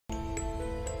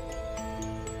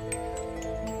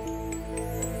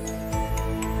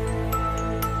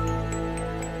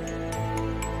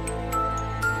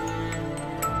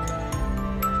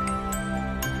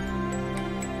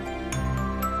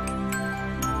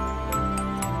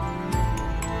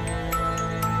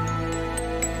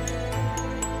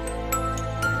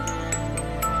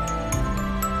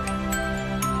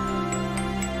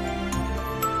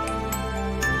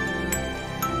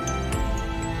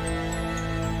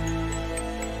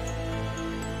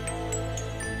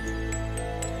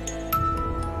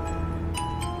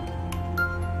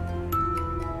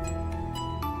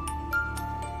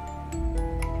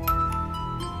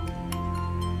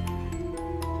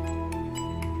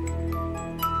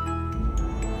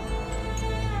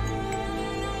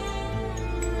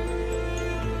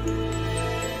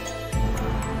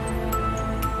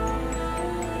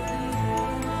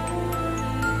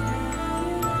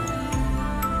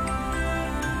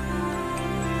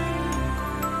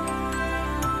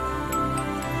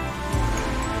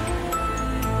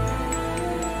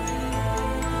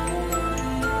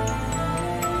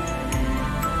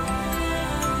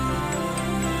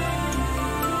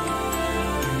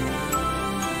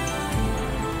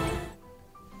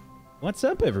What's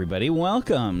up, everybody?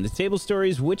 Welcome to Table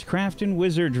Stories, Witchcraft, and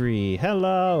Wizardry.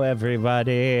 Hello,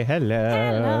 everybody. Hello.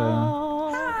 Hello.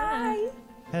 Hi.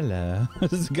 Hello.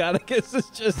 Zagaticus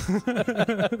is just...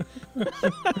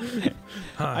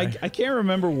 Hi. I can't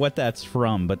remember what that's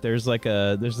from, but there's like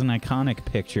there's an iconic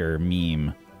picture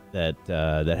meme that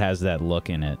that has that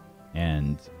look in it,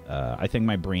 and I think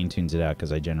my brain tunes it out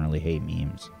because I generally hate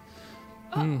memes.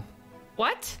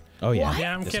 What? Oh yeah,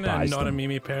 Yeah, I'm kind of not a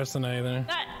meme person either.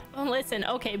 Listen,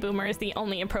 okay, boomer is the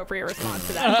only appropriate response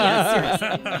to that.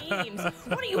 Yes, memes.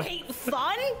 What do you hate?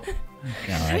 Fun?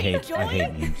 No, I hate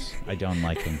memes. I don't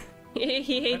like them. He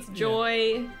hates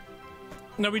joy.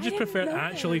 No, we just prefer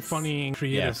actually funny and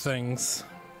creative Yes. things.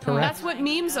 Correct. That's what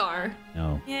memes are.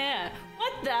 No. Yeah.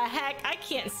 What the heck? I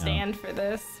can't stand for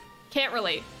this. Can't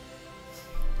relate.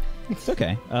 It's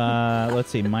okay.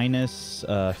 Let's see. Minus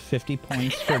 50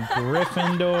 points for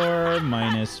Gryffindor.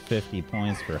 Minus 50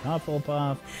 points for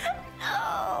Hufflepuff.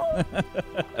 No.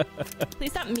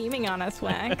 Please stop memeing on us,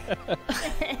 Whack.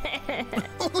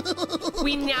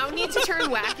 We now need to turn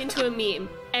Whack into a meme.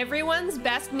 Everyone's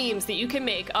best memes that you can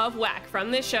make of Whack from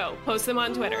this show, post them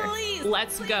on Twitter. Please,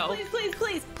 Let's please, go.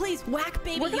 Please, Whack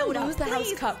Baby We're gonna Yoda. lose the house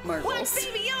Please. cup, Myrtles. Whack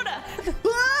Baby Yoda.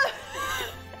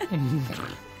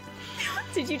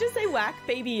 Did you just say whack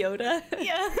baby Yoda?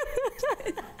 Yeah.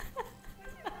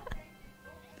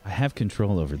 I have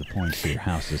control over the points for your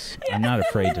houses. I'm not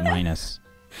afraid to minus.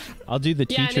 I'll do the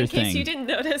Yeah, and teacher in case thing. you didn't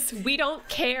notice, we don't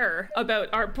care about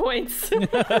our points. So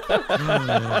Negan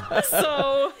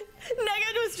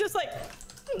was just like...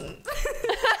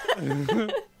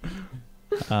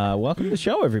 Welcome to the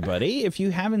show, everybody. If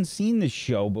you haven't seen the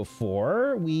show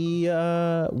before, we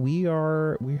have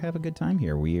a good time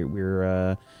here.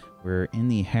 We're in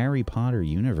the Harry Potter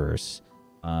universe.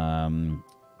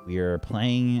 We are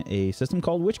playing a system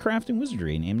called Witchcraft and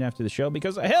Wizardry, named after the show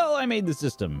because hell, I made the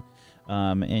system.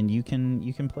 And you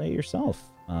can play it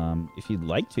yourself. If you'd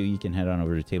like to, you can head on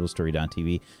over to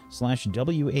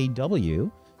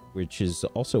tablestory.tv/WAW, which is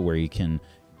also where you can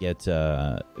get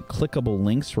clickable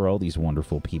links for all these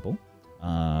wonderful people.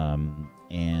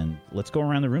 And let's go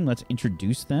around the room. Let's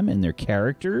introduce them and their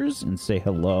characters and say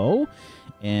hello.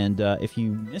 And if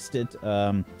you missed it,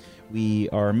 we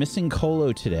are missing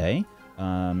Colo today.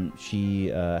 She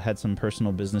had some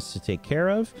personal business to take care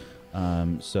of.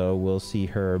 So we'll see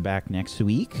her back next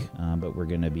week. But we're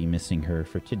going to be missing her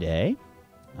for today.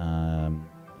 And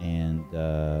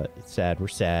it's sad. We're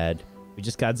sad. We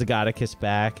just got Zagaticus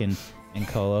back, and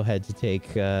Colo had to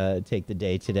take the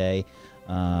day today.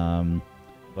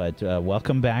 But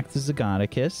welcome back to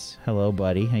Zagaticus. Hello,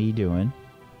 buddy. How you doing?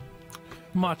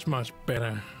 Much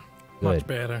better. Good. Much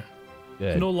better.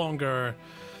 Good. No longer...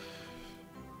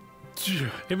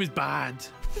 It was bad,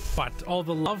 but all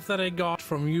the love that I got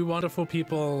from you wonderful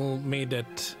people made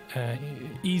it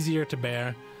easier to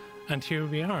bear. And here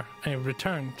we are. I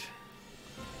returned.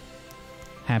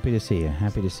 Happy to see you.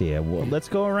 Happy to see you. Well, let's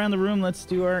go around the room. Let's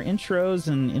do our intros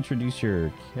and introduce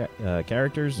your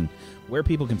characters and where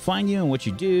people can find you and what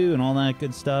you do and all that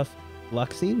good stuff.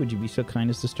 Luxie, would you be so kind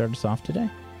as to start us off today?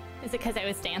 Is it because I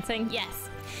was dancing? Yes.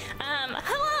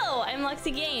 Hello, I'm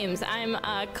Lexi Games. I'm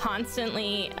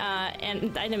constantly,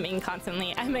 and I didn't mean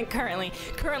constantly, I meant currently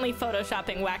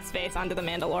photoshopping Wax face onto the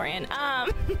Mandalorian.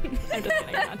 I'm just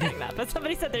kidding, I'm not doing that, but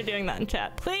somebody said they're doing that in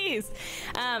chat. Please.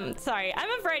 Sorry,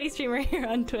 I'm a variety streamer here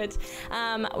on Twitch.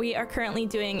 We are currently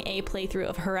doing a playthrough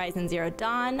of Horizon Zero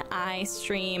Dawn. I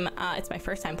stream, it's my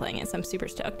first time playing it, so I'm super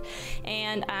stoked.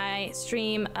 And I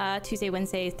stream Tuesday,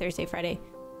 Wednesday, Thursday, Friday,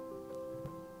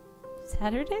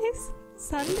 Saturdays?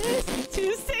 Sundays?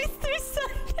 Tuesdays through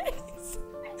Sundays?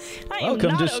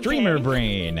 Welcome to Streamer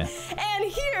Brain. And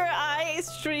here I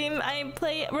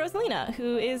play Rosalina,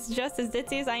 who is just as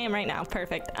ditzy as I am right now.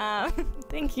 Perfect.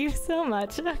 Thank you so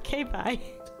much. Okay, bye.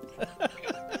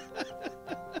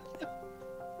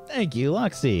 Thank you,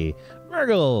 Luxie.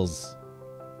 Murgles.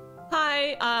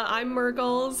 Hi, I'm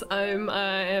Murgles. I'm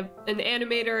an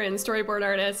animator and storyboard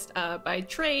artist by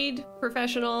trade,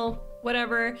 professional,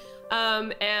 whatever.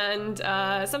 And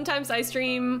sometimes I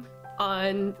stream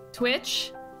on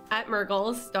Twitch at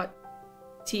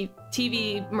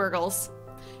Murgles.tv Murgles.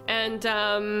 And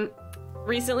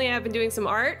recently I've been doing some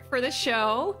art for the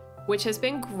show, which has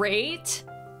been great.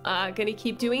 Gonna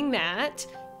keep doing that.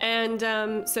 And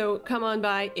so come on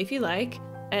by if you like.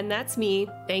 And that's me.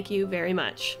 Thank you very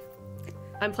much.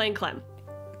 I'm playing Clem.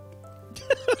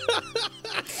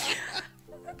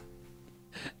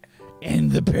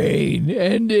 End the pain.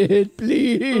 End it,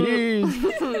 please.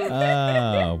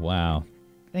 Oh, wow.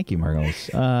 Thank you,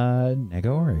 Murgles.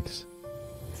 Nego Oryx.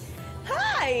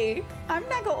 Hi, Hi, I'm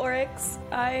Naga Oryx.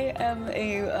 I am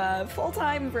a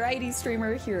full-time variety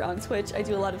streamer here on Twitch. I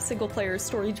do a lot of single-player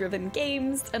story-driven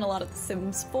games and a lot of The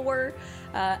Sims 4.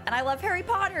 And I love Harry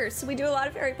Potter, so we do a lot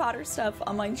of Harry Potter stuff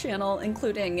on my channel,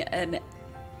 including an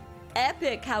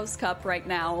epic House Cup right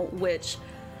now, which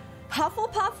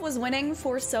Hufflepuff was winning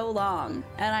for so long,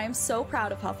 and I am so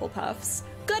proud of Hufflepuffs.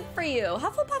 Good for you.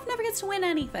 Hufflepuff never gets to win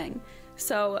anything.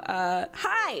 So,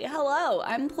 hi, hello,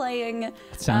 I'm playing... It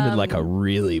sounded like a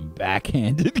really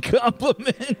backhanded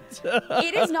compliment.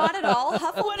 It is not at all.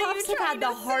 Hufflepuffs have had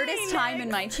the hardest time in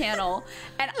my channel,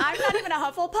 and I'm not even a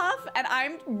Hufflepuff, and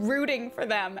I'm rooting for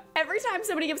them. Every time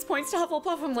somebody gives points to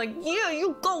Hufflepuff, I'm like, yeah,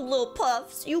 you go, little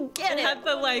puffs, you get it. Have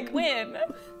the, like, win.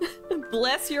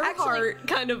 Bless your heart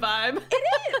kind of vibe. It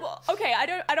is. Well, okay, I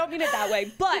don't mean it that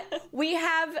way, but we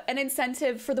have an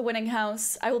incentive for the winning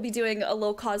house. I will be doing a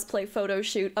little cosplay photo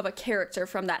shoot of a character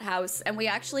from that house, and we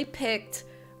actually picked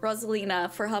Rosalina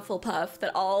for Hufflepuff,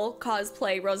 that all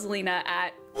cosplay Rosalina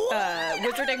at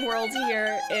Wizarding World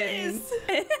here in...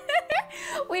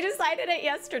 We decided it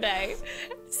yesterday.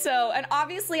 So, and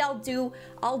obviously I'll do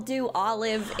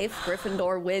Olive if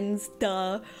Gryffindor wins,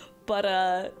 duh. But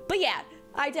yeah,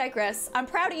 I digress. I'm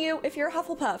proud of you if you're a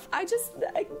Hufflepuff.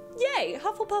 Yay,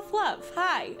 Hufflepuff love.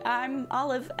 Hi, I'm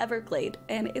Olive Everglade,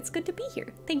 and it's good to be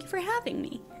here. Thank you for having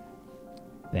me.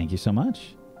 Thank you so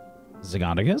much.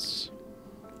 Zygonicus?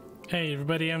 Hey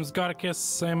everybody, I'm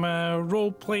Zygonicus. I'm a role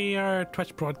player,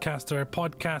 Twitch broadcaster,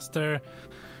 podcaster,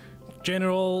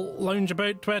 general lounge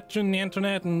about Twitch and the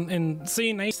internet and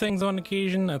say nice things on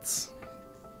occasion. That's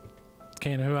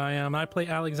kind of who I am. I play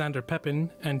Alexander Pippin,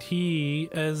 and he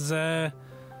is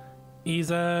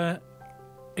he's a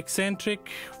eccentric,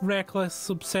 reckless,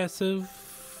 obsessive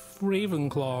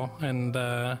Ravenclaw, and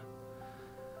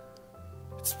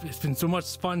it's been so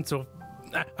much fun. So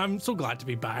I'm so glad to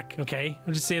be back. Okay,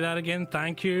 I'll just say that again.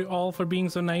 Thank you all for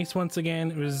being so nice once again.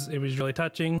 It was really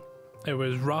touching. It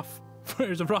was rough. It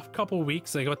was a rough couple of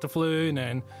weeks. I got the flu, and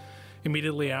then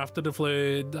immediately after the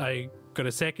flu, I got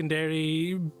a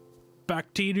secondary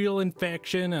bacterial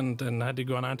infection and had to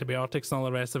go on antibiotics and all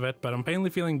the rest of it. But I'm finally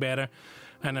feeling better,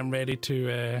 and I'm ready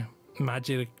to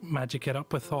magic it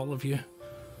up with all of you.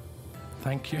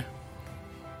 Thank you.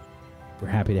 We're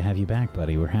happy to have you back,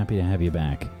 buddy. We're happy to have you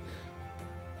back.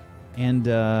 And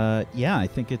yeah, I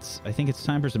think it's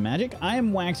time for some magic. I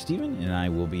am Wax Steven, and I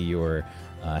will be your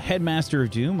Headmaster of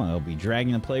Doom. I'll be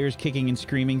dragging the players kicking and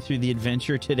screaming through the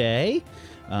adventure today.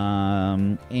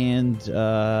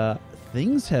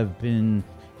 Things have been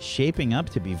shaping up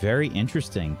to be very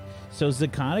interesting. So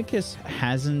Zygonicus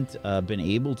hasn't been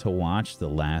able to watch the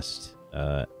last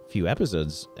few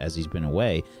episodes as he's been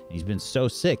away. He's been so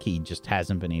sick, he just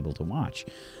hasn't been able to watch.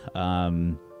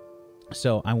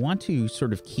 So I want to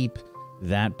sort of keep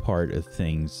that part of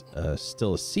things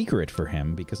still a secret for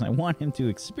him, because I want him to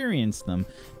experience them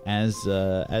as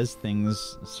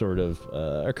things sort of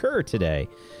occur today.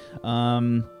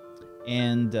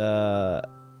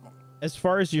 As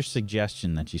far as your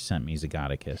suggestion that you sent me,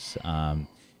 Zygonicus,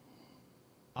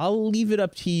 I'll leave it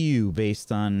up to you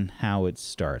based on how it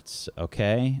starts,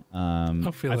 okay?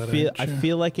 I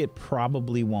feel like it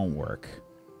probably won't work.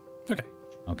 Okay.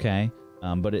 Okay?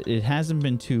 But it hasn't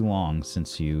been too long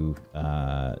since you,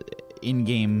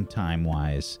 in-game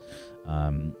time-wise,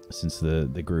 since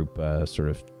the group sort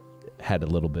of had a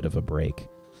little bit of a break.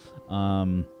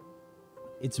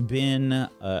 It's been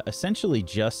essentially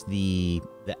just the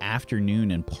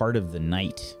afternoon and part of the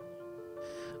night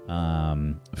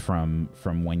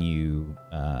from when you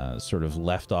sort of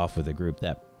left off with the group.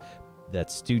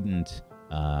 That student,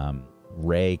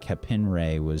 Capin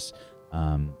Ray, was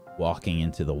walking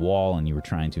into the wall, and you were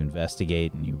trying to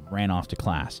investigate, and you ran off to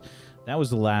class. That was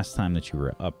the last time that you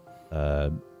were up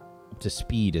to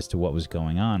speed as to what was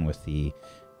going on with the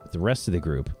rest of the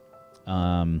group.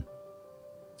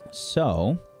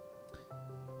 So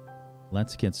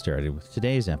let's get started with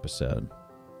today's episode.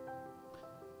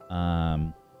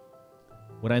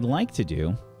 What I'd like to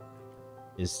do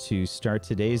is to start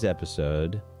today's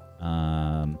episode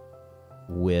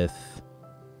with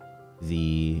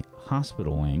the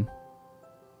hospital wing,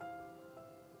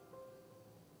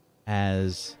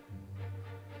 as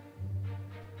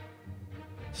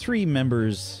 3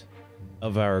 members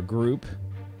of our group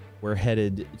were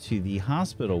headed to the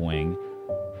hospital wing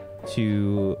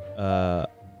to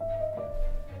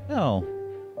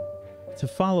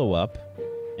follow up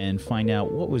and find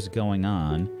out what was going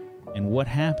on and what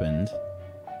happened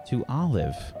to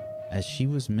Olive as she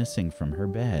was missing from her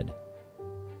bed.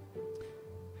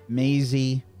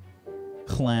 Maisie,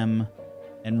 Clem,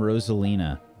 and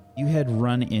Rosalina, you had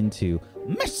run into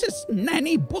Mrs.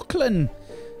 Nanny Booklin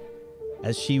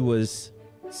as she was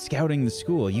scouting the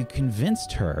school, you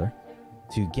convinced her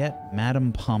to get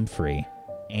Madame Pomfrey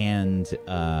and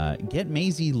get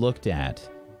Maisie looked at.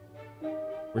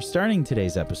 We're starting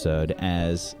today's episode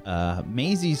as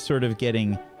Maisie's sort of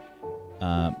getting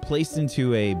placed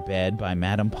into a bed by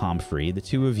Madame Pomfrey. The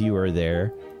two of you are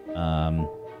there.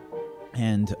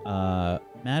 And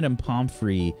Madame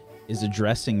Pomfrey is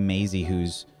addressing Maisie,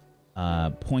 who's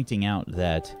pointing out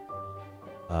that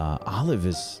Olive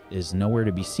is nowhere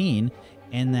to be seen,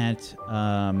 and that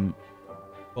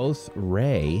both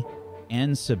Ray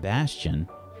and Sebastian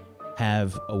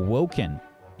have awoken,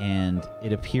 and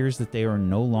it appears that they are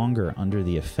no longer under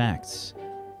the effects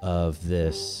of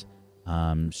this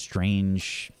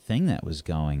strange thing that was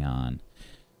going on.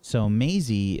 So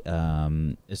Maisie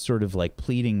is sort of like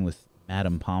pleading with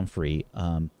Madame Pomfrey.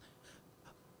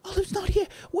 Olive's not here.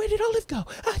 Where did Olive go?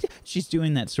 She's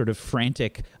doing that sort of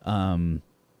frantic,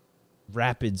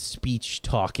 rapid speech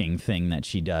talking thing that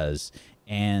she does.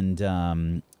 And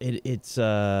it's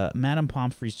Madame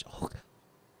Pomfrey's... Oh,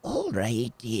 all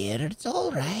right, dear. It's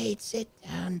all right. Sit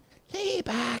down. Lay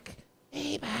back.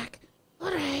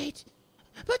 All right.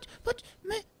 But,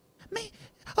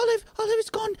 Olive is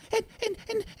gone, and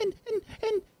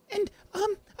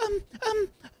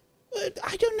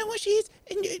I don't know where she is.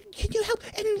 And can you help?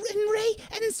 And Ray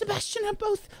and Sebastian are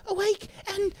both awake,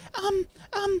 and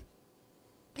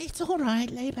it's all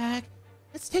right. Lay back.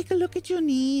 Let's take a look at your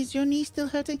knees. Your knee's still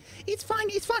hurting. It's fine.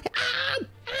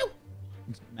 Ow!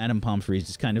 Madame Pomfrey's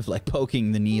just kind of like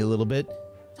poking the knee a little bit.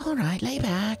 It's all right. Lay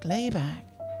back.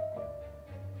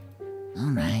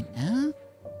 All right, now.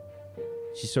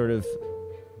 She sort of...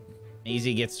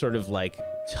 Maisie gets sort of like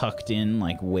tucked in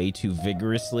like way too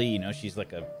vigorously. You know, she's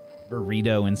like a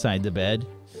burrito inside the bed.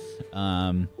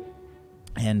 And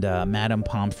Madame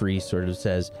Pomfrey sort of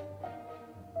says,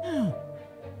 "Oh,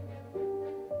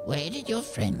 where did your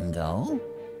friend go?"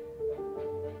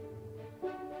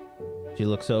 She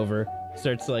looks over,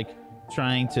 starts like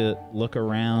trying to look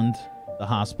around the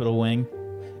hospital wing,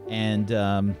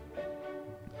 and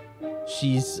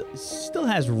she's still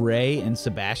has Ray and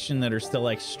Sebastian that are still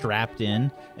like strapped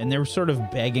in, and they're sort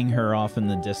of begging her off in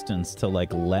the distance to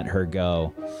like let her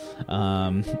go,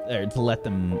 or to let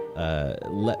them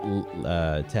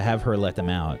to have her let them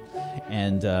out.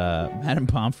 And Madame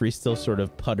Pomfrey's still sort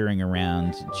of puttering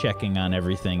around, checking on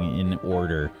everything in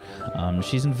order.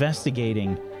 She's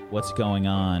investigating what's going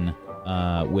on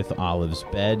with Olive's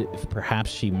bed. If perhaps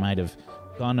she might have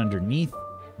gone underneath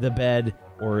the bed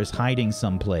or is hiding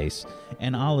someplace,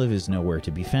 and Olive is nowhere to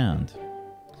be found.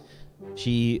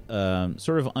 She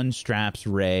sort of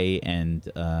unstraps Ray and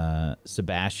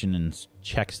Sebastian and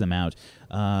checks them out.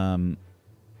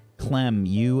 Clem,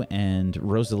 you and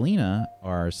Rosalina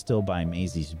are still by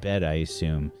Maisie's bed, I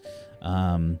assume.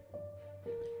 And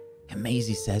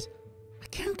Maisie says, "I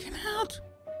can't get out.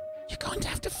 You're going to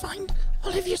have to find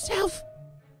Olive yourself.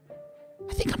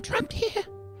 I think I'm trapped here."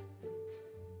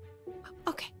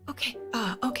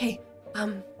 Okay.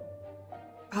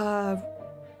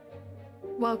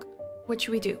 Well, what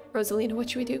should we do? Rosalina, what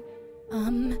should we do?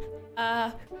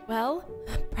 Well,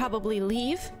 probably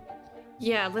leave.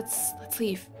 Yeah, let's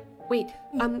leave. Wait,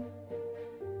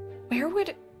 where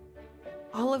would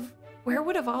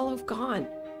have Olive gone?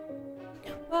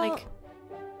 Well, Like,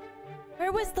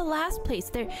 where was the last place?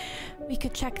 There, we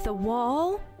could check the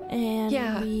wall,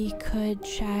 and we could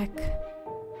check,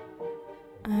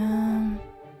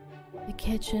 the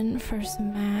kitchen for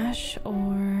some mash,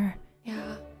 or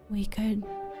we could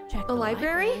check the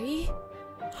library?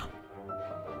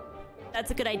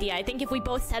 That's a good idea. I think if we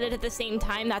both said it at the same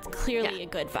time, that's clearly a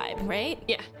good vibe, right?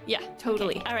 Yeah,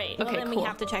 totally. Okay. All right. Well, then we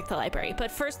have to check the library,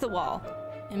 but first the wall,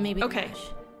 and maybe the mash.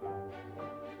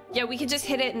 Yeah, we could just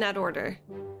hit it in that order.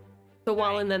 The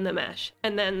wall, and then the mash,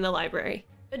 and then the library.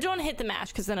 But don't hit the mash,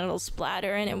 because then it'll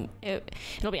splatter, and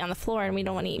it'll be on the floor, and we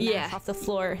don't want to eat mash off the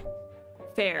floor.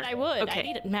 Fair. But I would. Okay. I'd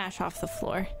eat mash off the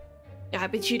floor. Yeah,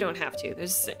 but you don't have to.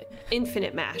 There's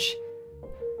infinite mash.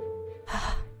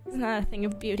 It's not a thing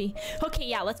of beauty. Okay,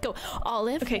 yeah, let's go.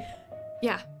 Olive. Okay.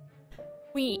 Yeah.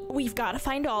 We've got to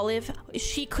find Olive.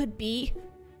 She could be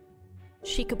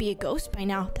a ghost by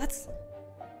now.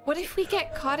 What if we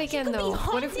get caught again, though?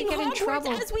 What if we get in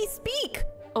trouble as we speak?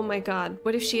 Oh my god!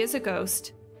 What if she is a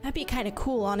ghost? That'd be kind of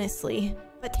cool, honestly.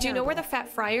 But do you know where the Fat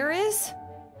Friar is?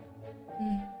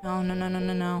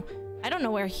 No. I don't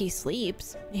know where he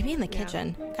sleeps. Maybe in the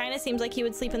kitchen. Kind of seems like he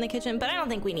would sleep in the kitchen, but I don't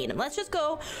think we need him. Let's just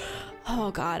go.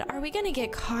 Oh god, are we gonna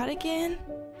get caught again?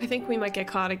 I think we might get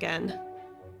caught again.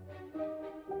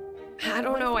 I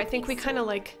don't know. I think we kind of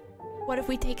like... What if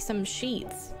we take some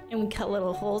sheets and we cut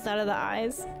little holes out of the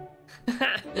eyes?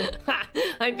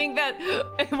 I think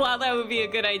that while that would be a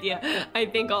good idea, I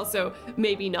think also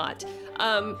maybe not.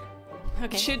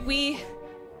 Okay. Should we?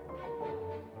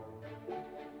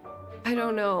 I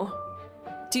don't know.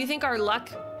 Do you think our luck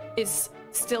is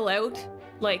still out?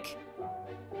 Like,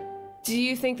 do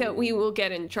you think that we will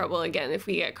get in trouble again if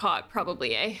we get caught?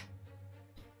 Probably, eh?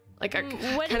 Like our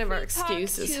What kind if of our we talk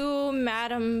excuses. to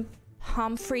Madame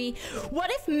Pomfrey? What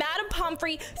if Madame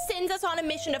Pomfrey sends us on a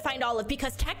mission to find Olive?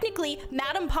 Because technically,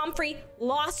 Madame Pomfrey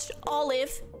lost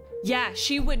Olive. Yeah,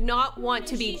 she would not want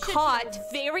to be She should caught. feel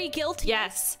very guilty.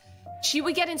 Yes. She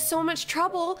would get in so much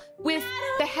trouble with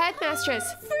the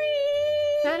headmistress.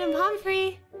 Madame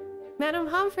Humphrey. Madame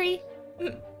Humphrey.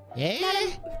 Yeah.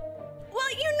 Well,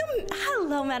 you know,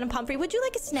 hello, Madame Pomfrey. Would you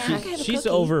like a snack? I have a She's cookie.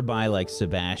 over by like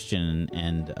Sebastian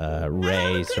and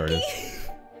Ray, sort of.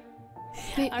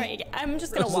 All right, I'm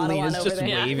just gonna waddle on Rosalina's over just there.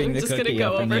 Yeah, waving I'm the just gonna cookie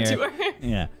go up in over the to air. her.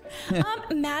 Yeah.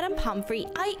 Madame Pomfrey,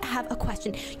 I have a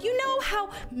question. You know how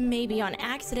maybe on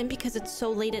accident, because it's so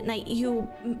late at night, you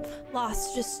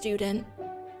lost a student?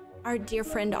 Our dear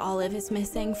friend Olive is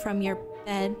missing from your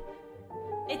bed.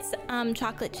 It's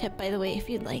chocolate chip, by the way, if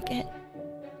you'd like it.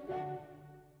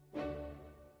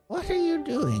 What are you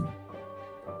doing?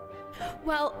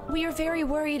 Well, we are very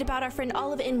worried about our friend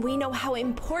Olive, and we know how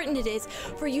important it is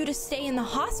for you to stay in the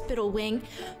hospital wing.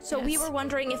 So we Yes. were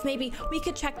wondering if maybe we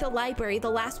could check the library, the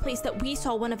last place that we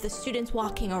saw one of the students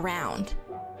walking around.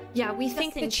 Yeah, we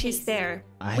think in that she's case. there.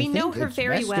 I We know think her it's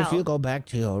very best well. if you go back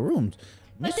to your rooms.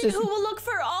 But then who will look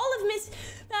for Olive, Miss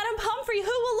Madame Pomfrey? Who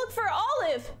will look for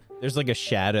Olive? There's like a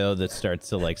shadow that starts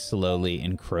to like slowly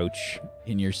encroach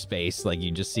in your space. Like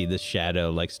you just see the shadow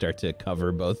like start to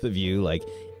cover both of you. Like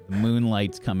the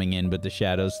moonlight's coming in, but the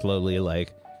shadow slowly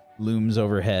like looms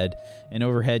overhead. And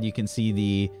overhead you can see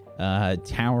the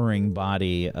towering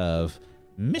body of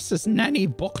Mrs. Nanny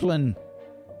Buckland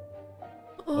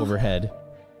overhead.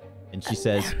 And she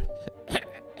says,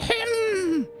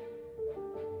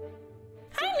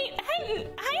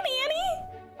 Hi, Nanny.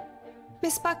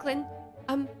 Miss Buckland,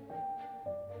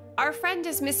 our friend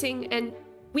is missing, and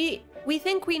we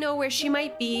think we know where she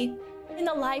might be. In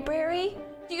the library?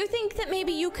 Do you think that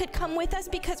maybe you could come with us,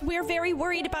 because we're very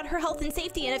worried about her health and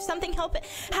safety, and if something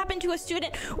happened to a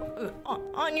student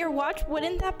on your watch,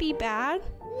 wouldn't that be bad?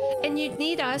 And you'd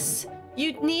need us.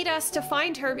 You'd need us to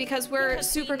find her because we're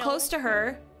Because we super know- close to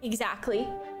her. Exactly.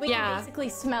 We Yeah. can basically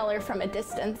smell her from a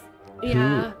distance.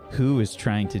 Yeah. who is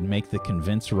trying to make the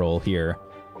convince roll here?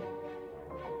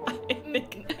 I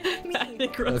think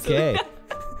Okay.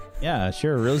 Yeah,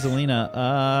 sure. Rosalina.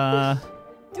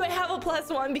 Do I have a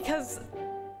 +1 because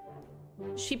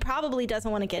she probably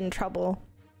doesn't want to get in trouble?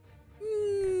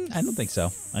 I don't think so.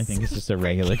 I think it's just a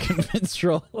regular convince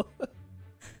roll.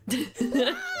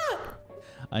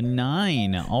 A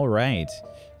 9. All right.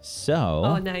 So,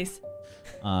 Oh, nice.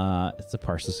 it's a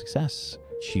partial success.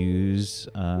 Choose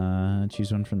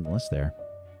one from the list there.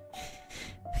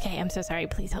 Okay, I'm so sorry.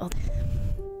 Please hold.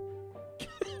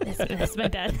 This is my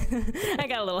bad. I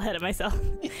got a little ahead of myself.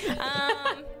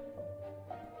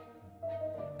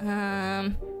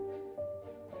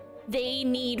 They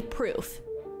need proof.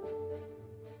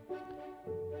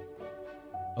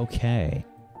 Okay.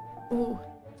 Ooh.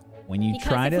 When you Because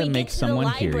try if to we make get to someone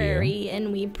the hear you. library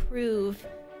and we prove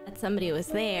that somebody was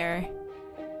there.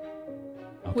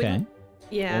 Okay.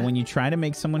 Yeah. Well, when you try to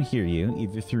make someone hear you,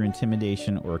 either through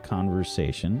intimidation or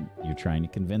conversation, you're trying to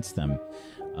convince them.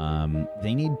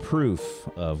 They need proof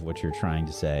of what you're trying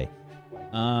to say.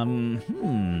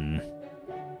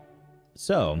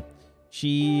 So,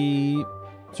 she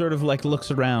sort of like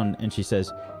looks around and she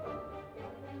says,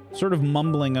 sort of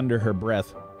mumbling under her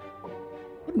breath,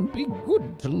 Wouldn't be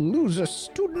good to lose a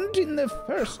student in the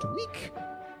first week.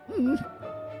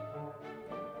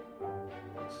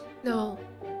 No.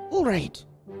 All right.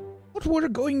 What we're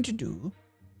going to do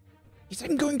is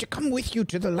I'm going to come with you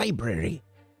to the library.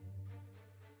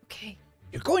 Okay.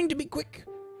 You're going to be quick.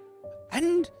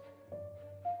 And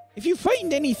if you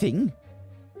find anything,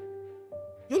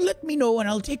 you'll let me know and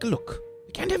I'll take a look.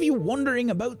 We can't have you wandering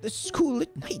about the school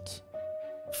at night.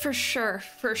 For sure.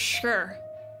 For sure.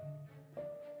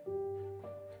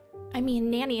 I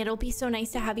mean, Nanny, it'll be so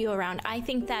nice to have you around. I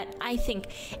think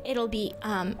it'll be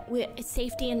with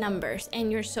safety in numbers,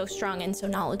 and you're so strong and so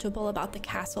knowledgeable about the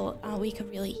castle. We could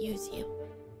really use you.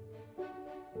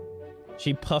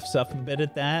 she puffs up a bit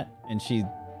at that, and you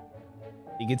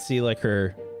can see like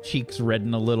her cheeks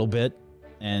redden a little bit,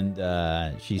 and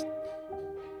she's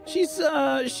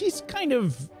kind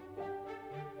of,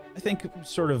 I think,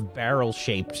 sort of barrel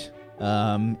shaped,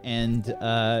 and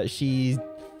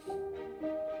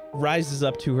rises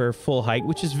up to her full height,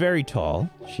 which is very tall.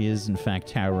 She is, in fact,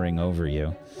 towering over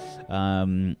you,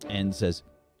 and says,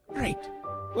 Right.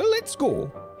 Well, let's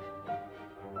go.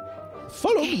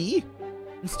 Follow me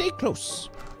and stay close.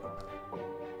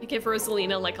 I give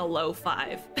Rosalina like a low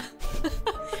 5.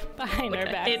 Behind her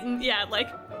back. Yeah, like.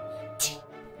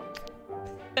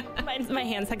 My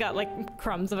hands have got like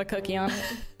crumbs of a cookie on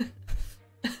it.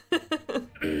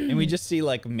 and we just see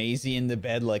like Maisie in the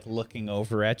bed, like looking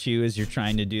over at you as you're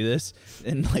trying to do this,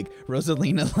 and like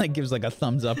Rosalina like gives like a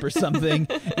thumbs up or something,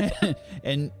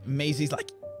 and Maisie's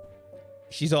like,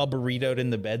 she's all burritoed in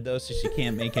the bed though, so she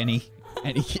can't make any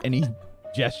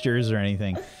gestures or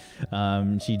anything.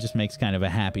 She just makes kind of a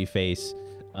happy face.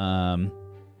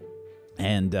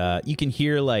 And you can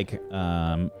hear like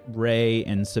Ray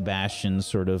and Sebastian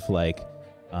sort of like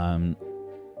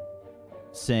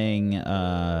saying,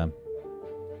 I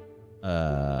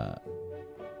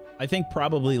think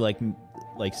probably like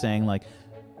saying like,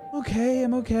 okay,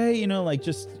 I'm okay, you know, like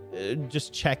just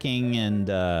checking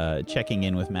and checking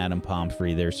in with Madame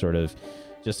Pomfrey. They're sort of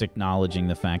just acknowledging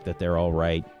the fact that they're all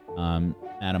right.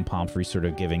 Madame Pomfrey sort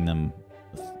of giving them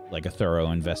like a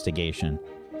thorough investigation.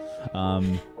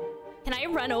 Can I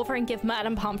run over and give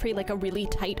Madame Pomfrey like a really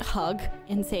tight hug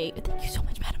and say, thank you so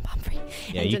much, Madame Pomfrey?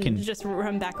 Yeah, and you then can just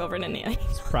run back over to Nanny.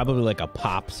 It's probably like a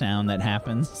pop sound that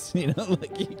happens, you know,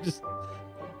 like you just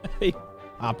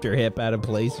popped her hip out of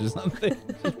place or something.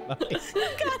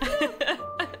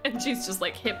 And she's just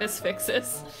like hip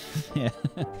asphyxis. Yeah.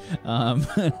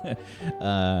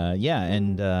 Yeah,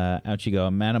 and out you go.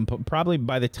 Probably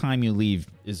by the time you leave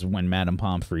is when Madame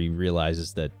Pomfrey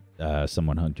realizes that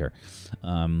someone hugged her.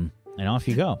 And off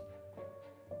you go.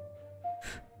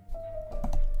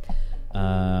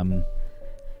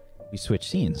 We switch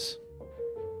scenes.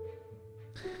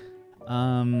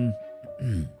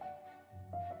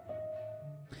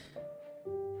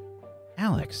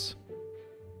 Alex.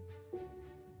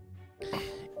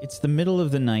 It's the middle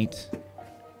of the night.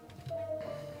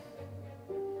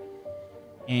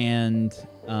 And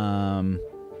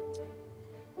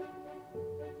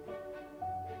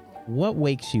what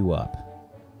wakes you up?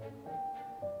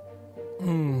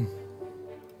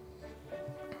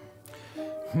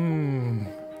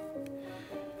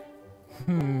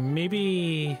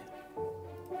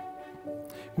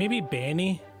 Maybe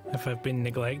Benny. If I've been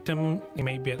neglecting him, he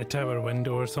might be at the tower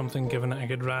window or something, giving it a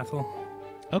good rattle.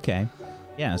 Okay.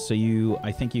 Yeah, so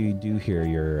I think you do hear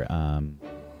your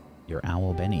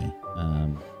owl Benny.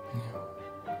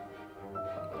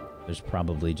 There's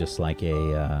probably just like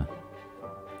a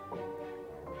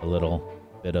little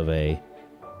bit of a...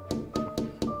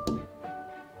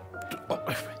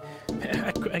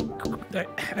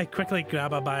 I quickly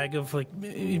grab a bag of like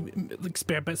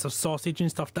spare bits of sausage and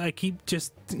stuff that I keep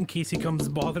just in case he comes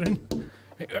bothering.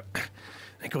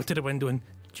 I go to the window and,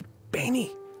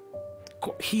 Benny,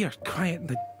 go here,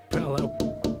 quietly, put a little...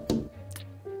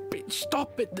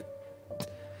 Stop it!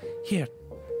 Here,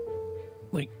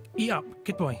 like, eat up,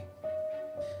 good boy.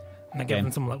 And I give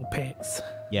him some little pets.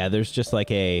 Yeah, there's just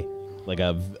like a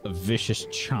vicious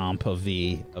chomp of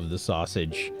the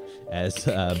sausage as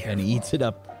Benny eats it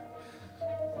up.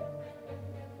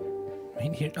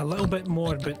 Right here, a little bit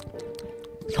more, but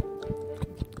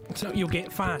so you'll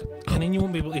get fat, and then you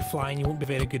won't be able to fly, and you won't be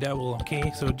very good owl.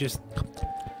 Okay, so just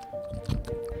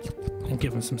and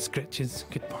give him some scritches.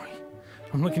 Good boy.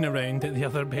 I'm looking around at the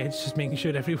other beds, just making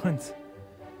sure everyone's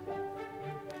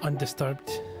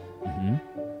undisturbed. Mm-hmm.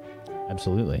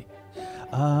 Absolutely.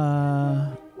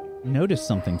 Notice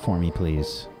something for me,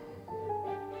 please.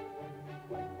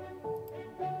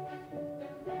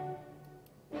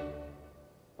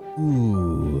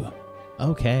 Ooh.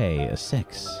 Okay, a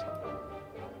 6.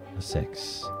 A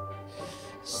 6.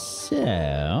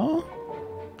 So...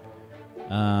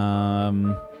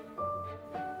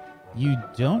 you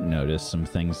don't notice some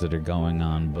things that are going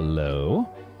on below.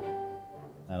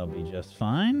 That'll be just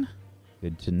fine.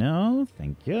 Good to know.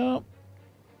 Thank you. All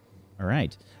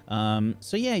right.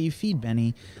 So yeah, you feed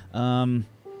Benny. And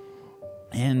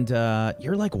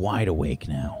you're like wide awake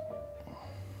now.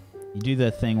 You do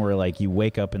that thing where like you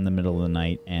wake up in the middle of the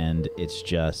night and it's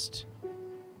just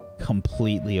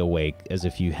completely awake as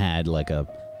if you had like a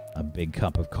big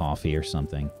cup of coffee or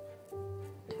something.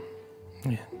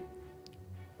 Yeah.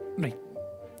 Right.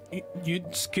 You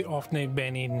scoot off now,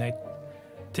 Benny, and I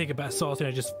take a bit of salt and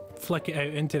I just flick it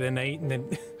out into the night and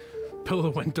then pull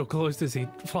the window closed as he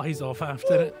flies off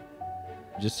after it.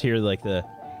 Just hear like the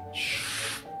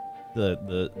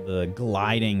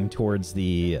gliding towards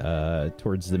the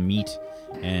meat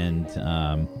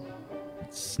and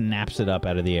snaps it up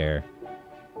out of the air.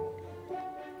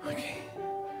 Okay.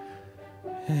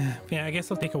 Yeah, I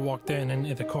guess I'll take a walk down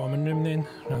into the common room then,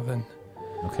 rather than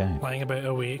Okay. lying about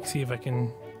awake. See if I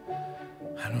can,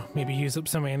 I don't know, maybe use up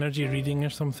some energy reading or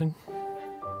something.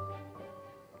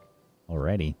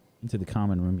 Alrighty. Into the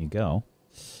common room you go.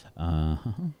 Let's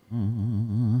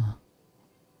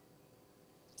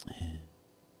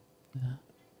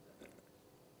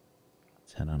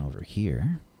head on over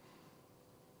here.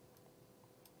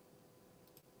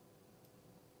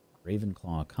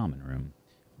 Ravenclaw common room,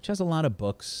 which has a lot of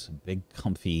books, big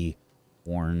comfy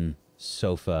worn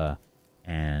sofa,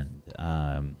 and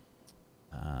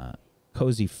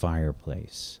cozy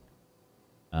fireplace.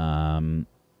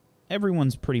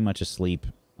 Everyone's pretty much asleep.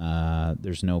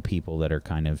 There's no people that are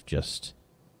kind of just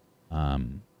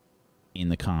in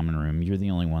the common room. You're the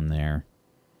only one there.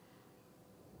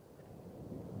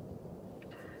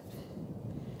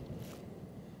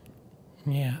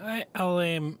 Yeah, I'll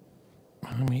let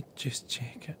me just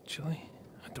check actually.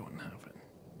 I don't have it.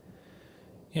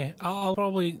 Yeah, I'll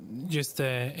probably just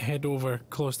head over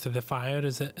close to the fire.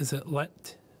 Is it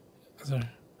lit? Is there...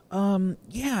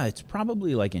 Yeah, it's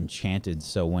probably like enchanted,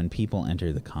 so when people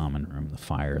enter the common room, the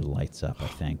fire lights up, I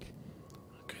think.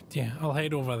 Good, yeah. I'll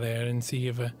head over there and see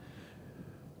if a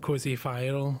cozy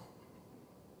fire will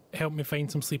help me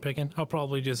find some sleep again. I'll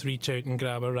probably just reach out and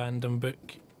grab a random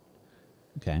book.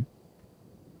 Okay.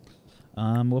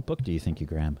 What book do you think you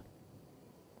grab?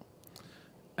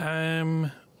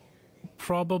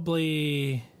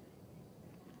 Probably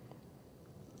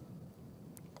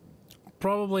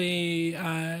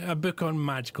a book on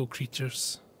magical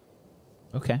creatures.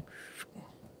 Okay.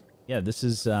 Yeah, this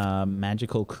is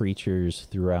magical creatures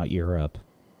throughout Europe.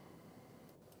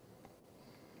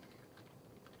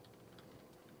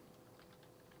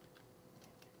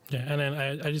 Yeah, and then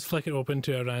I just flick it open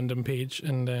to a random page,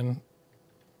 and then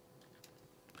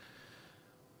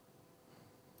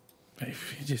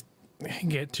if you just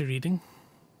get to reading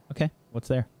Okay, what's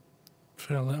there?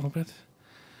 for a little bit.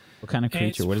 What kind of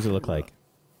creature? What does it look like?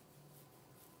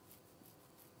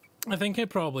 I think I'd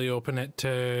probably open it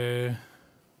to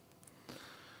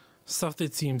stuff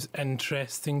that seems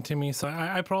interesting to me. So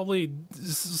I probably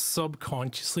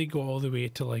subconsciously go all the way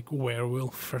to like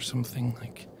werewolf or something,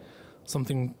 like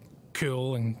something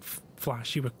cool and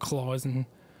flashy with claws and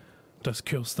does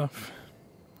cool stuff.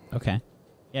 Okay.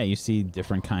 Yeah, you see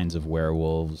different kinds of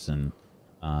werewolves and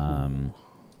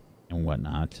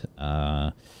whatnot.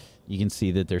 You can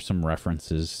see that there's some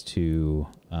references to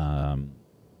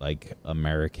like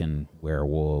American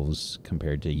werewolves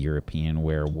compared to European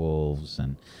werewolves,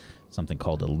 and something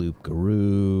called a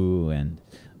loup-garou, and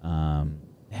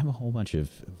they have a whole bunch of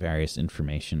various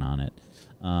information on it.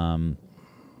 And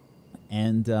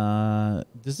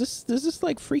does this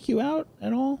like freak you out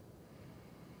at all?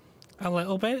 A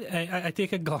little bit. I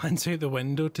take a glance out the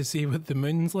window to see what the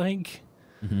moon's like.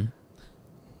 Mm-hmm.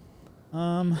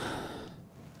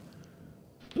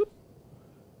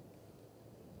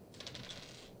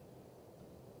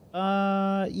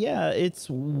 Yeah, it's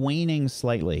waning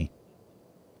slightly.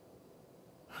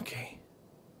 Okay.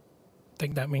 I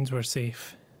think that means we're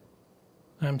safe.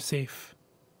 I'm safe.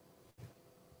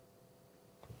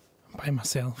 I'm by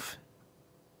myself.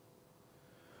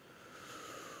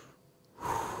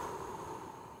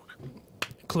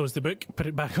 Close the book, put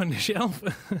it back on the shelf.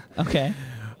 Okay.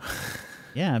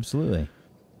 Yeah, absolutely.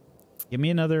 Give me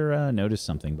another notice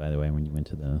something, by the way, when you went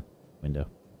to the window.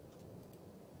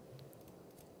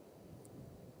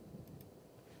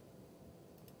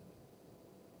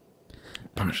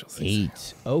 Partial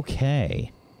 8.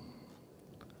 Okay.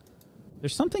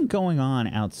 There's something going on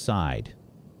outside.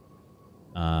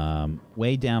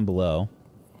 Way down below.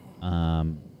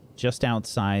 Just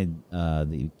outside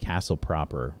the castle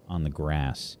proper on the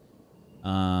grass.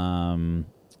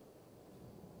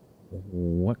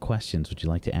 What questions would you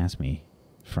like to ask me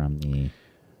from the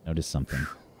notice something?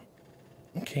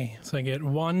 Okay, so I get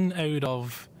 1 out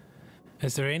of,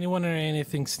 is there anyone or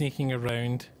anything sneaking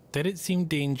around? Did it seem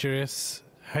dangerous?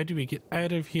 How do we get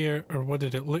out of here? Or what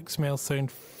did it look, smell, sound,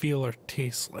 feel, or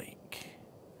taste like?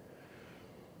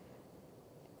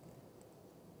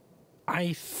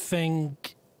 I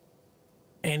think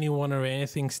anyone or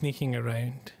anything sneaking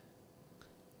around.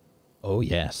 Oh,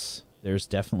 yes. There's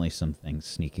definitely some things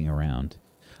sneaking around.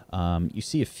 You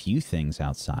see a few things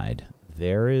outside.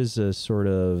 There is a sort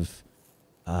of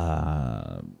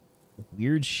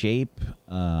weird shape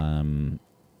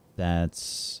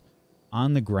that's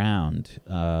on the ground,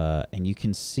 and you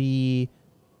can see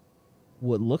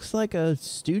what looks like a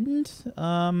student.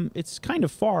 It's kind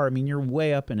of far. I mean, you're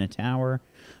way up in a tower.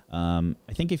 I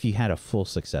think if you had a full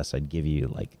success, I'd give you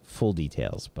like full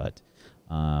details, but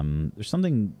there's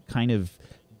something kind of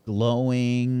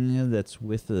glowing that's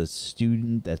with a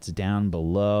student that's down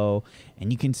below,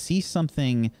 and you can see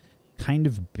something kind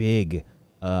of big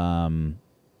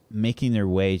making their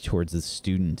way towards the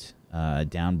student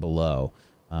down below,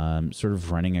 sort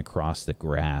of running across the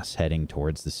grass, heading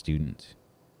towards the student.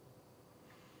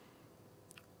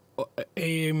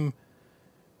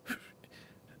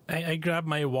 I grab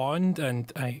my wand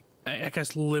and I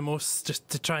guess Lumos just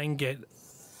to try and get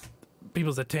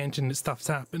people's attention that stuff's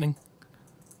happening.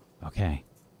 Okay.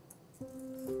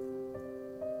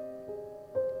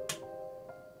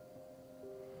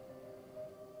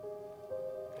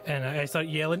 And I start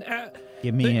yelling.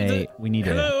 Give me we need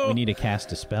hello? to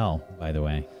cast a spell, by the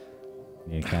way.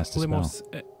 We need to cast a Lumos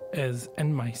spell. is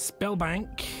in my spell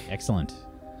bank. Excellent.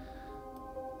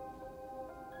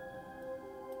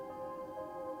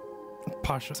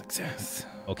 Partial success.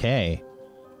 Okay.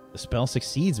 The spell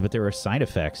succeeds, but there are side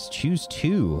effects. Choose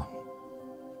 2.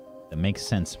 That makes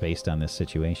sense based on this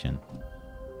situation.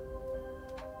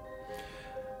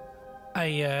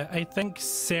 I think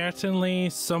certainly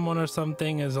someone or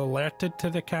something is alerted to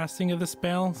the casting of the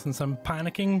spell since I'm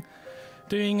panicking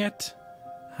doing it.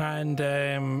 And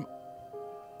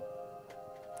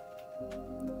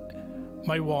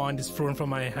my wand is thrown from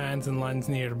my hands and lands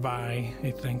nearby,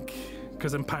 I think.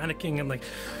 Because I'm panicking and like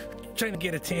trying to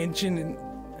get attention and...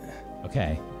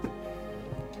 Okay.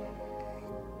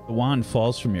 The wand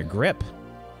falls from your grip,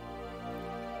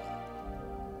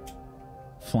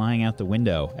 flying out the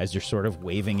window as you're sort of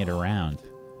waving it around.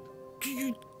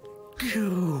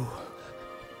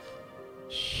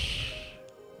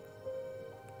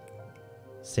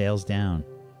 Sails down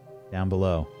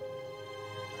below.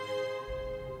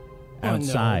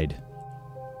 Outside,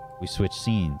 we switch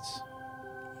scenes.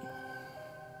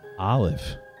 Olive.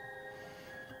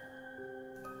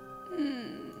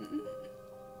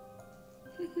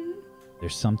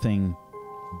 There's something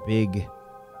big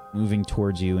moving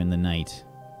towards you in the night.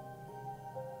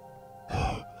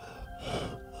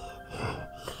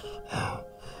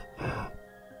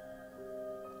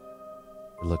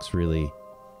 It looks really,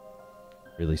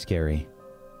 really scary.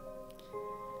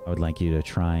 I would like you to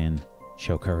try and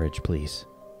show courage, please.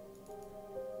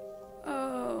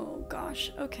 Oh,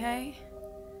 gosh. Okay.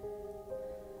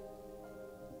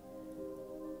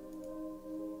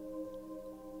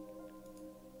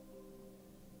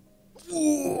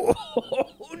 Ooh,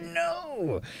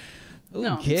 no.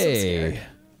 No, I'm so Okay. scared.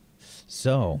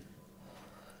 So,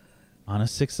 on a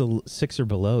six or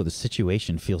below, the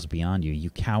situation feels beyond you. You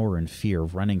cower in fear,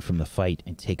 running from the fight,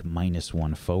 and take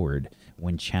 -1 forward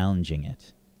when challenging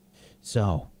it.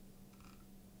 So,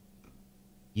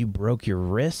 you broke your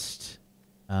wrist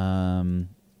last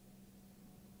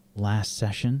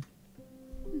session,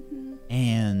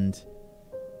 and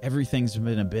everything's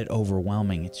been a bit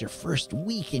overwhelming. It's your first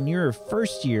week in your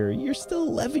first year. You're still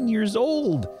 11 years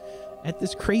old at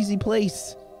this crazy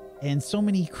place. And so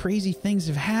many crazy things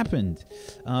have happened.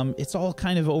 It's all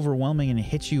kind of overwhelming and it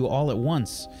hits you all at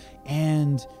once.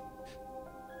 And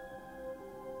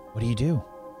what do you do?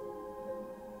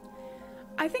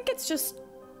 I think it's just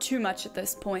too much at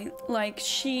this point. Like,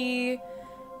 she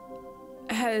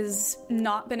has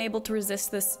not been able to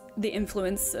resist the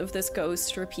influence of this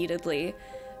ghost repeatedly.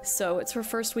 So it's her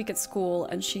first week at school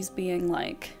and she's being,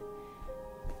 like,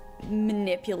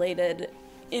 manipulated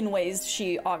in ways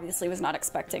she obviously was not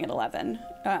expecting at 11.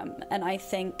 And I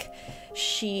think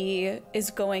she is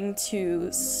going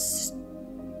to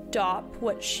stop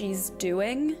what she's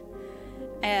doing,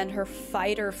 and her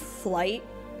fight or flight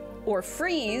or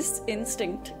freeze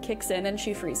instinct kicks in and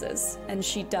she freezes. And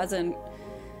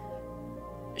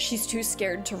she's too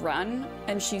scared to run,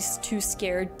 and she's too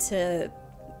scared to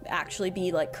actually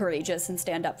be like courageous and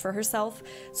stand up for herself.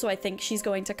 So I think she's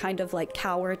going to kind of like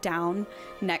cower down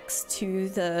next to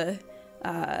the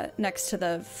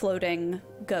floating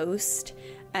ghost,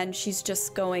 and she's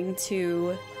just going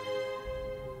to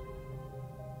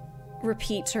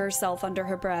repeat to herself under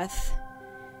her breath,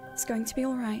 "It's going to be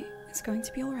all right. It's going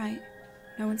to be all right.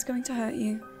 No one's going to hurt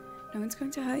you. No one's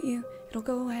going to hurt you. It'll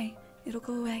go away. It'll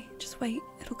go away. Just wait.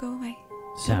 It'll go away.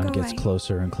 Sound gets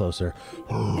closer and closer.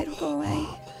 It'll go away.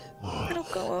 It'll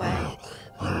go away.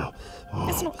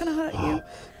 It's not gonna hurt you.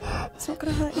 It's not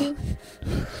gonna hurt you."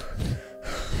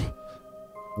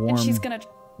 And she's gonna...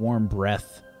 warm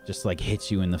breath just like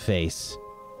hits you in the face.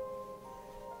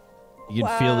 You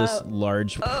can feel this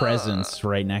large presence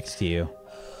right next to you.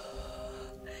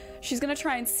 She's gonna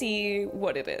try and see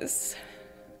what it is.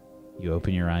 You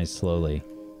open your eyes slowly.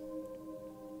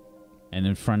 And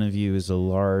in front of you is a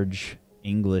large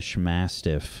English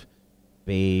Mastiff,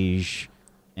 beige,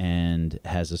 and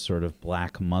has a sort of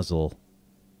black muzzle.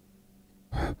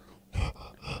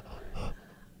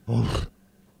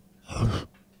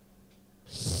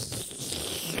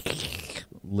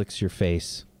 Licks your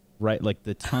face. Right, like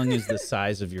the tongue is the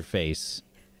size of your face.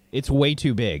 It's way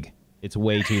too big. It's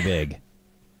way too big.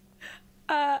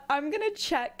 I'm gonna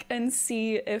check and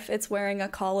see if it's wearing a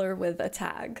collar with a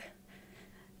tag.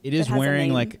 It is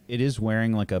wearing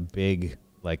like a big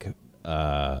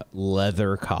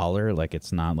leather collar. Like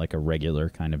it's not like a regular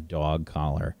kind of dog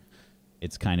collar.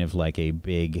 It's kind of like a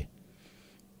big,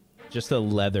 just a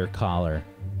leather collar.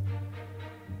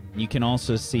 You can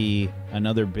also see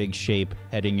another big shape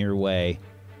heading your way.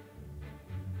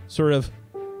 Sort of,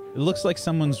 it looks like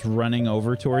someone's running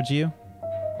over towards you.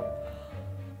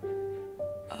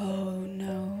 Oh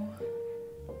no.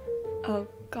 Oh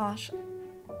gosh.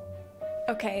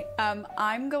 Okay,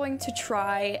 I'm going to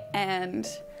try and...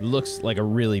 Looks like a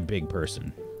really big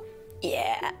person.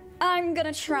 Yeah, I'm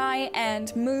gonna try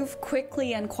and move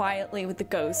quickly and quietly with the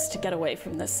ghost to get away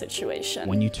from this situation.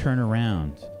 When you turn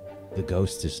around, the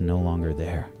ghost is no longer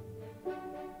there.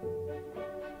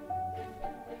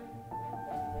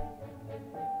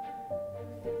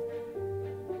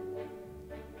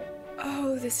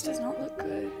 Oh, this does not look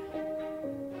good.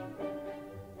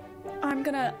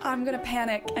 I'm gonna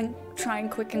panic and try and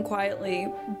quietly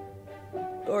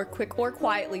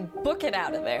book it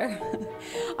out of there.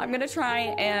 I'm gonna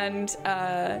try and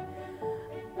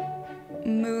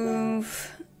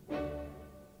move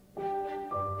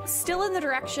still in the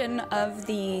direction of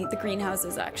the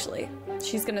greenhouses. Actually,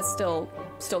 she's gonna still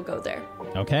go there.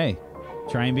 Okay,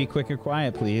 try and be quick or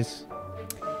quiet, please.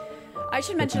 I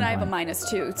should mention I have a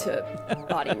 -2 to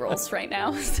body rolls right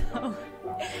now, so.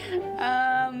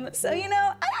 So, you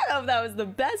know, I don't know if that was the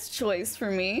best choice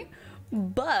for me,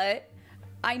 but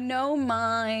I know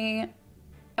my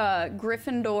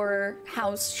Gryffindor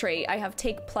house trait. I have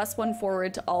take +1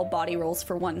 forward to all body rolls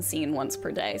for one scene once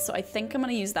per day, so I think I'm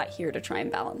going to use that here to try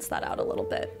and balance that out a little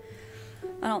bit.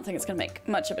 I don't think it's going to make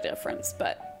much of a difference,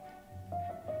 but...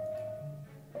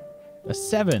 A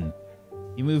 7.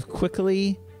 You move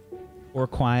quickly or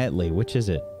quietly. Which is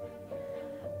it?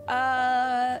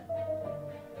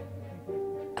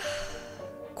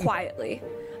 Quietly.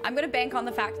 I'm gonna bank on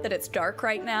the fact that it's dark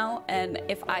right now, and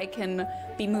if I can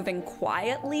be moving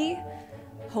quietly,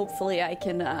 hopefully I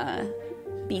can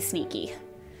be sneaky.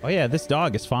 Oh yeah, this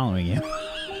dog is following you.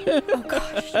 Oh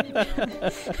gosh.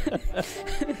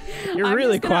 You're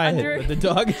really quiet, but the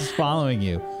dog is following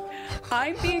you.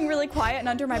 I'm being really quiet, and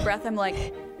under my breath I'm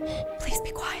like, please be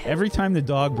quiet. Every time the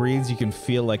dog breathes, you can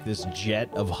feel like this jet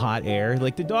of hot air.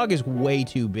 Like the dog is way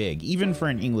too big, even for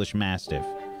an English Mastiff.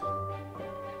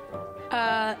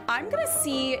 I'm gonna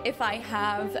see if I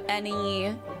have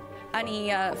any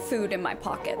food in my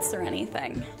pockets or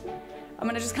anything. I'm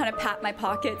gonna just kind of pat my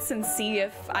pockets and see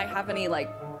if I have any like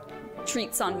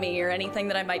treats on me or anything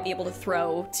that I might be able to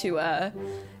throw to I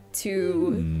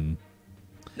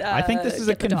think this is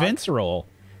a convince roll.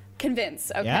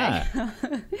 Convince, okay. Yeah.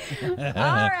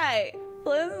 All right,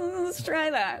 let's try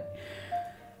that.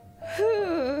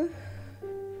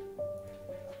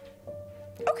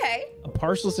 Okay. A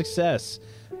partial success.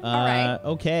 All right.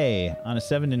 Okay. On a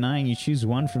 7 to 9, you choose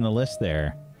one from the list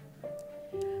there.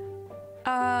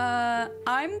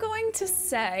 I'm going to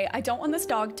say I don't want this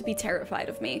dog to be terrified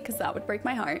of me because that would break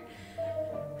my heart.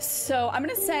 So I'm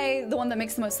going to say the one that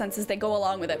makes the most sense is they go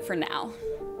along with it for now.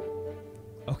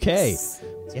 Okay.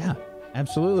 Yeah,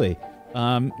 absolutely.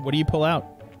 What do you pull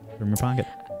out from your pocket?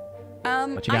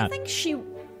 What you got? I think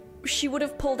she would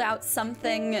have pulled out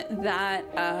something that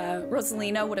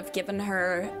Rosalina would have given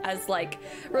her as like,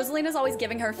 Rosalina's always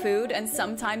giving her food, and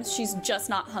sometimes she's just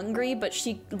not hungry, but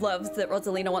she loves that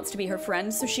Rosalina wants to be her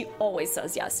friend, so she always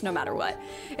says yes no matter what.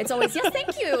 It's always, yes,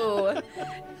 thank you.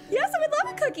 Yes, I would love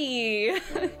a cookie.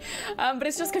 But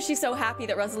it's just because she's so happy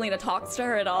that Rosalina talks to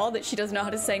her at all that she doesn't know how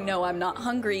to say, no, I'm not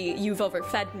hungry, you've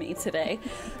overfed me today.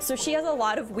 So she has a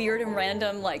lot of weird and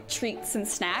random like treats and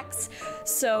snacks.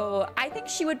 So I think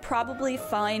she would probably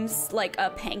find like a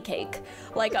pancake,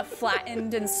 like a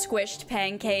flattened and squished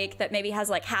pancake that maybe has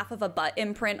like half of a butt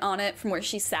imprint on it from where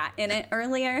she sat in it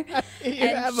earlier. You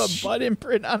have a butt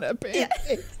imprint on a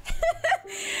pancake.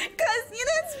 Because, you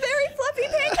know, it's very fluffy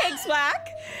pancake Swack.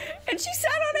 And she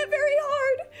sat on it very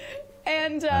hard.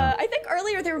 And I think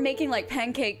earlier they were making like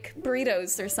pancake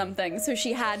burritos or something. So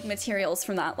she had materials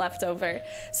from that left over.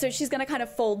 So she's going to kind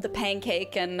of fold the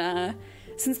pancake. And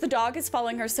since the dog is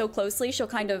following her so closely, she'll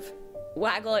kind of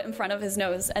waggle it in front of his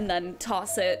nose and then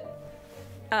toss it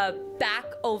back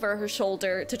over her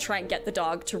shoulder to try and get the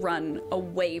dog to run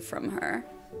away from her.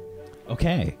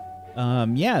 Okay.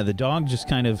 Yeah, the dog just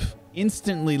kind of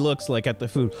instantly looks like at the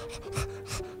food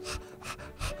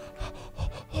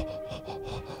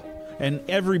and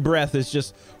every breath is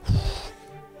just,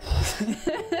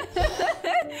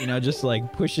 you know, just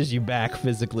like pushes you back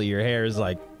physically. Your hair is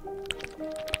like.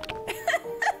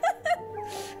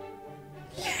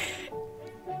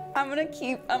 I'm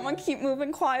gonna keep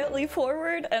moving quietly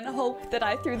forward and hope that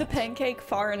I threw the pancake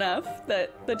far enough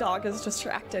that the dog is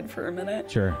distracted for a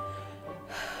minute. Sure.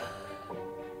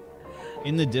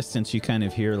 In the distance, you kind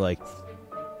of hear like,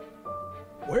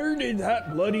 Where did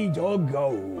that bloody dog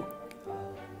go?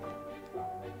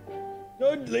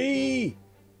 Dudley!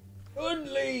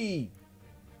 Dudley!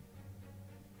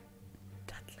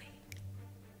 Dudley.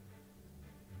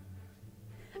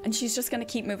 And she's just gonna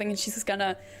keep moving, and she's just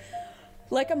gonna,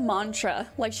 like a mantra,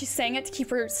 like she's saying it to keep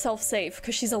herself safe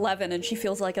because she's 11 and she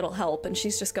feels like it'll help, and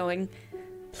she's just going,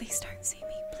 please don't see me.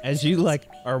 as you like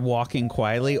are walking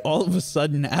quietly, all of a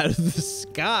sudden out of the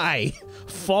sky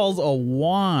falls a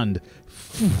wand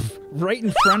right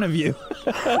in front of you.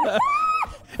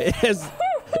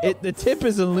 The tip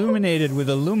is illuminated with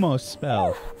a Lumos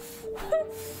spell.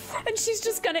 And she's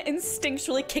just gonna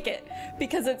instinctually kick it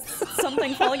because it's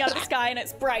something falling out of the sky and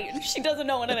it's bright and she doesn't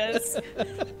know what it is.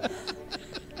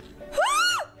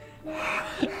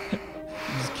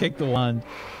 Just kick the wand.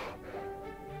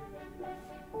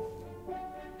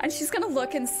 And she's gonna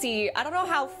look and see, I don't know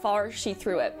how far she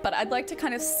threw it, but I'd like to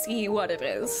kind of see what it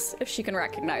is, if she can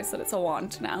recognize that it's a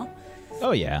wand now.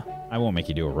 Oh yeah, I won't make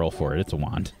you do a roll for it. It's a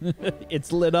wand.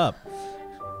 It's lit up.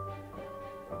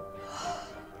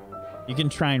 You can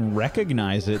try and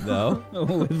recognize it though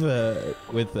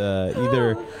with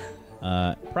either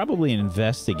probably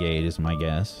investigate is my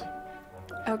guess.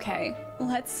 Okay,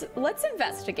 let's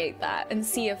investigate that and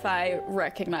see if I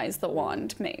recognize the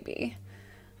wand, maybe.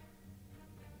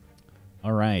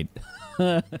 All right.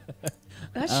 That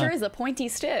sure is a pointy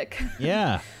stick.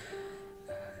 Yeah.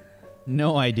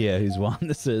 No idea whose wand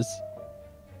this is.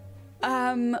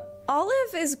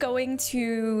 Olive is going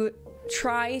to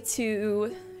try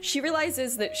to... She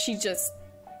realizes that she just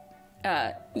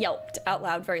yelped out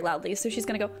loud very loudly, so she's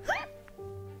gonna go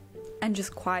and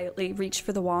just quietly reach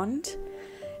for the wand.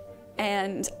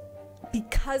 And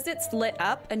because it's lit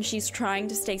up and she's trying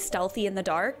to stay stealthy in the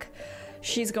dark,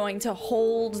 she's going to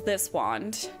hold this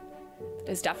wand,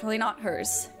 that is definitely not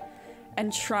hers,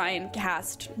 and try and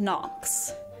cast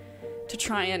Nox to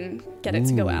try and get it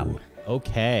to go out.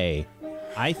 Okay.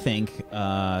 I think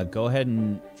go ahead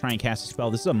and try and cast a spell.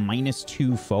 This is a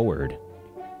 -2 forward.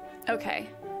 Okay.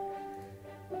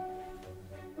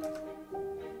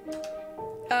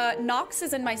 Nox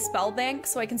is in my spell bank,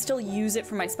 so I can still use it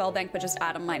for my spell bank, but just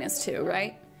add a -2,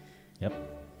 right? Yep.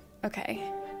 Okay.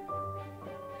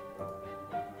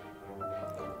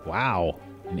 Wow.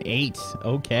 An 8.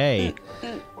 Okay.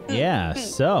 Yeah,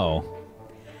 so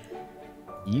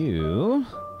you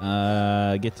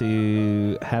get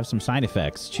to have some side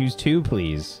effects. Choose 2,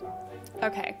 please.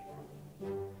 Okay.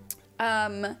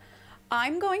 I'm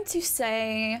going to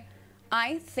say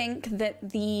I think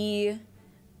that the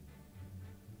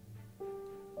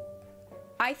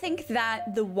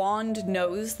wand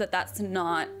knows that that's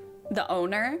not the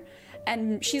owner,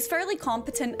 and she's fairly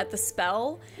competent at the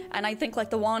spell, and I think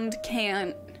like the wand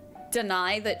can't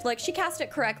deny that like she cast it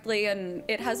correctly and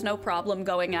it has no problem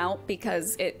going out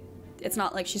because it's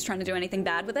not like she's trying to do anything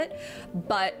bad with it,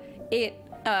 but it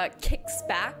kicks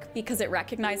back because it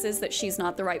recognizes that she's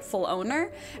not the rightful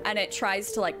owner, and it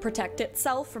tries to like protect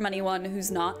itself from anyone who's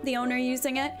not the owner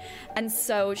using it. And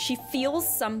so she feels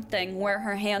something where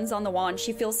her hand's on the wand,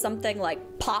 she feels something like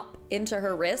pop into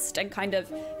her wrist and kind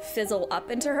of fizzle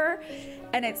up into her,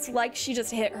 and it's like she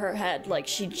just hit her head, like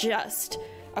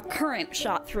a current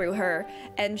shot through her,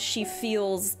 and she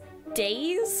feels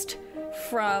dazed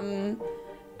from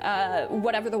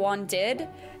whatever the wand did,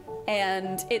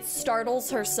 and it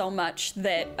startles her so much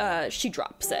that she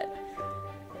drops it.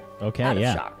 Okay, out of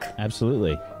yeah. shock.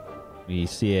 Absolutely. We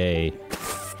see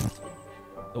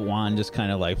the wand just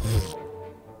kind of like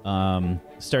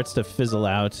starts to fizzle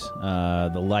out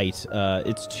the light.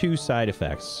 It's 2 side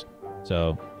effects.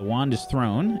 So the wand is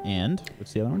thrown, and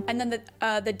what's the other one? And then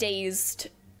the dazed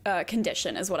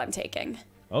condition is what I'm taking.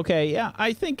 Okay, yeah.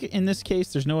 I think in this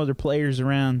case, there's no other players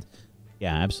around.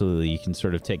 Yeah, absolutely. You can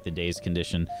sort of take the dazed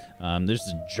condition. There's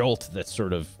a jolt that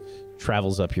sort of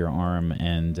travels up your arm,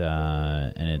 and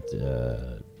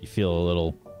you feel a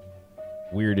little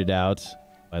weirded out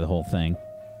by the whole thing.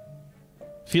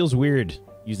 Feels weird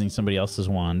using somebody else's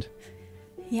wand.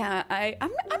 Yeah,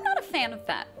 I'm not a fan of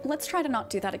that. Let's try to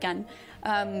not do that again.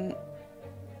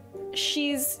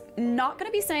 She's not going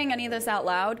to be saying any of this out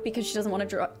loud because she doesn't want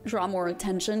to draw more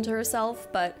attention to herself,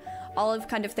 but Olive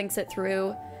kind of thinks it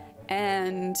through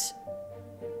and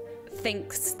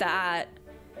thinks that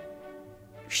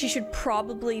she should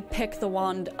probably pick the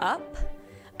wand up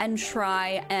and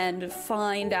try and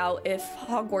find out if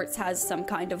Hogwarts has some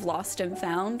kind of lost and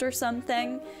found or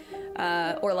something,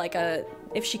 or like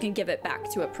if she can give it back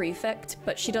to a prefect,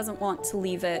 but she doesn't want to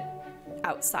leave it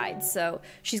outside, so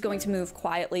she's going to move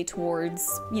quietly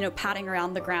towards, patting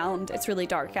around the ground. It's really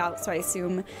dark out, so I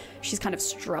assume she's kind of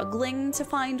struggling to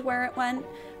find where it went,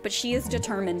 but she is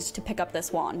determined to pick up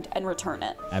this wand and return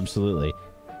it. Absolutely.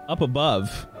 Up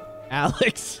above,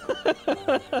 Alex,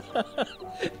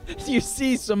 you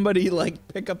see somebody like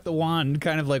pick up the wand,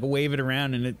 kind of like wave it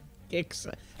around, and it kicks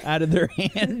out of their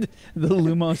hand. The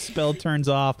Lumos spell turns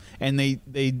off, and they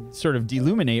sort of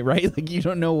deluminate, right? Like you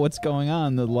don't know what's going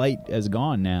on. The light has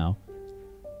gone now.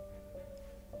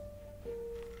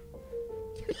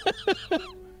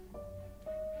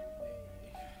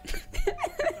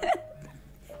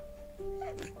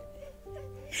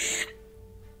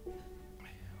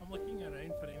 I'm looking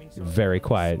around for any sort You're very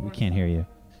quiet. We can't hear you.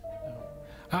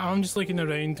 I'm just looking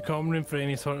around the common room for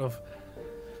any sort of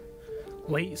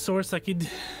light source I could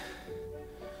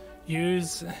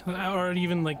use, or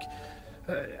even like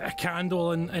a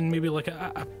candle and maybe like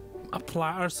a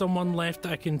platter someone left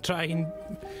that I can try and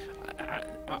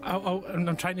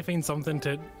I'm trying to find something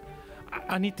to.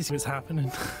 I need to see what's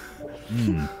happening.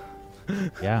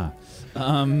 Yeah.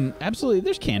 Absolutely.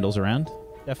 There's candles around.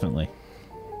 Definitely.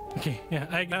 Okay, yeah,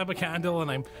 I grab a candle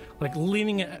and I'm like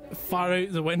leaning it far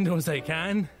out the window as I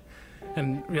can,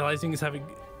 and realizing it's having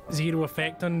zero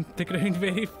effect on the ground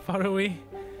very far away.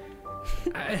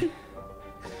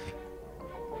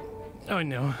 Oh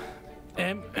no.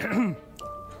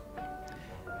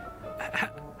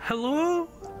 Hello?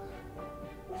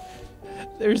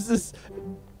 There's this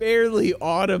barely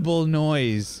audible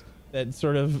noise that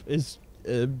sort of is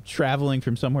traveling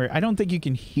from somewhere. I don't think you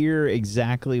can hear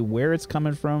exactly where it's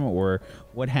coming from or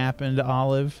what happened,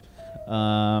 Olive.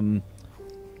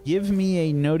 Give me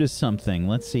a notice something.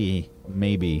 Let's see.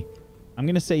 Maybe. I'm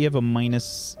going to say you have a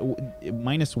minus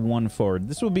one forward.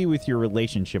 This will be with your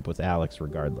relationship with Alex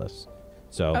regardless.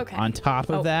 So Okay. on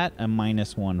top of that, a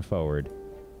 -1 forward.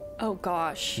 Oh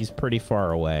gosh. He's pretty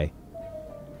far away.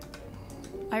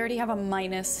 I already have a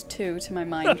 -2 to my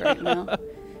mind right now.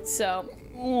 So.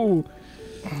 Ooh.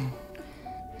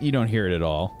 You don't hear it at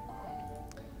all.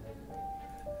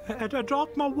 I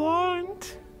dropped my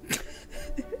wand.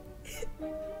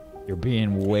 You're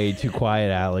being way too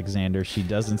quiet, Alexander. She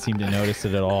doesn't seem to notice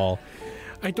it at all.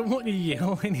 I don't want to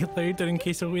yell any louder in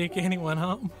case I wake anyone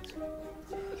up.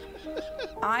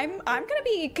 I'm gonna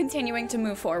be continuing to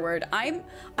move forward. I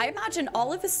imagine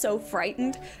Olive is so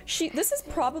frightened. This is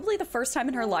probably the first time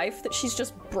in her life that she's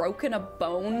just broken a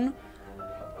bone,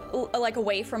 like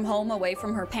away from home, away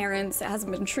from her parents. It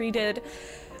hasn't been treated.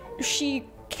 She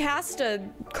cast a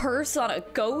curse on a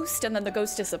ghost, and then the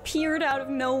ghost disappeared out of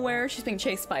nowhere. She's being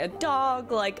chased by a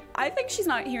dog. Like, I think she's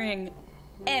not hearing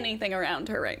anything around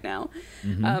her right now.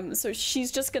 So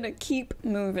she's just gonna keep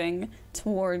moving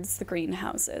towards the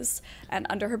greenhouses, and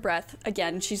under her breath,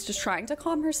 again, she's just trying to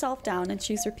calm herself down, and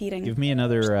she's repeating, Give me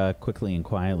another quickly and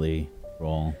quietly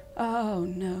roll. oh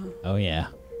no, Oh, yeah.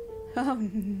 oh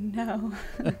no.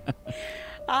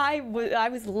 I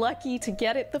was lucky to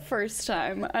get it the first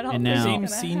time. I don't And think now- Same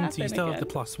it's gonna scene, so happen you still have the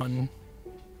again. +1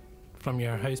 from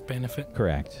your house benefit.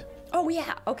 Correct. Oh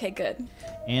yeah, okay, good.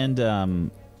 And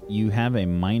you have a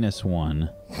 -1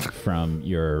 from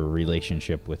your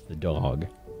relationship with the dog.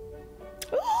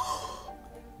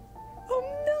 Oh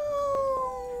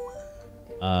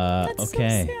no. That's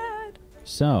Okay. so sad.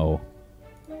 So,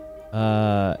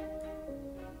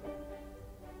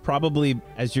 probably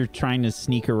as you're trying to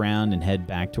sneak around and head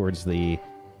back towards the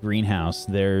greenhouse,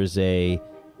 there's a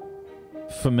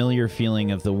familiar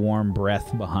feeling of the warm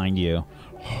breath behind you.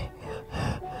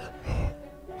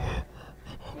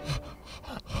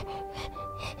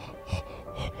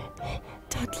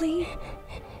 Dudley?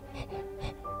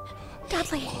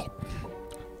 Dudley!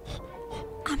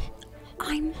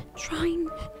 I'm trying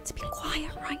to be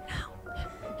quiet right now.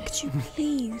 Could you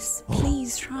please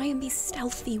try and be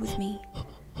stealthy with me?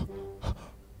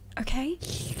 Okay?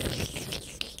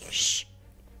 Shh.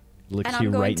 Licks And I'm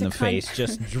you going right in to the face.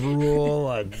 Just drool.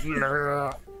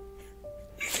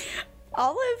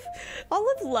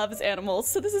 Olive loves animals,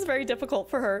 so this is very difficult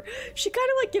for her. She kind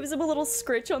of like gives him a little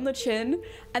scritch on the chin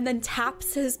and then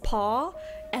taps his paw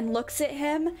and looks at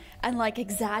him and like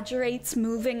exaggerates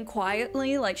moving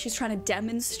quietly, like she's trying to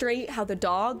demonstrate how the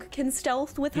dog can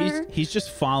stealth with her. He's just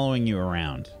following you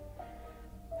around.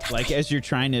 Like as you're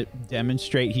trying to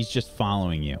demonstrate, he's just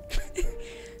following you.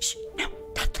 Shh, no,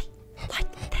 Dudley, like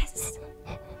this.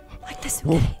 Like this,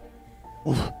 okay?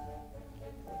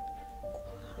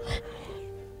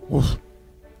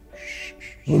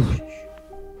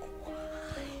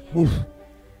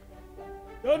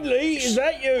 Dudley, is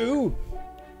that you?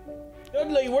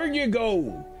 Dudley, where'd you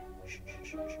go?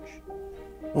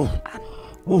 Can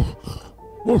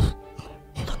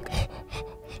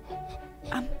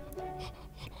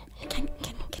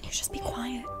you just be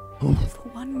quiet for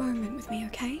one moment with me,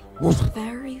 okay?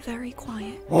 Very, very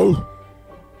quiet.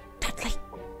 Dudley.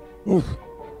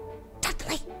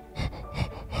 Dudley.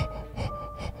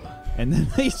 And then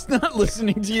he's not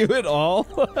listening to you at all.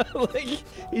 Like,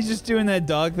 he's just doing that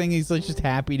dog thing. He's like just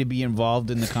happy to be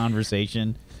involved in the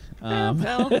conversation.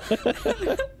 And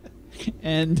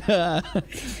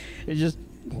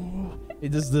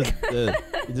it does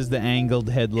the angled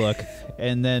head look,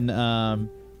 and then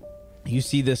you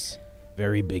see this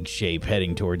very big shape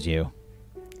heading towards you.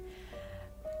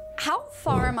 How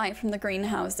far am I from the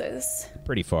greenhouses?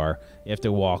 Pretty far. You have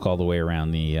to walk all the way around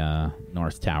the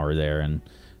north tower there and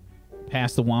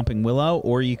past the Whomping Willow,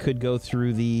 or you could go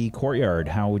through the courtyard.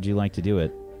 How would you like to do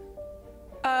it?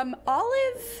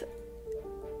 Olive,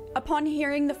 upon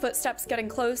hearing the footsteps getting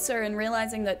closer and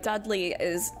realizing that Dudley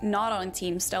is not on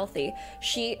Team Stealthy,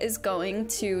 she is going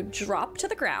to drop to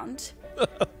the ground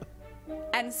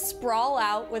and sprawl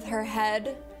out with her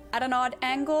head at an odd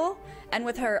angle and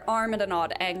with her arm at an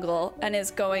odd angle, and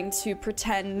is going to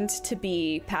pretend to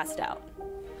be passed out.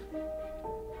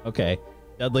 Okay.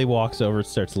 Dudley walks over,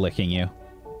 starts licking you.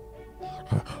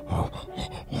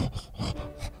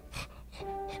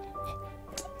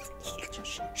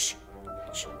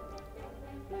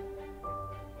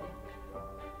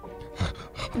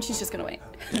 And she's just gonna wait.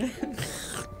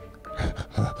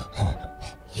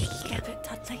 Get it,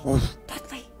 Dudley.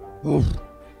 Dudley.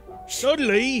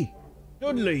 Dudley!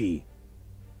 Dudley!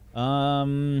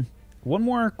 One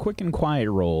more quick and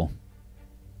quiet roll.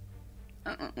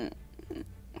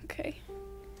 Okay.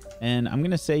 And I'm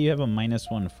going to say you have a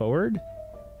 -1 forward.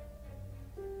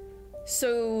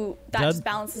 So that just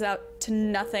balances out to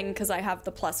nothing because I have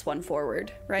the +1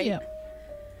 forward, right? Yeah.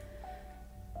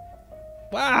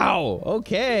 Wow.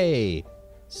 Okay.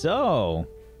 So,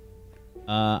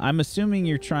 I'm assuming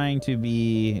you're trying to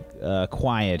be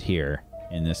quiet here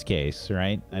in this case,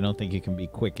 right? I don't think you can be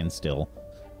quick and still.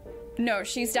 No,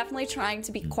 she's definitely trying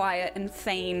to be quiet and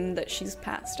feign that she's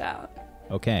passed out.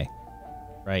 Okay.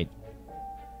 Right.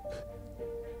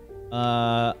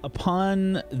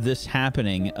 Upon this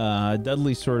happening,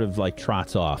 Dudley sort of like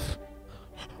trots off.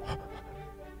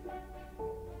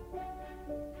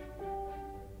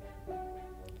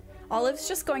 Olive's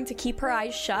just going to keep her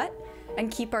eyes shut and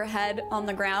keep her head on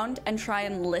the ground and try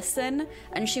and listen.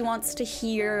 And she wants to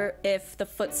hear if the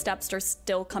footsteps are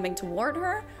still coming toward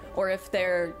her or if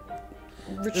they're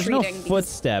retreating. There's no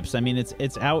footsteps. I mean,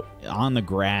 it's out on the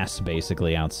grass,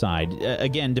 basically, outside.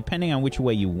 Again, depending on which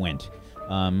way you went.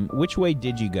 Which way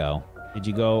did you go? Did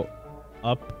you go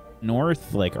up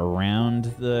north, like around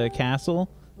the castle,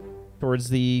 towards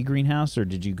the greenhouse, or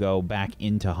did you go back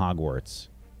into Hogwarts?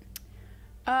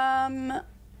 I'm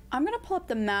gonna pull up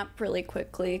the map really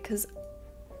quickly because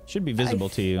should be visible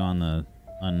to you on the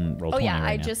Roll20 Oh yeah,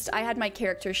 right now. I had my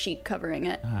character sheet covering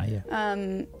it. Ah,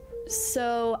 yeah.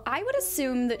 So I would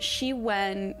assume that she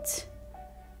went.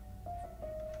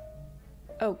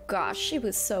 Oh gosh, she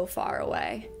was so far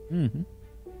away. Mm-hmm.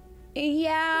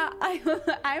 Yeah,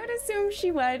 I would assume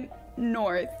she went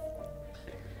north.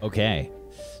 Okay.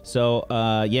 So,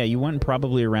 yeah, you went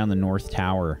probably around the North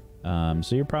Tower.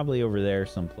 So you're probably over there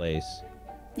someplace.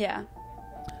 Yeah.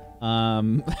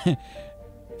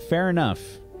 Fair enough.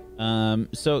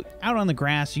 So out on the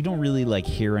grass, you don't really like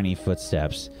hear any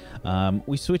footsteps.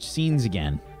 We switch scenes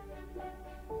again.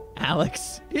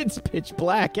 Alex, it's pitch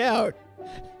black out.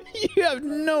 You have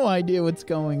no idea what's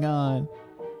going on.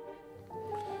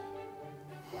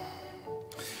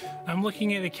 I'm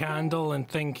looking at the candle and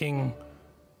thinking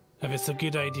if it's a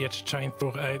good idea to try and throw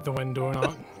it out the window or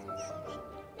not.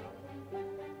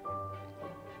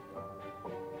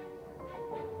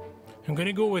 I'm going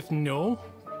to go with no.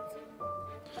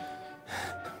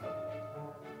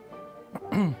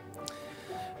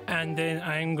 And then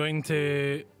I'm going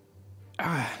to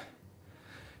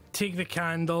take the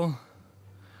candle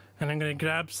and I'm going to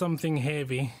grab something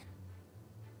heavy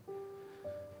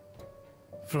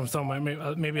from somewhere,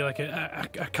 maybe like a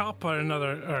cup or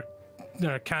another or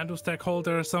a candlestick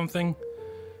holder or something,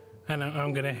 and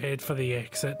I'm going to head for the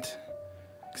exit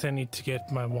because I need to get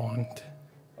my wand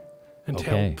and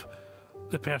help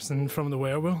the person from the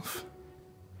werewolf.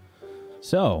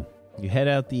 So you head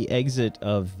out the exit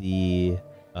of the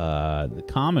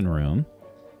common room,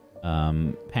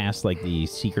 past like the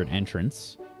secret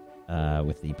entrance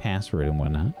with the password and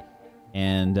whatnot,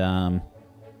 and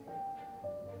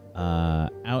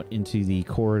out into the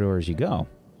corridor as you go.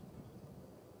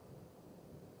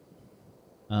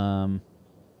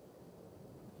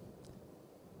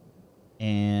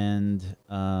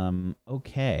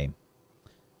 Okay.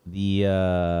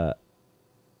 The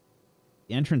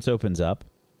entrance opens up,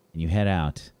 and you head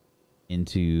out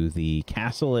into the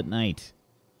castle at night.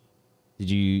 Did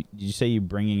you say you're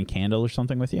bringing a candle or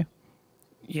something with you?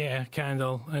 Yeah,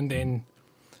 candle, and then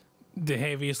the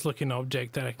heaviest looking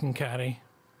object that I can carry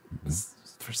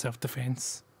for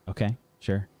self-defense. Okay,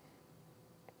 sure.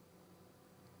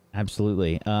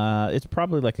 Absolutely. It's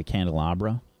probably like a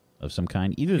candelabra of some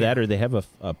kind. Either that or they have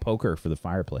a poker for the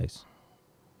fireplace.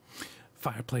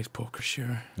 Fireplace poker,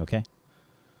 sure. Okay.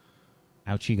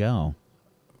 Out you go.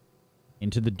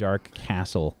 Into the dark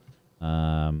castle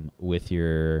with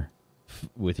your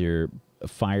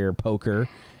fire poker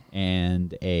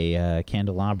and a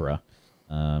candelabra.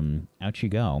 Out you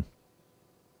go.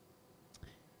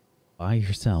 By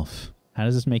yourself. How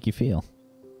does this make you feel?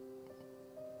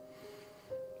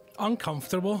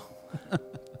 Uncomfortable.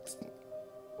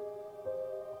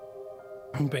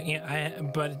 But yeah,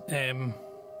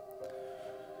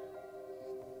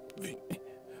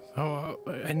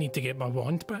 I need to get my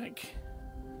wand back.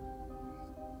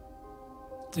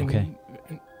 Okay.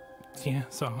 Yeah,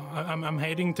 so I'm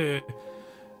heading to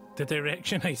the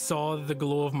direction I saw the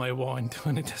glow of my wand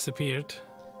when it disappeared.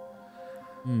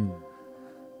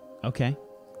 Okay.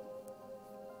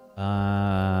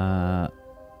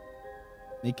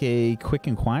 Make a quick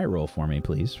and quiet roll for me,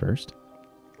 please, first.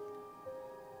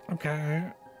 Okay.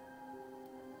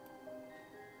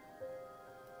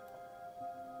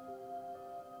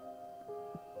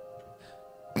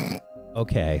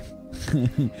 Okay.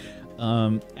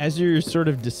 As you're sort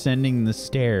of descending the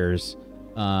stairs,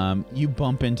 you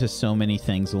bump into so many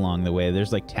things along the way.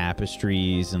 There's like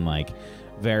tapestries and like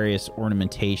various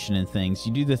ornamentation and things.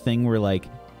 You do the thing where like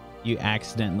you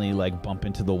accidentally like bump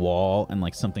into the wall and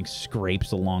like something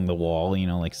scrapes along the wall, you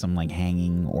know, like some like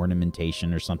hanging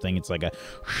ornamentation or something. It's like a,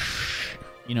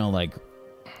 you know, like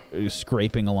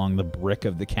scraping along the brick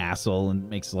of the castle and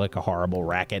makes like a horrible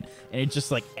racket. And it just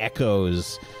like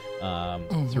echoes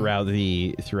throughout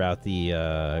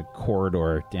the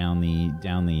corridor down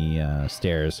the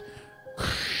stairs.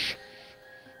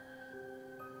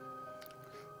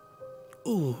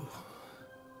 Ooh.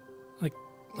 Like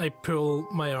I pull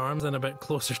my arms in a bit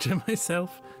closer to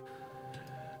myself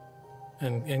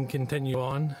and continue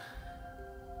on.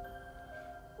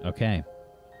 Okay.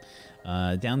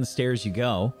 Down the stairs you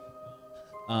go.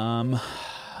 Are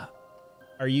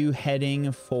you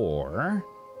heading for...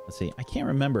 Let's see. I can't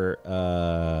remember.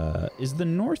 Is the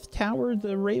North Tower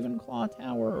the Ravenclaw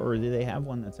Tower, or do they have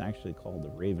one that's actually called the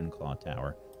Ravenclaw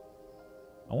Tower?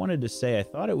 I wanted to say I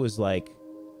thought it was like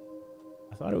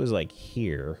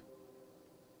here,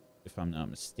 if I'm not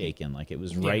mistaken. Like it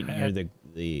was right near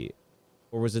the,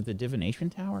 or was it the Divination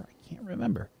Tower? I can't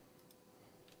remember.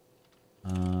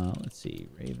 Let's see.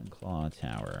 Ravenclaw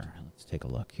Tower. Let's take a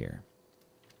look here.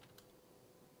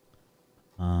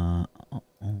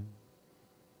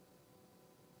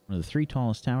 One of the 3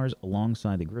 tallest towers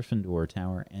alongside the Gryffindor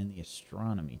Tower and the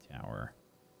Astronomy Tower.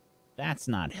 That's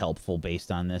not helpful based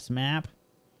on this map.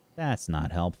 That's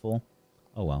not helpful.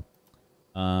 Oh, well.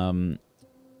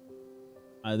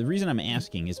 The reason I'm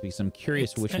asking is because I'm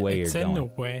curious which way you're going. It's in the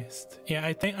west. Yeah,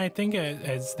 I think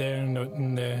it's there in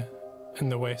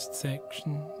the west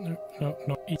section. No,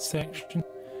 not east section.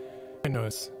 Who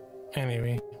knows?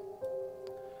 Anyway.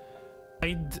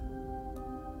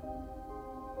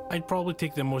 I'd probably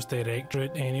take the most direct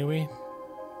route anyway.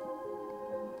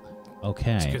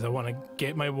 Okay. Because I want to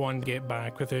get my wand, get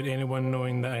back without anyone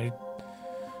knowing that I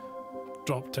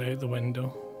dropped out the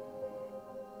window.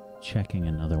 Checking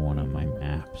another one of my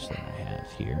maps that I have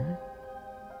here.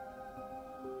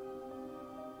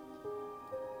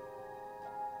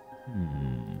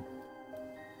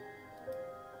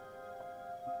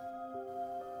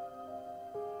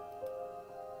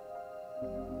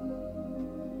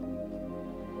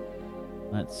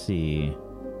 Let's see.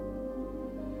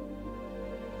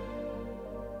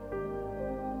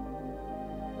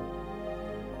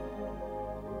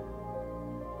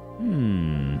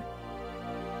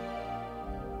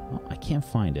 Well, I can't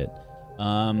find it.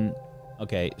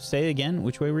 Okay, say again.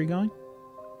 Which way were you going?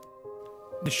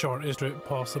 The shortest route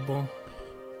possible.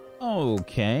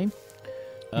 Okay.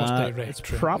 Most direct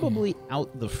it's route, probably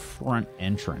out the front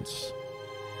entrance.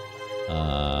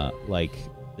 Like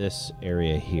this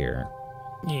area here.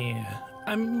 Yeah.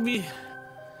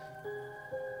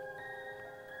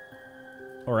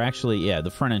 Or actually, yeah,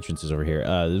 the front entrance is over here.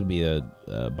 This would be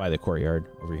by the courtyard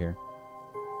over here.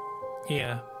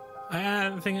 Yeah.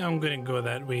 I think I'm going to go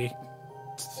that way.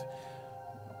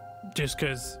 Just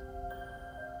because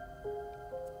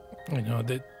You know,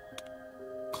 the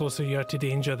closer you are to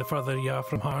danger, the further you are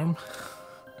from harm.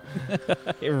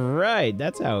 Right,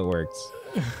 that's how it works.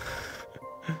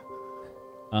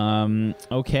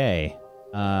 Okay.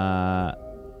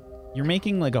 You're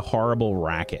making like a horrible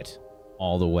racket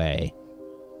all the way.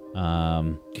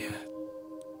 Yeah.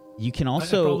 You can I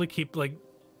also probably keep like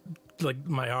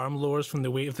my arm lowers from the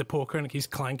weight of the poker and it keeps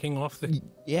clanking off the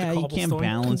yeah, the you can't cobblestone.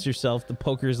 balance yourself. The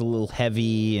poker's a little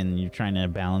heavy and you're trying to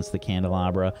balance the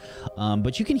candelabra.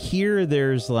 But you can hear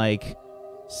there's like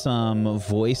some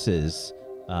voices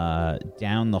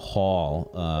down the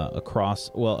hall across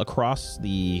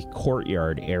the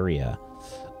courtyard area.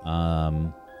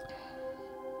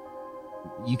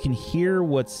 You can hear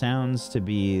what sounds to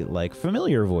be like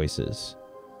familiar voices.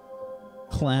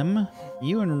 Clem,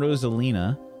 you and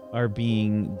Rosalina are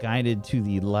being guided to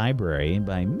the library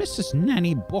by Mrs.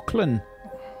 Nanny Buckland.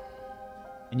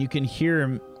 And you can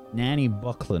hear Nanny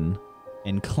Buckland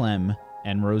and Clem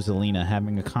and Rosalina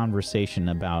having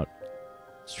a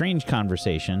strange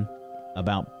conversation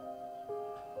about,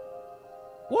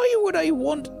 why would I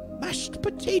want mashed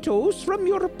potatoes from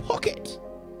your pocket?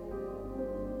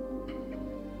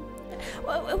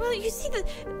 Well, you see,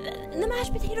 the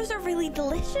mashed potatoes are really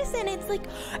delicious, and it's like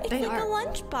a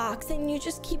lunchbox, and you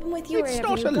just keep them with you It's wherever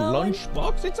not you a go.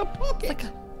 lunchbox, it's a pocket.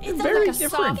 It's very like a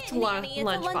different. soft Nanny. It's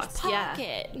lunchbox, a lunch yeah.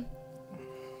 pocket.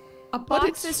 A But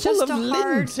box it's is full just a of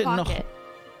hard lint and pocket.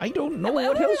 I don't know Wait,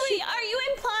 what wait, else. wait, are you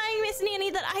implying, Miss Nanny,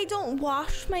 that I don't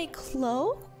wash my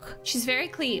cloak? She's very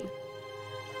clean.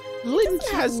 Lint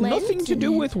doesn't have has lint nothing to in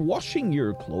do it. with washing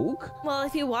your cloak. Well,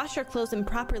 if you wash your clothes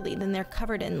improperly, then they're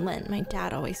covered in lint. My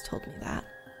dad always told me that.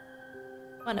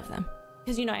 One of them.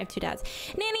 Because you know I have 2 dads.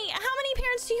 Nanny, how many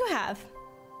parents do you have?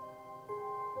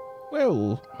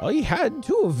 Well, I had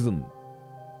 2 of them.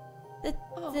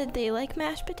 Did they like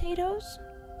mashed potatoes?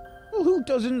 Well, who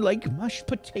doesn't like mashed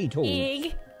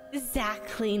potatoes?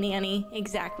 Exactly, Nanny.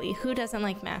 Exactly. Who doesn't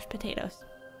like mashed potatoes?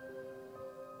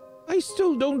 I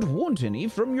still don't want any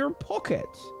from your pocket.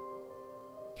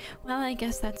 Well, I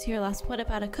guess that's your loss. What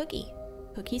about a cookie?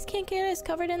 Cookies can't get as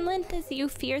covered in lint as you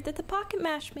fear that the pocket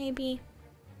mash may be.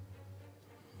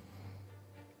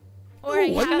 Or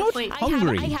I'm not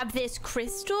hungry. I have this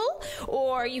crystal,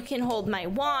 or you can hold my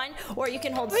wand, or you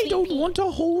can hold I Sweet don't Pea. want to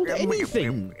hold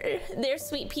anything. There's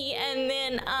Sweet Pea, and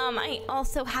then I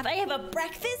have a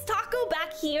breakfast taco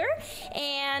back here,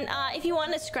 and if you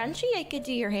want a scrunchie, I could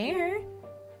do your hair.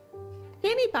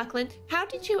 Nanny Buckland, how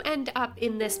did you end up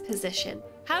in this position?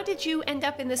 How did you end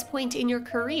up in this point in your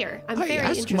career? I'm I very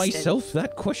ask interested. myself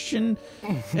that question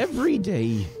every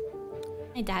day.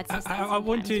 My dad says that I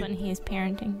want sometimes to- when he's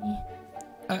parenting me.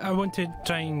 I want to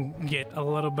try and get a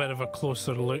little bit of a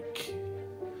closer look.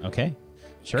 okay,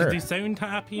 'Cause sure. they sound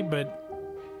happy,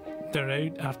 but they're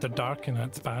out after dark, and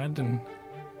that's bad. And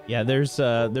Yeah, there's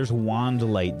wand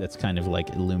light that's kind of like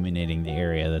illuminating the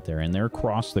area that they're in. They're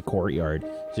across the courtyard,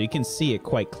 so you can see it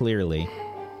quite clearly.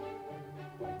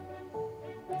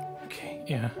 okay,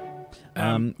 yeah.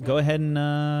 Go ahead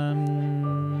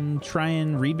and try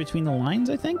and read between the lines.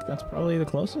 I think that's probably the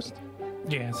closest.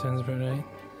 Yeah, sounds about right.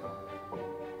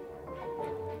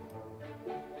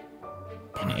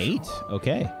 An 8.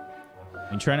 Okay.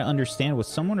 And try to understand what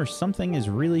someone or something is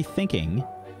really thinking.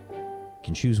 You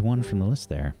can choose one from the list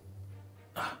there.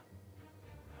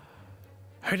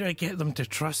 How do I get them to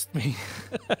trust me?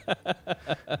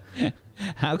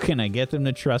 How can I get them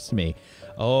to trust me?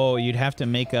 Oh, you'd have to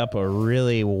make up a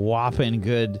really whopping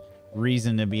good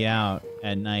reason to be out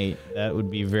at night. That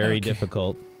would be very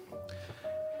difficult.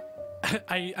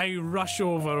 I rush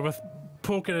over with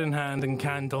poker in hand and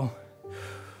candle.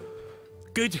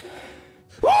 Good.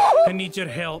 I need your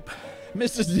help.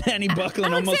 Mrs. Nanny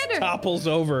Buckland almost Alexander! topples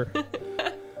over.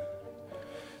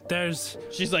 There's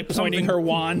She's like pointing Something- her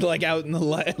wand like out in the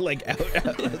light, like out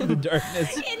in the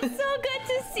darkness. It's so good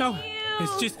to see No, you.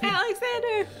 it's just-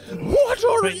 Alexander! What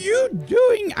are But- you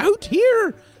doing out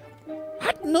here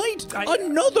at night? I-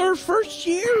 Another first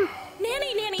year?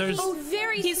 Nanny, There's- he's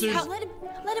very there's- sweet.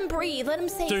 Let him breathe. Let him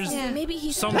say There's something. Maybe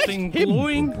he's something Let him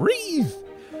glowing. breathe.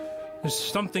 There's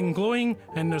something glowing,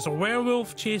 and there's a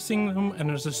werewolf chasing them, and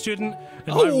there's a student.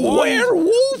 And A my wand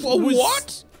werewolf? A was-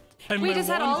 what? And Wait, my is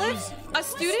that wand Olive? was A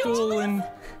student? Stolen.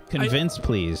 Convince,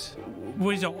 please.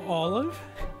 Was it Olive?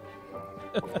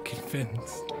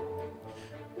 Convinced.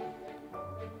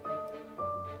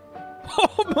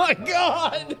 Oh my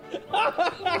god!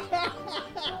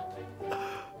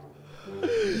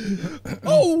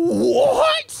 Oh,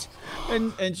 what?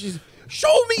 And she's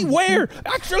Show me where!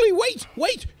 Actually,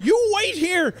 wait! You wait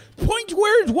here! Point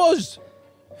where it was!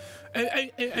 Out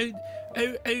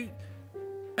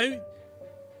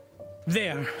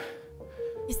there.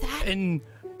 Is that? And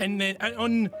then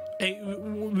on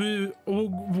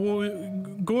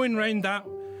going round that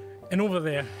and over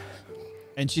there.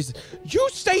 And she's, you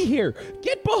stay here.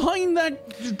 Get behind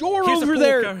that door Here's over a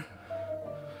there. poker.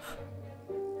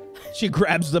 She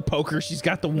grabs the poker. She's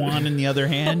got the wand in the other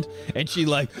hand, and she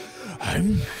like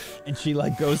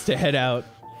goes to head out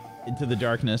into the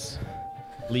darkness,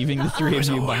 leaving the three of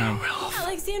you behind.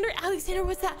 Alexander,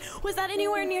 was that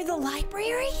anywhere near the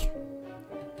library?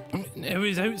 It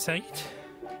was outside.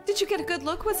 Did you get a good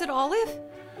look? Was it Olive?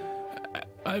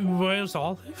 Where's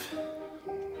Olive?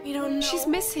 We don't know. She's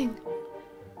missing.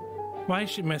 Why is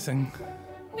she missing?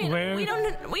 We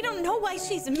don't know why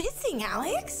she's missing,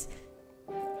 Alex.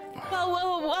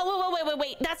 Whoa,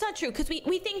 wait. That's not true, because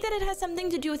we think that it has something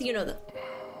to do with,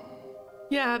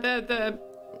 Yeah, the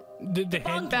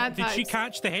head. bad Did she vibes.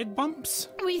 catch the head bumps?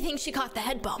 we think she caught the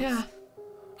head bumps. Yeah.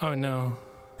 Oh no.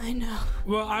 I know.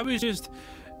 Well, I was just.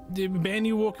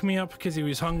 Benny woke me up because he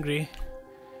was hungry.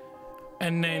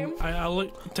 And then I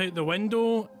looked out the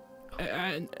window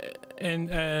and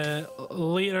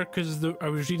later, because I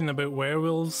was reading about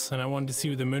werewolves and I wanted to see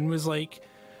what the moon was like.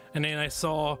 And then I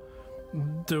saw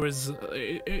there was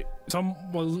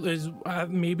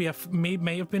maybe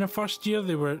might have been a first year.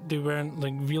 They weren't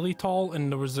like really tall,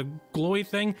 and there was a glowy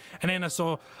thing. And then I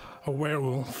saw a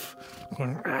werewolf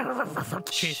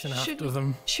chasing after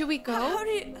them. Should we go? How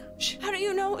do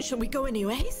you know? Should we go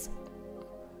anyways?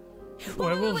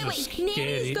 Werewolves are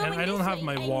scary, and I don't have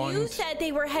my wand. You said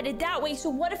they were headed that way, so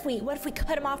what if we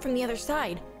cut them off from the other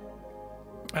side?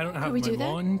 I don't have we my do that?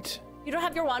 wand. You don't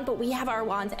have your wand, but we have our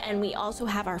wands, and we also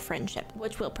have our friendship,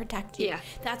 which will protect you. Yeah.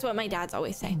 That's what my dads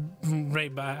always say.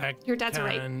 Right, but I Your dad's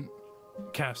right. can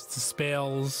cast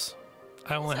spells.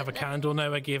 I only have a candle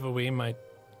now. I gave away my.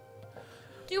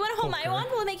 Do you want to hold my wand?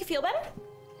 Will it make you feel better?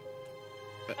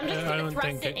 I'm just I going to don't thrust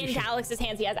think it you into should- Alex's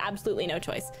hands. He has absolutely no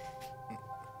choice.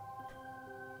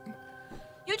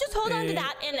 You just hold on to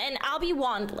that, and I'll be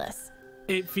wandless.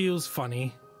 It feels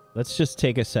funny. Let's just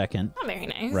take a second Not very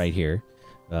nice. right here,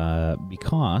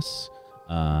 because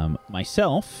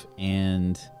myself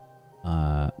and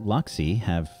Luxie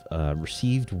have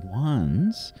received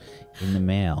wands in the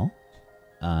mail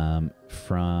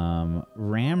from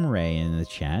Ramray in the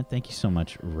chat. Thank you so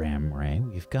much, Ramray.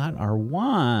 We've got our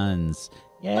wands.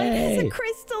 Yay! Mine has a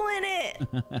crystal in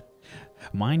it.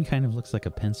 Mine kind of looks like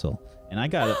a pencil. And I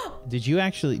got it. Did you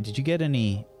get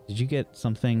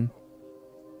something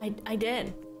I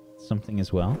did.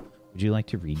 as well? Would you like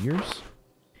to read yours?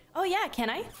 Oh, yeah, can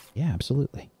I? Yeah,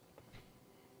 absolutely.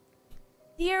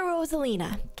 Dear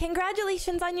Rosalina,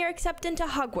 congratulations on your acceptance to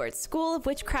Hogwarts, School of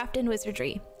Witchcraft and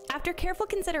Wizardry. After careful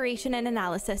consideration and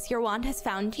analysis, your wand has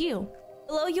found you.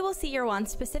 Below you will see your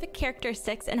wand's specific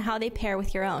characteristics and how they pair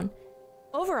with your own.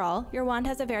 Overall, your wand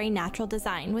has a very natural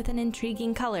design with an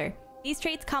intriguing color. These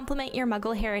traits complement your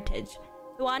Muggle heritage.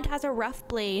 The wand has a rough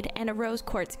blade and a rose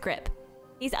quartz grip.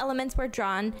 These elements were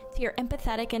drawn to your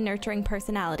empathetic and nurturing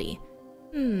personality.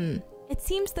 It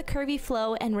seems the curvy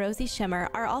flow and rosy shimmer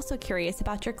are also curious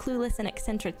about your clueless and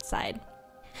eccentric side.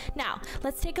 Now,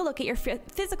 let's take a look at your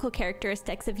physical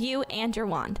characteristics of you and your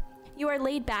wand. You are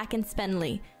laid back and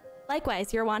spindly.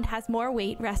 Likewise, your wand has more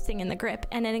weight resting in the grip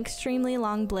and an extremely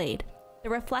long blade. The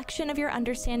reflection of your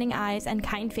understanding eyes and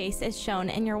kind face is shown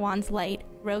in your wand's light,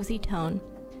 rosy tone.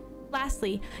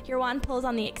 Lastly, your wand pulls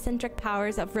on the eccentric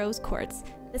powers of rose quartz.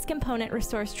 This component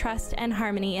restores trust and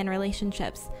harmony in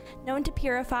relationships. Known to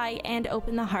purify and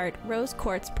open the heart, rose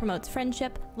quartz promotes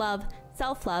friendship, love,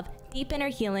 self-love, deep inner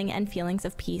healing, and feelings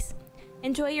of peace.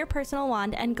 Enjoy your personal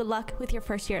wand and good luck with your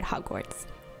first year at Hogwarts.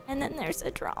 And then there's a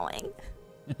drawing.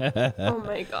 Oh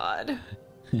my god.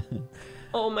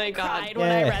 Oh my god. Cried when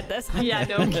I read this. Yeah,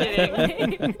 no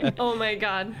kidding. Oh my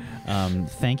god.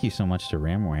 Thank you so much to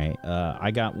Ramray. I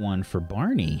got one for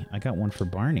Barney.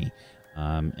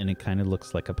 And it kind of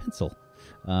looks like a pencil.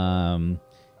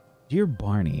 Dear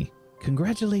Barney,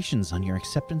 congratulations on your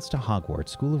acceptance to Hogwarts,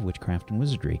 School of Witchcraft and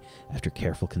Wizardry. After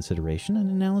careful consideration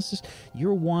and analysis,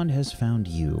 your wand has found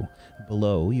you.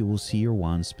 Below, you will see your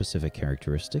wand's specific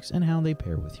characteristics and how they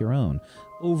pair with your own.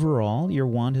 Overall, your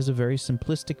wand has a very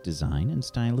simplistic design and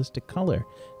stylistic color.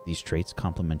 These traits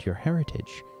complement your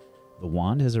heritage. The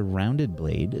wand has a rounded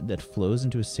blade that flows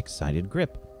into a six-sided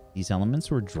grip. These elements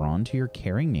were drawn to your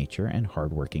caring nature and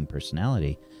hardworking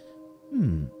personality.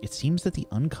 It seems that the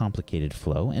uncomplicated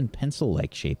flow and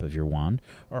pencil-like shape of your wand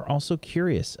are also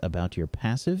curious about your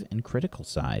passive and critical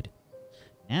side.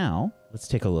 Now, let's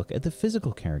take a look at the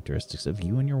physical characteristics of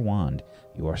you and your wand.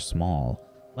 You are small.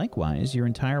 Likewise, your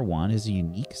entire wand has a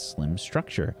unique, slim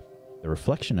structure. The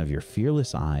reflection of your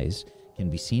fearless eyes can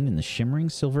be seen in the shimmering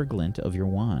silver glint of your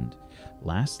wand.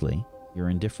 Lastly, Your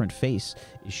indifferent face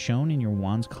is shown in your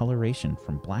wand's coloration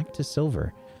from black to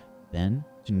silver, then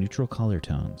to neutral color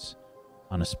tones.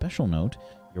 On a special note,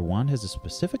 your wand has a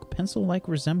specific pencil-like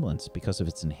resemblance because of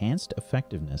its enhanced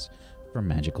effectiveness for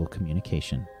magical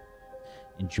communication.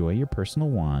 Enjoy your personal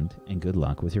wand, and good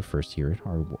luck with your first year at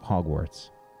Hogwarts.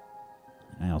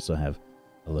 I also have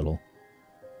a little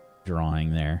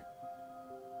drawing there.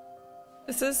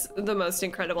 This is the most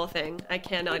incredible thing. I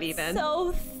cannot even.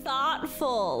 So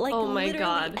thoughtful. Like, oh my literally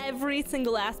god. Every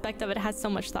single aspect of it has so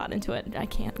much thought into it. I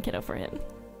can't get over it.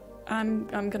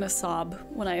 I'm gonna sob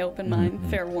when I open mine.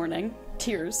 Fair warning.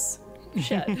 Tears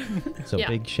shed. So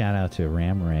big shout out to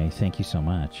Ram Ray. Thank you so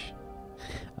much.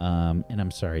 And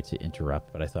I'm sorry to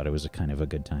interrupt, but I thought it was a kind of a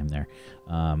good time there.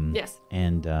 Yes.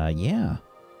 And yeah.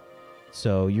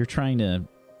 So you're trying to,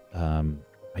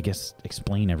 I guess,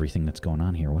 explain everything that's going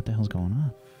on here. What the hell's going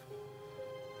on?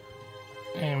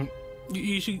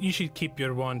 You should keep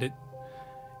your wand. It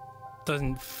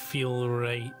doesn't feel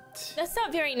right. That's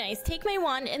not very nice. Take my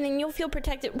wand and then you'll feel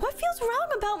protected. What feels wrong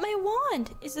about my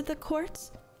wand? Is it the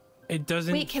quartz? It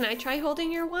doesn't. Wait, can I try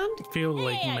holding your wand? Feel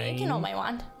like Yeah, mine. you can hold my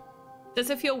wand. Does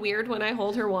it feel weird when I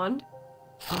hold her wand?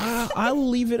 I'll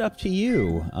leave it up to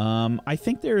you. I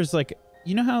think there's like,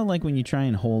 you know how like when you try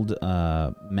and hold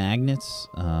magnets,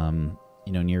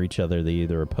 near each other, they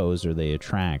either oppose or they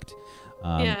attract.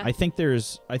 Yeah. I think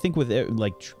with it,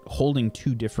 like holding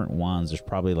two different wands, there's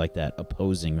probably like that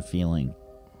opposing feeling.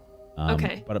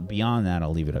 Okay. But beyond that,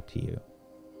 I'll leave it up to you.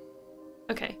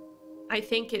 Okay. I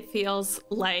think it feels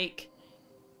like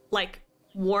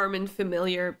warm and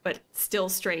familiar, but still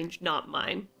strange, not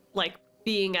mine. Like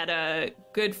being at a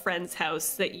good friend's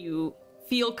house that you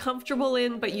feel comfortable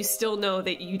in, but you still know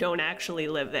that you don't actually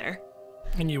live there.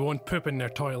 And you won't poop in their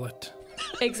toilet.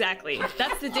 Exactly.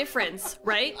 That's the difference,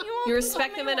 right? You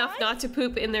respect them enough not to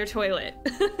poop in their toilet.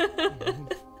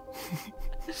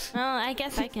 Well, I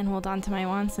guess I can hold on to my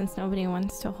wand since nobody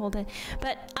wants to hold it.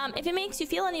 But if it makes you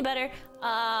feel any better,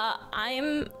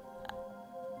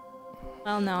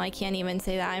 well, no, I can't even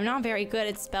say that. I'm not very good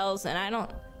at spells, and I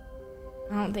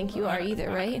don't think you are either,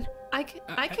 right?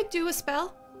 I could do a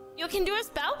spell. You can do a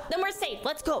spell? Then we're safe.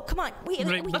 Let's go. Come on. We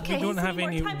don't have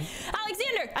any time.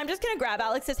 Alexander, I'm just gonna grab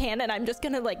Alex's hand and I'm just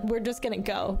gonna we're just gonna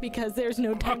go because there's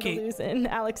no time to lose. And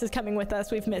Alex is coming with us.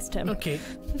 We've missed him. Okay.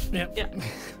 Yep.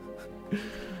 Yeah.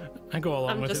 I go along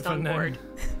I'm with just it for on now. board.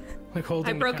 Like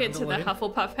holding I broke into the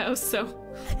Hufflepuff house, so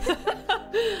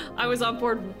I was on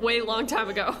board way long time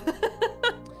ago.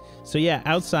 So yeah,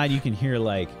 outside you can hear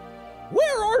like,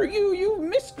 Where are you, you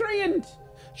miscreant?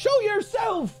 Show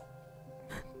yourself!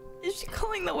 Is she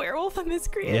calling the werewolf a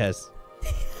miscreant? yes.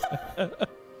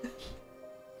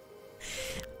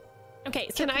 Okay,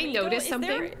 so Can I we notice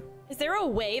something? Is there a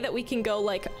way that we can go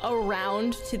like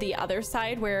around to the other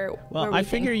side where? Well, where we I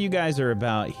think- figure you guys are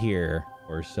about here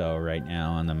or so right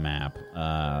now on the map,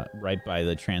 right by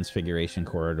the Transfiguration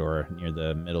corridor near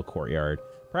the middle courtyard.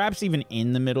 Perhaps even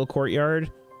in the middle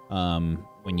courtyard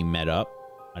when you met up.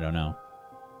 I don't know.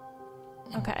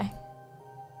 Okay.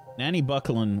 Nanny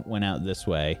Buckland went out this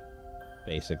way,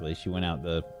 basically. She went out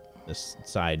the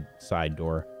side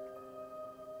door.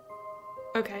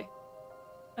 Okay.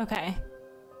 Okay.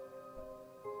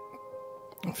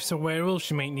 So werewolves,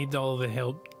 she might need all the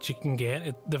help she can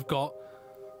get. They've got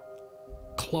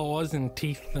claws and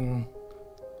teeth and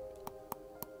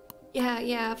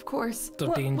Yeah, of course. they're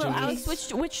dangerous. Well,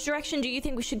 Alex, which direction do you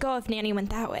think we should go if Nanny went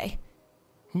that way?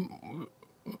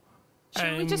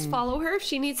 Should we just follow her if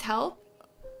she needs help?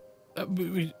 If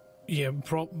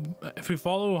we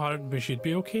follow her, we should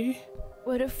be okay.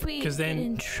 What if we Because get in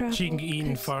then trouble? she can get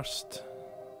eaten first.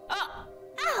 Oh,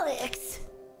 Alex!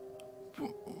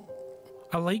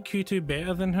 I like you two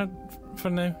better than her for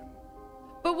now.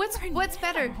 But what's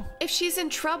better? If she's in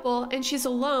trouble and she's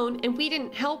alone and we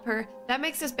didn't help her, that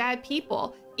makes us bad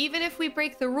people. Even if we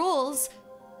break the rules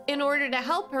in order to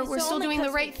help her, we're It's still only doing the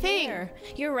 'cause we right thing. care.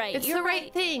 You're right. It's You're the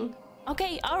right thing.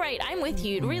 Okay, all right. I'm with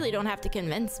you. You really don't have to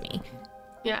convince me.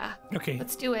 Yeah. Okay.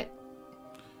 Let's do it.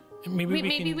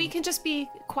 Maybe We can just be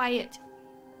quiet.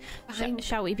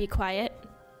 Shall we be quiet?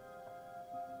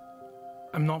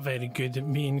 I'm not very good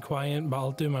at being quiet, but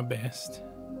I'll do my best.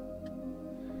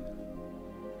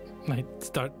 I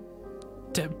start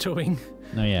tiptoeing.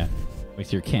 Oh yeah,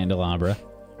 with your candelabra.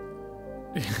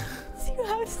 Do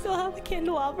you still have the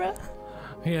candelabra?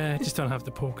 Yeah, I just don't have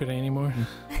to poke it anymore.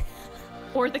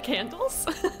 Or the candles.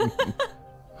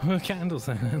 Candles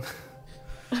then.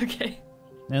 Okay.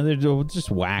 Now there's just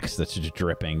wax that's just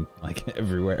dripping like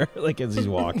everywhere. Like as he's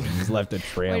walking, he's left a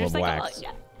trail We're of just wax.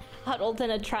 huddled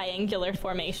in a triangular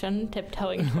formation,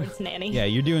 tiptoeing towards Nanny. Yeah,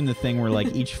 you're doing the thing where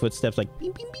like each footstep's like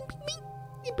beep, beep, beep, beep, beep,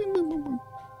 beep, beep, beep, beep,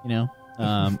 you know,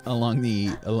 along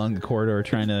the corridor,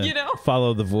 trying to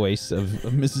follow the voice of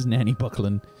Mrs. Nanny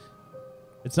Buckland.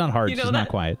 It's not hard. She's not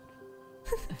quiet.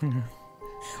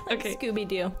 Okay.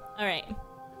 Scooby-Doo. All right.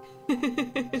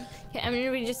 Okay, I'm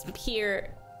gonna just peer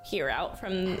out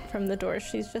from the door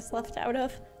she's just left out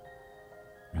of.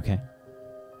 Okay.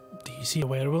 Do you see a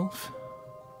werewolf?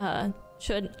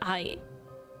 Should I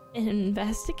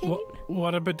investigate?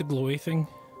 What about the glowy thing?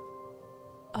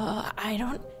 I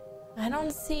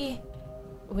don't see.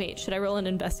 Wait, should I roll an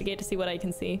investigate to see what I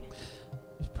can see?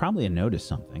 There's probably a notice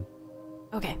something.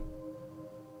 Okay.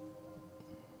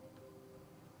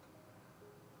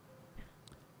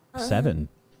 Seven.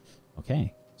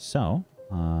 Okay, so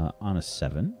on a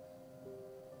 7,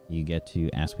 you get to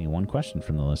ask me one question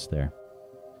from the list there.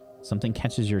 Something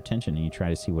catches your attention and you try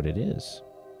to see what it is.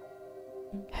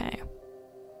 Okay.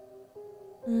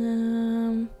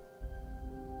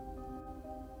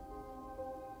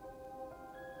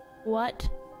 What?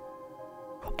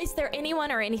 Is there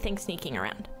anyone or anything sneaking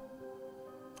around?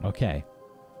 Okay.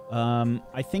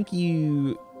 I think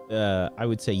you, I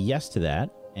would say yes to that.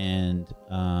 And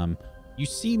you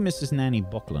see Mrs. Nanny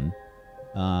Buckland.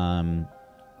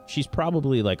 She's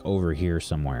probably like over here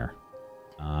somewhere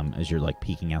as you're like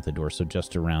peeking out the door. So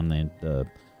just around the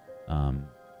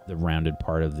rounded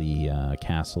part of the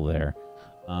castle there.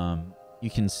 You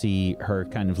can see her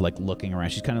kind of like looking around.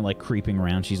 She's kind of like creeping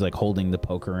around. She's like holding the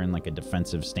poker in like a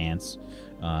defensive stance.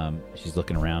 She's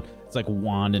looking around. It's like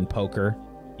wand and poker,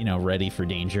 you know, ready for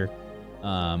danger.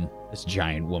 This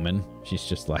giant woman, she's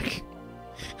just like,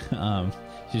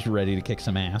 she's ready to kick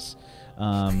some ass.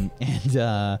 And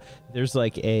there's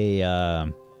like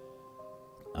a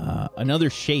another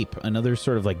shape, another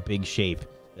sort of like big shape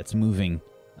that's moving.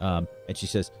 And she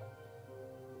says,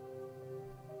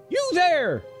 "You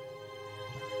there!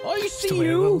 I see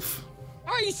you!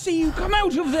 I see you! Come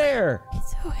out of there!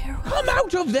 It's a werewolf. Come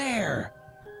out of there!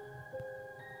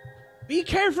 Be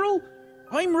careful!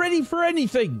 I'm ready for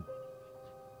anything!"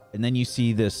 and then you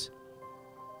see this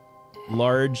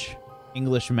large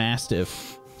English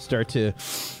Mastiff start to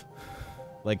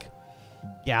like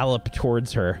gallop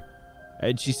towards her.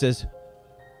 And she says,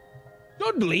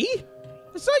 "Dudley?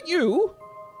 Is that you?"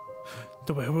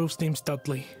 The werewolf's name's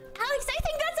Dudley. Alex, I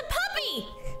think that's a puppy!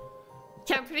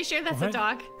 Yeah, I'm pretty sure that's What? a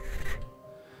dog.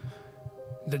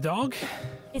 The dog?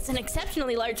 It's an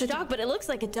exceptionally large dog, but it looks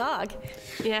like a dog.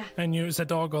 Yeah. I knew it was a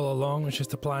dog all along, which is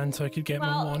the plan, so I could get my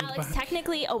Well, wand Alex, back.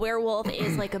 technically a werewolf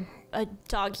is like a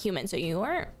dog human, so you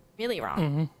weren't really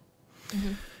wrong.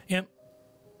 Yep.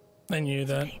 I knew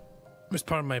that. It was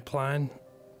part of my plan.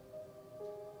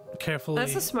 Carefully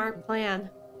That's a smart plan.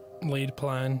 laid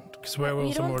plan, because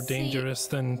werewolves are don't more see- dangerous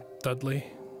than Dudley.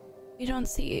 We don't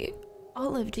see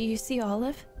Olive. Do you see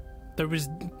Olive? There was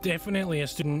definitely a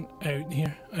student out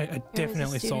here. I There was a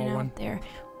definitely saw student out one. there.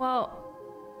 Well,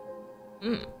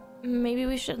 maybe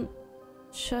we should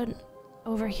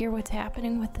overhear what's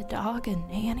happening with the dog and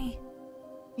Nanny.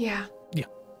 Yeah.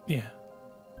 Yeah.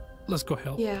 Let's go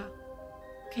help. Yeah.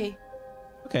 Okay.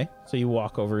 okay. So you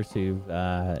walk over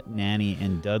to Nanny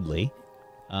and Dudley.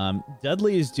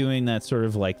 Dudley is doing that sort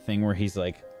of like thing where he's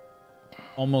like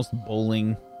almost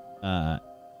bowling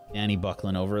Nanny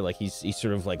Buckland over. Like he's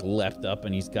sort of like leapt up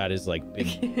and he's got his like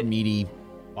big meaty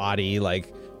body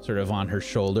like sort of on her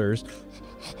shoulders.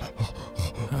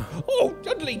 "Oh,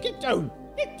 Dudley, get down!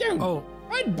 Get down! Oh,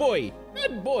 Bad boy!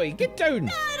 Bad boy! Get down!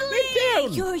 Get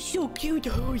down!" You're so cute.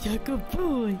 Who's a good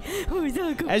boy? Who's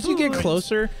a good As you get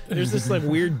closer, there's this like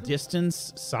weird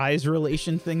distance size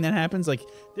relation thing that happens. Like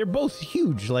they're both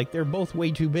huge, like they're both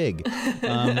way too big. You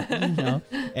know,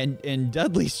 and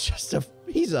Dudley's just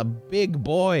he's a big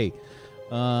boy.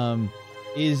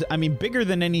 Bigger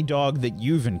than any dog that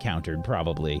you've encountered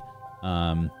probably.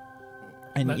 And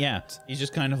yeah, he's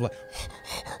just kind of like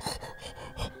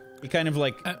he kind of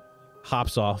like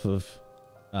hops off of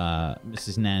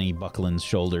Mrs. Nanny Buckland's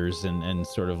shoulders and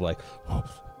sort of like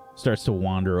starts to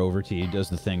wander over to you. Does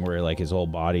the thing where like his whole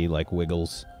body like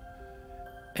wiggles.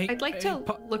 hey, I'd like to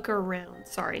look around.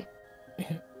 Sorry.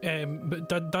 But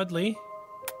Dudley.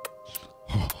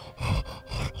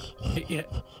 Yep.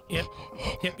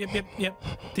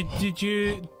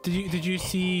 Did you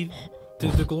see the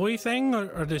glowy thing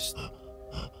or the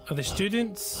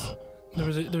students? There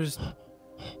was.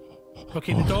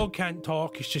 Okay, the dog can't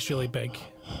talk. It's just really big.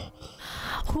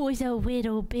 Who's a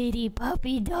little bitty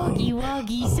puppy doggy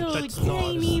woggy, so That's not-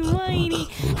 tiny whiny?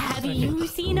 Have you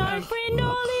seen our friend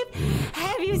Olive?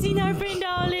 Have you seen our friend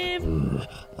Olive?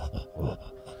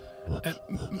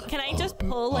 Can I just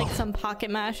pull like some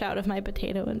pocket mash out of my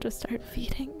potato and just start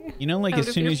feeding? You know, like Out as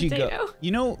of soon your as you potato. go,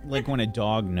 you know, like when a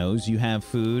dog knows you have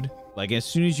food, Like as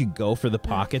soon as you go for the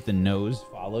pocket, the nose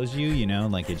follows you, you know,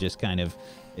 like it just kind of,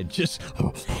 I'm just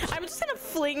gonna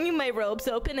fling my robes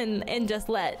open and just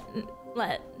let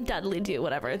Dudley do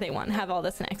whatever they want, have all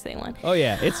the snacks they want. Oh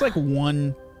yeah, it's like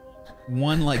one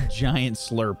like giant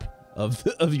slurp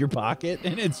of your pocket,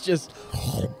 and it's just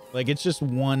like it's just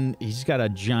one. He's got a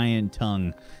giant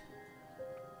tongue.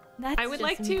 I would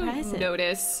like to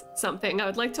notice something. I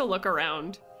would like to look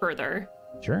around further.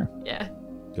 Sure. Yeah.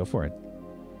 Go for it.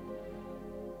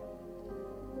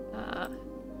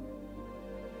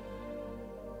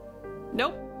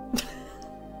 Nope.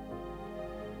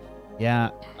 Yeah.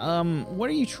 What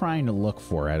are you trying to look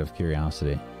for out of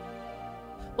curiosity?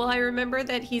 Well, I remember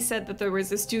that he said that there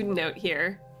was a student out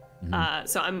here.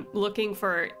 So I'm looking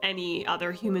for any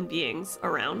other human beings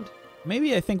around.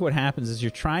 Maybe I think what happens is you're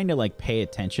trying to like pay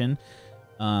attention.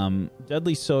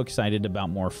 Dudley's so excited about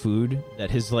more food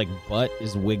that his like butt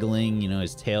is wiggling, you know,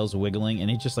 his tail's wiggling, and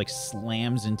he just like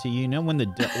slams into you. You know when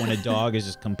when a dog is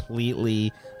just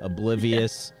completely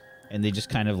oblivious and they just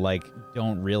kind of like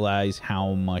don't realize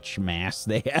how much mass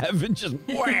they have and just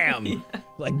wham,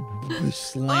 like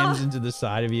slams into the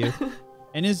side of you.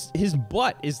 And his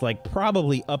butt is like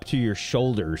probably up to your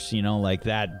shoulders, you know, like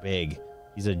that big.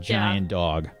 He's a giant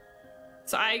dog.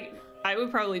 So I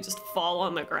would probably just fall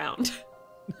on the ground.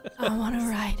 I want to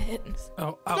ride it.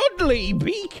 Oh, Dudley,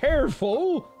 be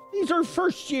careful. These are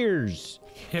first years.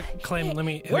 here, Clem, let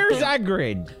me. Where's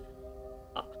Hagrid?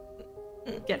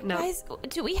 Getting up. Guys,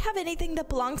 do we have anything that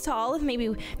belongs to Olive?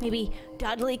 Maybe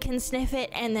Dudley can sniff it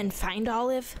and then find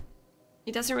Olive.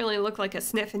 He doesn't really look like a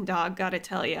sniffing dog, gotta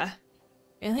tell ya.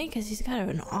 Really? Because he's got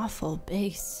an awful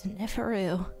big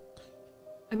snifferoo.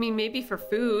 I mean, maybe for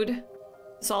food.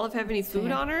 Does Olive have any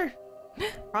food on her?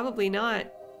 Probably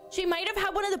not. She might have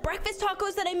had one of the breakfast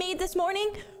tacos that I made this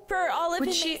morning for Olive and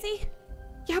Maisie.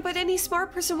 Yeah, but any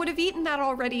smart person would have eaten that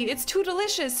already. It's too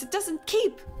delicious. It doesn't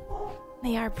keep.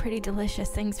 They are pretty delicious.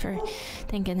 Thanks for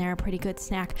thinking they're a pretty good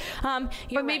snack.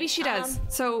 But maybe she does.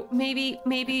 So maybe.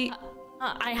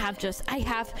 I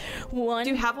have one.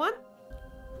 Do you have one?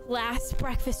 Last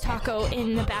breakfast taco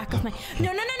in the back of my.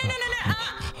 No.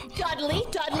 Dudley,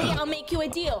 I'll make you a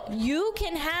deal. You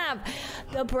can have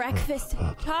the breakfast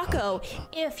taco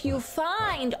if you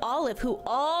find Olive, who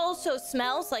also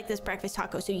smells like this breakfast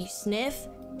taco. So you sniff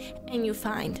and you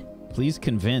find. Please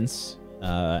convince.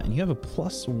 And you have a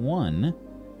 +1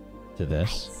 to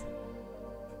this. Nice.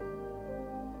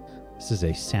 This is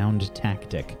a sound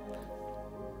tactic.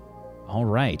 All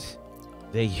right.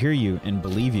 They hear you and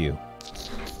believe you.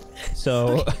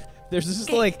 So there's this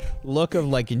like look of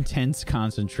like intense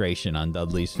concentration on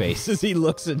Dudley's face as he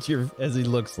looks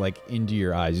like into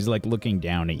your eyes. He's like looking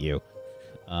down at you.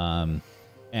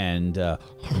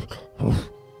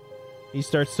 He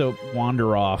starts to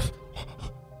wander off.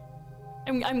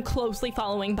 I'm closely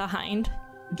following behind.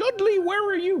 Dudley, where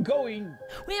are you going?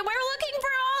 We're looking for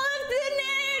Olive.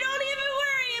 Don't even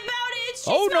worry about it.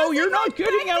 Oh no, you're not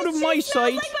getting out of my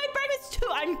sight. Like my breakfast too.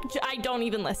 I don't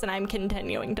even listen. I'm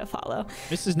continuing to follow.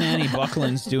 Mrs. Nanny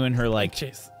Buckland's doing her like.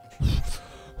 Chase.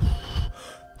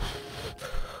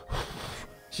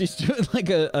 She's doing like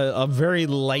a very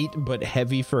light but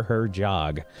heavy for her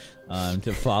jog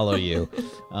to follow you.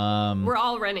 We're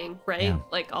all running, right? Yeah.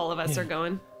 Like all of us are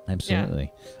going.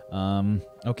 Absolutely.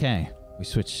 Okay, we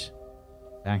switch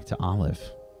back to Olive.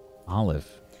 Olive.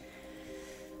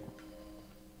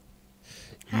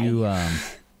 Hi.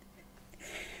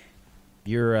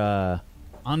 You're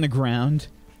on the ground.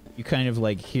 You kind of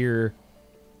like hear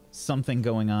something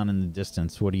going on in the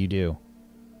distance. What do?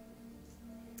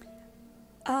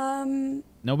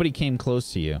 Nobody came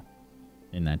close to you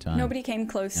in that time. Nobody came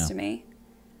close to me.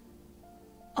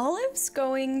 Olive's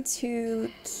going to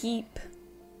keep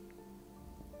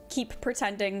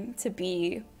pretending to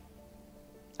be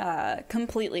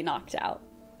completely knocked out.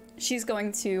 She's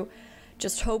going to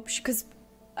just hope, because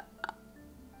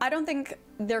I don't think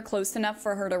they're close enough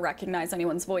for her to recognize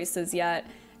anyone's voices yet.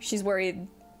 She's worried,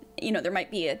 you know, there might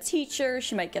be a teacher,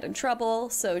 she might get in trouble,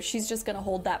 so she's just going to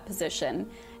hold that position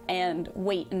and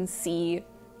wait and see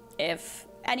if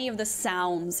any of the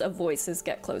sounds of voices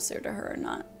get closer to her or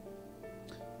not.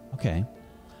 Okay.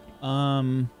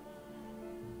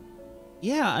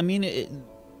 Yeah, I mean,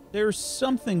 there's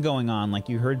something going on. Like,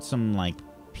 you heard some, like,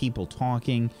 people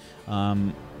talking.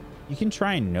 You can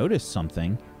try and notice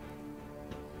something.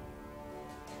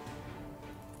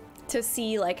 To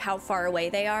see, like, how far away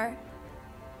they are?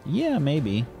 Yeah,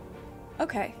 maybe.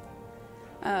 Okay.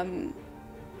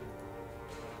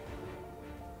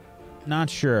 Not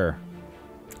sure.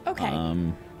 Okay.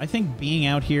 I think being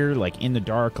out here, like, in the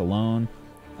dark alone,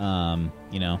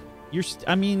 you know,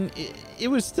 I mean, it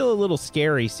was still a little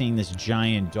scary seeing this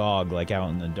giant dog like out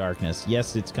in the darkness.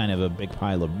 Yes, it's kind of a big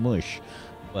pile of mush,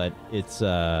 but it's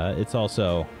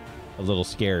also a little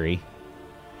scary.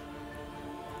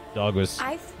 Dog was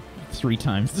 3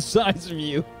 times the size of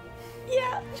you.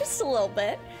 Yeah, just a little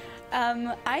bit.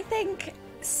 I think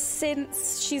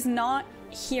since she's not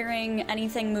hearing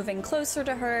anything moving closer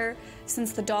to her,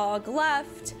 since the dog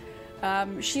left,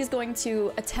 she's going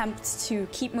to attempt to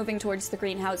keep moving towards the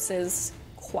greenhouses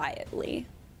quietly.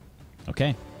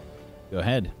 Okay. Go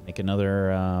ahead. Make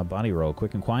another body roll.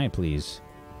 Quick and quiet, please.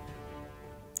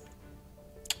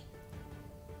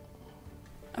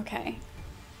 Okay.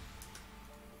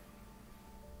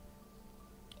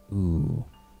 Ooh.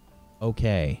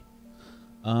 Okay.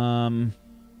 I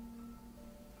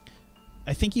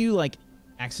think you like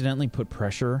accidentally put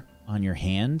pressure on your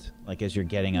hand, like as you're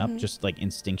getting up, just like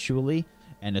instinctually,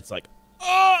 and it's like,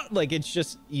 oh, like it's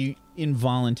just you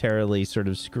involuntarily sort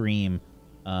of scream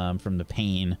from the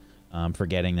pain,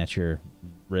 forgetting that your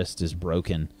wrist is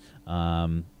broken,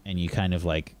 and you kind of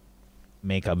like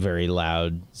make a very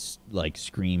loud like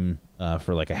scream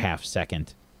for like a half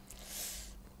second.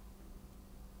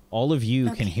 All of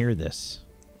you can hear this.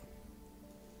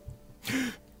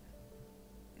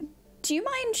 Do you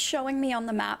mind showing me on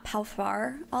the map how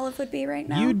far Olive would be right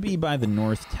now? You'd be by the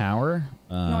North Tower.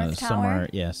 North Tower? Somewhere,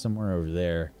 yeah, somewhere over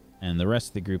there. And the rest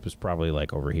of the group is probably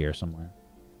like over here somewhere.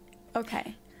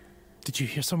 Okay. Did you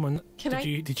hear someone? Do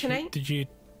you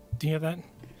hear that?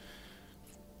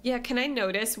 Yeah, can I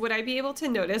notice? Would I be able to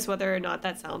notice whether or not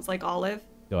that sounds like Olive?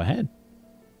 Go ahead.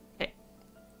 Okay.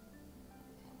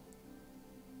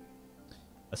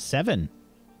 A 7.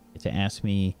 Get to ask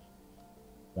me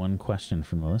one question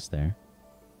from the list there.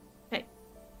 Okay.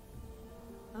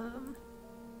 I'm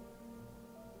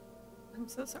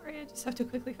so sorry. I just have to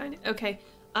quickly find it. Okay.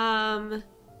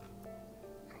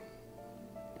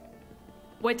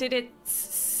 What did it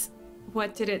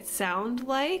sound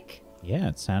like? Yeah,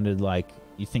 it sounded like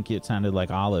you think it sounded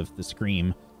like Olive, the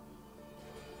scream.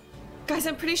 Guys,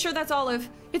 I'm pretty sure that's Olive.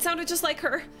 It sounded just like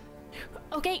her.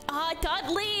 Okay,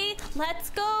 Dudley, let's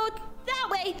go that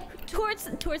way towards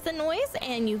the noise,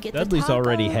 and you get Dudley's the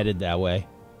already headed that way.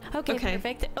 Okay,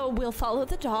 perfect. Oh, we'll follow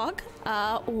the dog.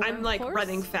 I'm like horse.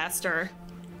 running faster.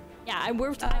 Yeah,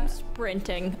 I'm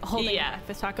sprinting, holding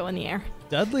breakfast taco in the air.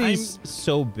 Dudley's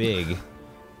so big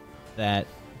that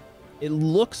it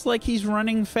looks like he's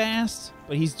running fast,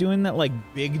 but he's doing that like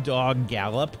big dog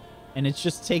gallop, and it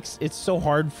just takes. It's so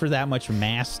hard for that much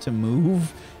mass to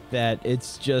move that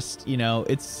it's just, you know,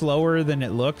 it's slower than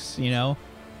it looks, you know.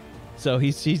 So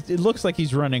he's it looks like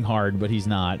he's running hard, but he's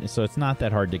not. So it's not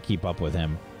that hard to keep up with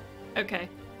him. Okay,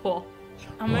 cool.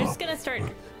 I'm just gonna start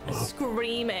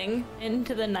screaming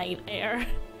into the night air.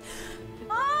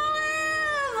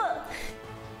 Olive!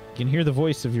 You can hear the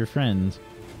voice of your friend.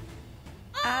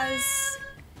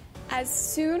 As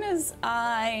soon as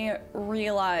I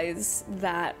realize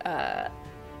that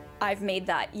I've made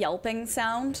that yelping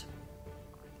sound,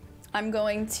 I'm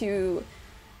going to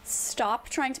stop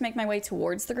trying to make my way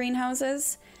towards the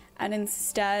greenhouses and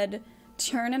instead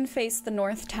turn and face the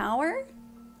North Tower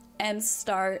and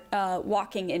start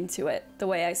walking into it the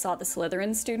way I saw the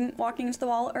Slytherin student walking into the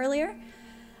wall earlier.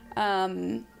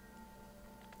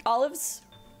 Olive's...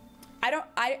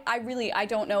 I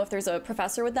don't know if there's a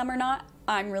professor with them or not.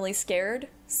 I'm really scared.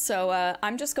 So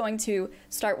I'm just going to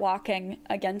start walking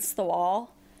against the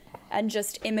wall and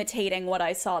just imitating what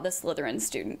I saw the Slytherin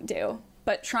student do,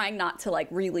 but trying not to like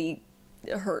really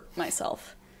hurt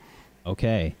myself.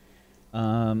 Okay.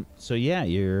 So yeah,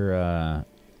 you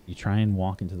try and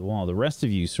walk into the wall. The rest of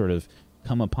you sort of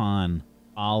come upon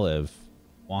Olive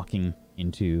walking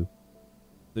into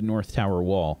the North Tower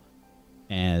wall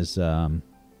as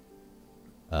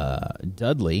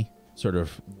Dudley sort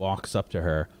of walks up to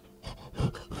her.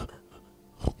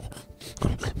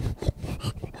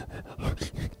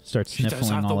 Starts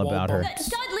sniffling all about her.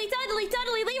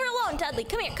 Dudley, leave her alone. Dudley,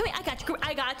 come here.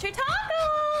 I got your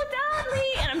taco,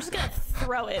 Dudley. And I'm just gonna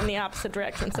throw it in the opposite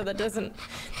direction so that doesn't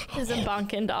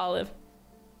bonk into Olive.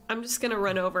 I'm just gonna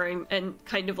run over and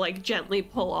kind of like gently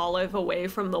pull Olive away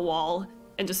from the wall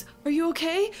and just, are you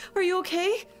okay? Are you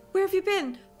okay? Where have you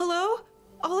been? Hello?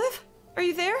 Olive? Are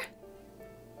you there?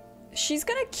 She's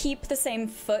gonna keep the same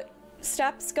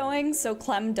footsteps going, so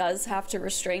Clem does have to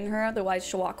restrain her, otherwise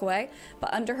she'll walk away.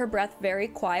 But under her breath, very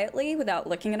quietly, without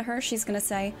looking at her, she's gonna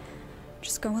say,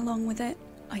 just go along with it.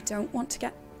 I don't want to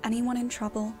get anyone in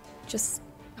trouble. Just...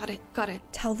 Got it.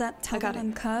 Tell them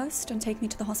I'm cursed and take me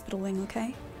to the hospital wing,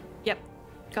 okay? Yep.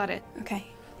 Got it. Okay.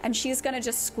 And she's gonna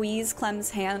just squeeze Clem's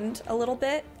hand a little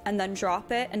bit and then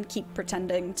drop it and keep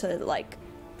pretending to, like,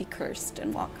 be cursed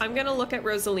and walk. I'm gonna look at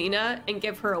Rosalina and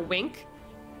give her a wink.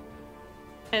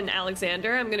 And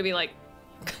Alexander, I'm gonna be like,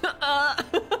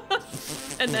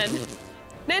 and then,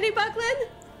 Nanny Buckland?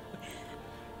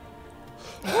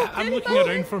 I'm looking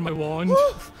around for my wand.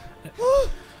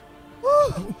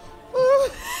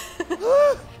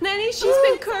 Nanny, she's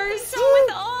been cursed.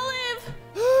 With Olive.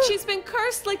 She's been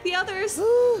cursed like the others.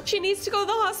 She needs to go to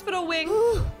the hospital wing.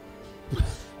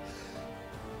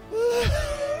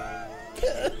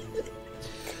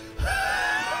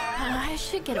 I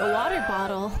should get a water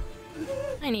bottle.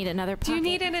 I need another pocket. Do you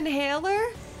need an inhaler?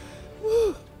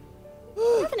 You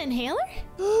have an inhaler?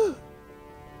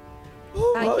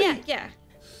 Yeah.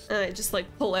 Just like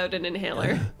pull out an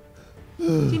inhaler.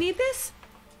 Do you need this?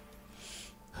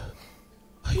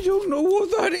 I don't know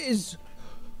what that is.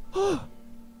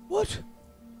 What?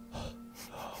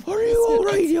 Are you all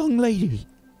right, young lady?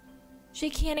 She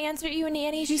can't answer you,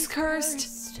 Nanny. She's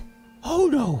cursed. Oh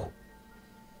no.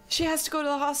 She has to go to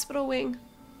the hospital wing.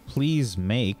 Please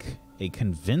make a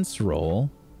convince roll,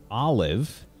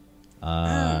 Olive.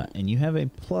 And you have a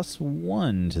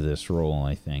 +1 to this roll,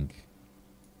 I think.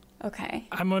 Okay.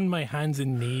 I'm on my hands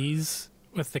and knees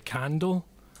with the candle,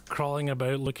 crawling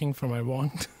about looking for my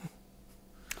wand.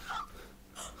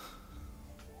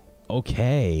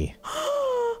 Okay.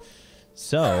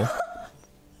 So,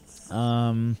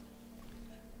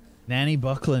 Nanny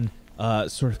Buckland,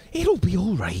 sort of, it'll be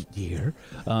all right, dear.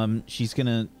 She's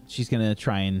gonna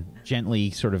try and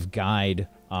gently sort of guide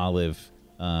Olive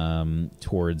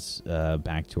towards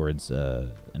back towards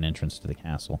an entrance to the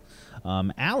castle.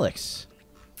 Alex.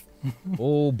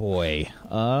 Oh boy.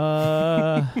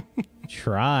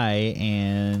 Try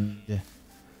and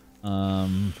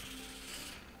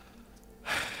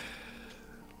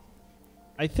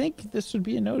I think this would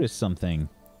be a notice something.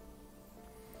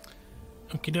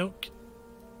 Okie doke.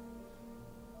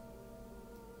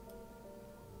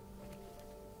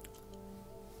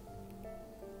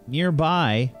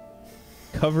 Nearby,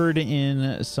 covered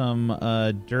in some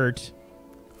dirt,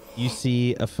 you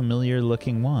see a familiar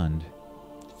looking wand.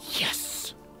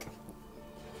 Yes!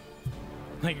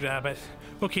 I grab it.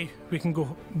 Okay, we can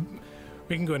go.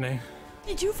 We can go now.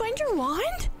 Did you find your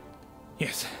wand?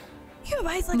 Yes. You have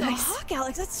eyes like a hawk,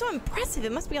 Alex. That's so impressive.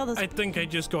 It must be all those. I think I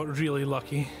just got really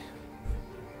lucky.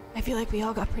 I feel like we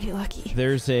all got pretty lucky.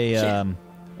 There's a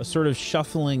sort of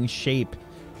shuffling shape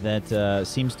that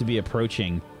seems to be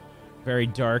approaching, very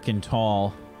dark and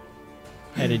tall,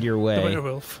 headed your The way.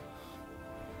 werewolf.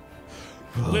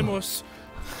 Limos.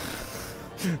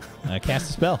 Cast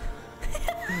a spell.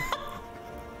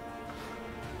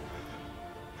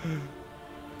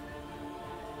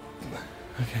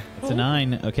 Okay. It's a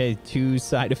 9. Okay, 2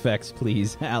 side effects,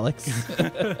 please, Alex.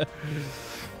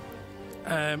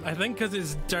 I think because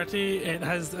it's dirty, it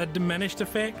has a diminished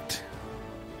effect.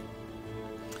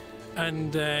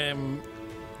 And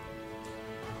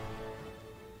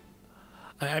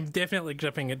I'm definitely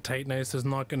gripping it tight now, so it's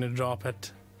not going to drop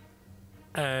it.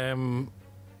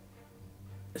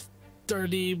 It's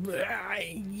dirty. One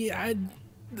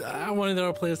of the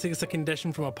other players takes a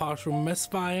condition from a partial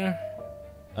misfire.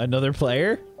 Another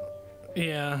player?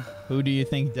 Yeah. Who do you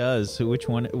think does? Which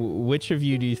of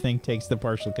you do you think takes the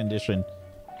partial condition?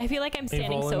 I feel like I'm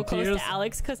standing so close volunteers? to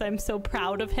Alex because I'm so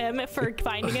proud of him for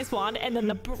finding his wand, and then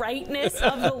the brightness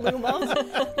of the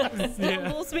lumos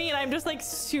stumbles me, and I'm just like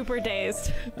super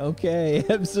dazed. Okay,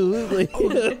 absolutely.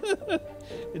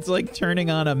 It's like turning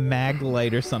on a mag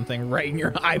light or something right in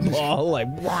your eyeball, like.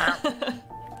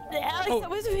 Alex, that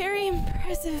was very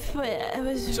impressive, but it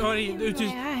was. Sorry,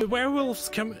 the werewolves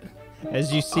come.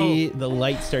 As you see the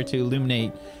light start to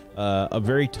illuminate a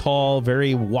very tall,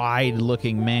 very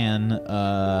wide-looking man.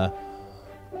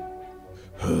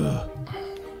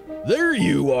 There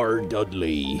you are,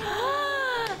 Dudley.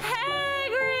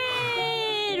 Hagrid!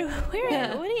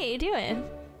 What are you doing?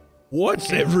 What's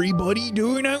everybody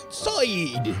doing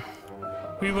outside?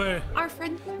 We were. Our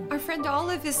friend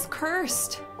Olive is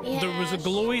cursed. There was a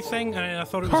glowy thing, and I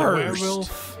thought it was Cursed. a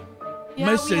werewolf. Yeah,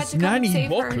 we had Mrs. to come and Nanny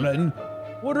save her. Buckland,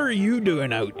 what are you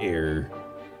doing out here?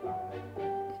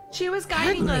 She was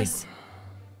guiding Hagrid. us.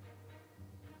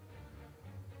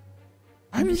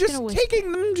 I'm just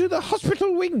taking them to the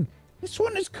hospital wing. This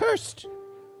one is cursed.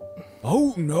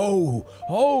 Oh no,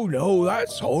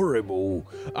 that's horrible.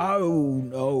 Oh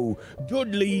no,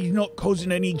 Dudley's not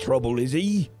causing any trouble, is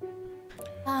he?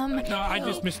 No, I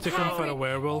just mistook him for a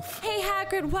werewolf. Hey,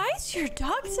 Hagrid, why is your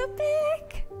dog so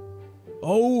big?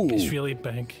 Oh, He's really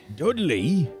big.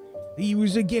 Dudley, he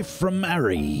was a gift from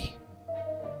Harry.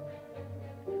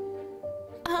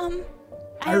 I have a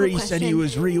Harry said he question.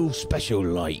 was real special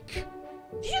like.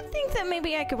 Do you think that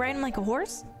maybe I could ride him like a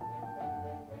horse?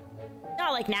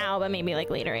 not like now, but maybe like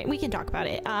later. We can talk about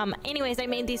it. Anyways, I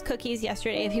made these cookies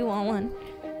yesterday. If you want one.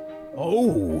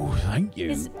 Oh, thank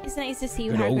you. It's nice to see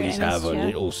you. Could Hagrid. always have a missed ya.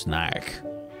 little snack.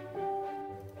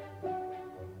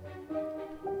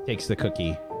 Takes the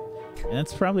cookie. And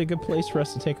that's probably a good place for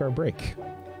us to take our break.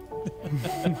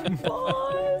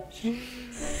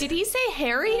 Did he say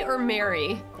Harry or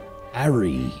Mary?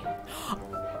 Harry.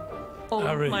 Oh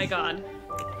Harry. my god.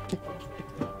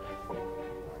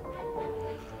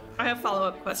 I have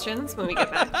follow-up questions when we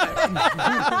get back.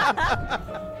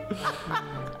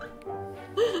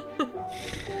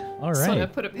 All Just want to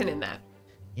right. put a pin in that.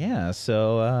 Yeah,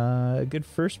 so a good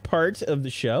first part of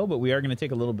the show, but we are going to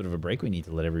take a little bit of a break. We need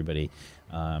to let everybody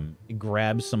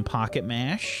grab some pocket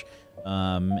mash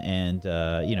and,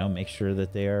 make sure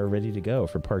that they are ready to go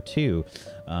for part 2.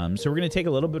 So we're going to take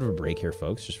a little bit of a break here,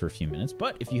 folks, just for a few minutes.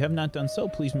 But if you have not done so,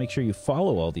 please make sure you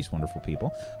follow all these wonderful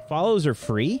people. Follows are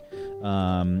free,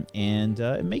 and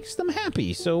it makes them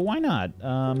happy. So why not?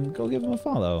 Go give them a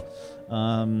follow.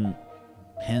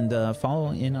 And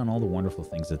follow in on all the wonderful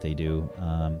things that they do.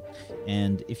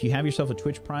 And if you have yourself a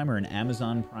Twitch Prime or an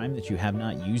Amazon Prime that you have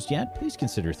not used yet, please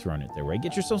consider throwing it their way.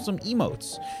 Get yourself some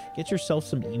emotes.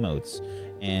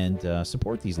 And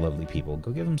support these lovely people.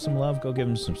 Go give them some love. Go give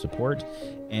them some support.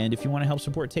 And if you want to help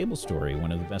support Table Story,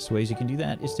 one of the best ways you can do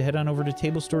that is to head on over to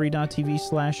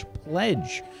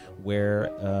tablestory.tv/pledge, where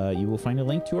you will find a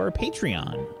link to our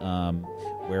Patreon,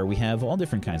 where we have all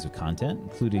different kinds of content,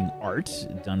 including art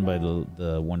done by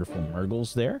the wonderful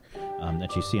Murgles there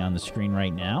that you see on the screen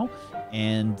right now.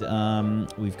 And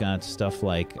we've got stuff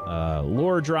like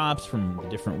lore drops from the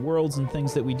different worlds and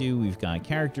things that we do. We've got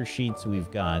character sheets. We've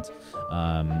got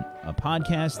a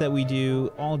podcast that we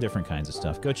do. All different kinds of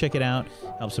stuff. Go check it out.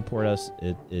 Help support us.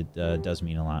 It does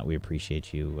mean a lot. We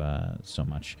appreciate you so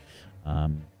much.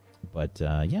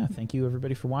 Yeah, thank you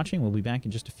everybody for watching. We'll be back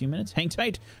in just a few minutes. Hang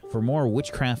tight for more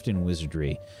Witchcraft and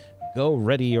Wizardry. Go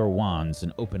ready your wands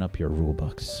and open up your rule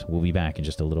books. We'll be back in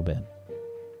just a little bit.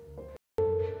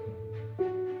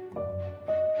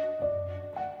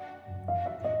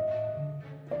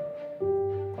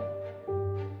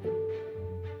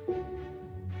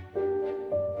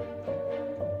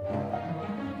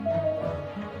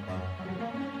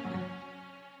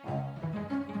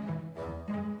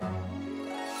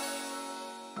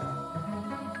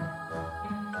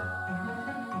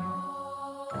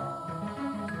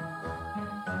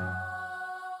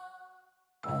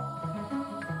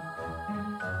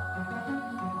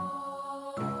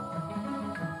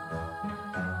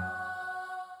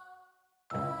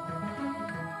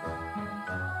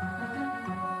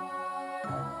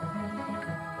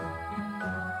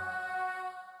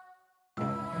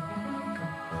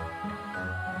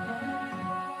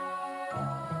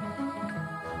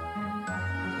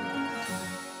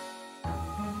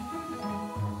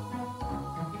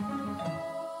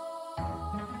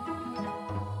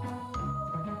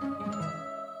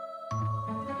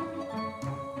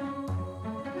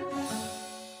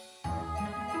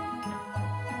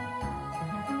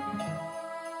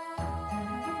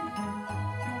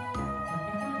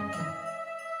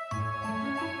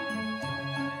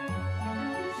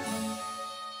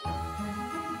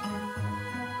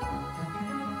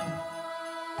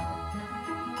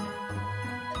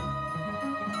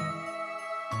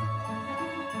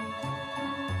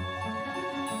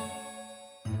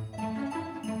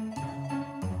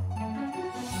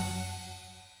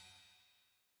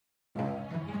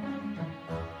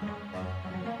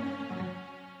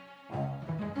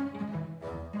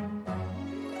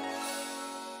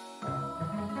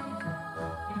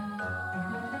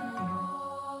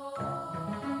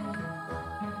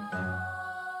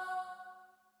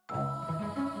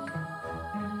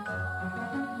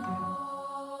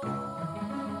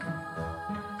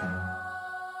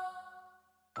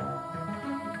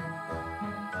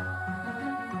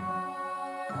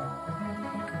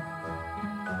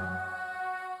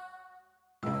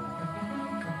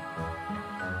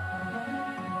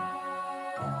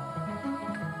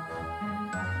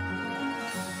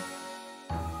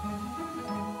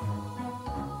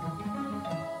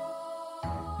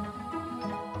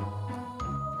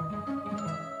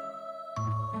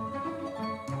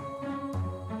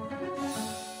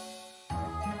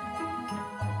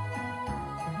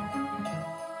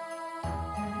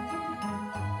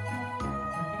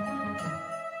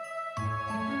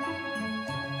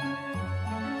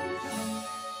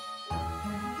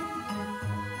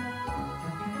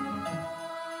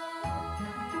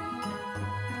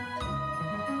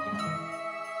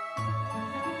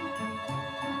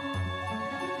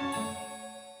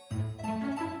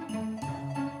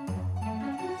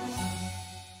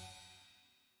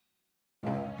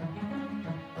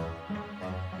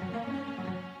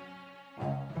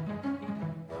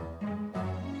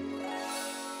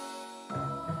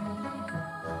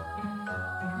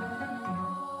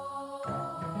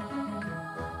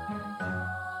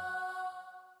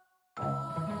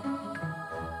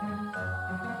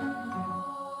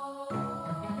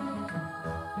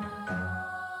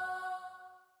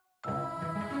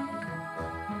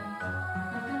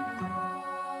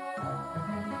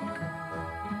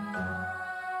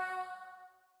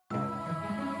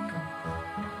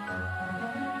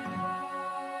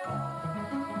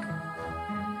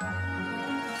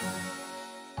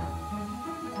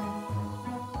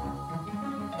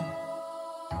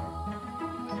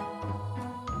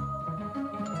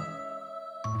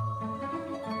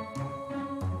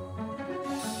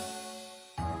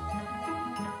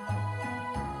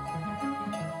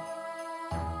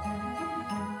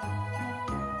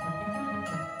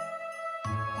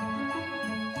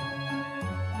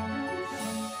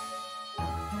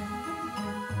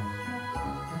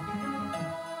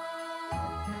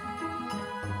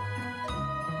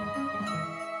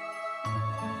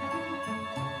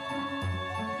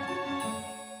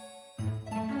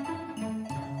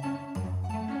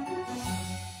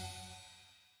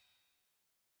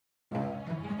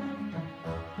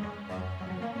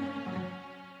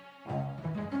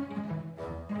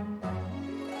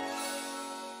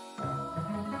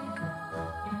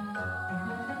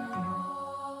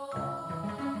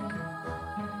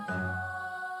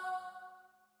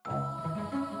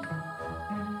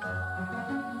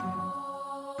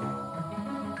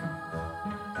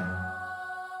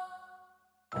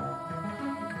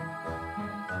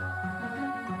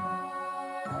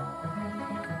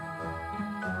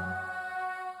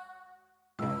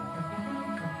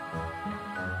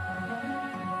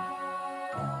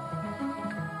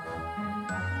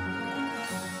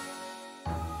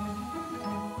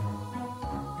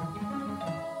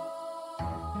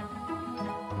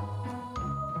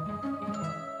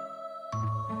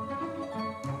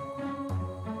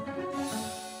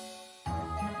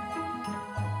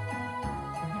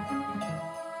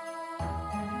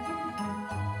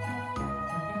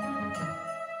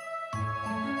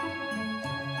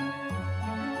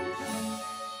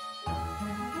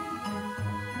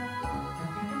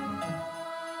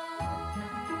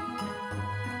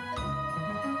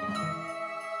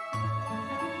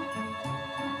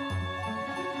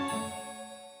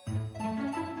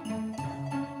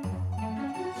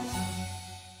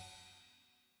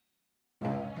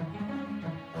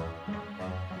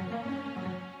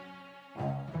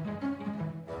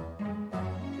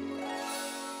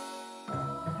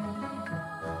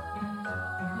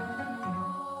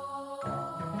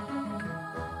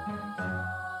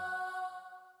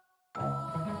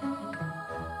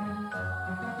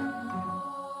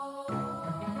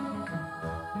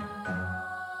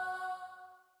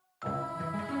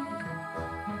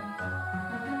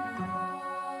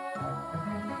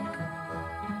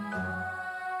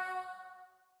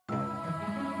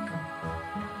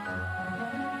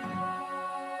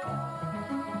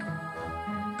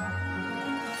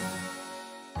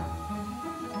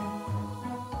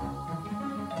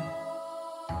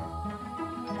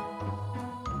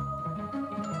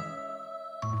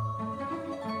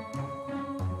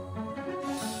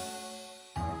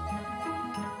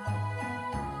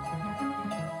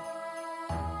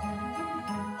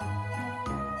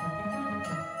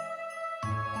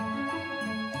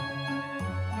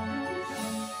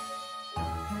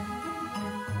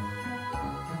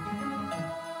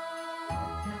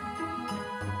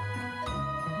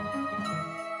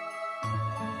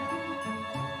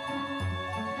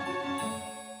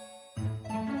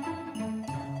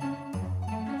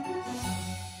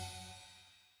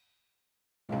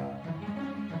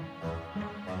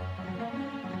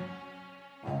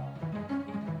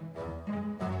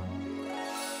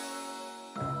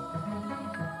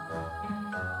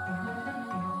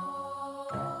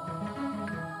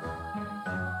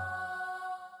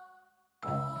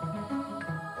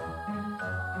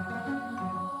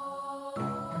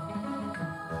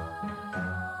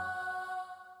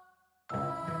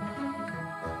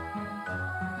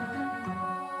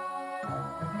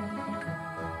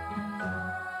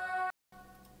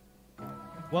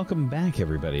 Welcome back,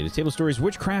 everybody, to Table Stories,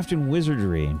 Witchcraft, and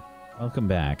Wizardry. Welcome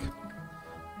back.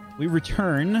 We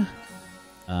return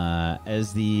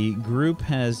as the group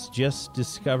has just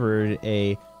discovered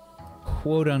a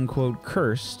quote-unquote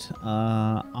cursed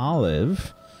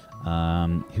Olive,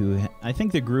 who I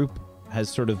think the group has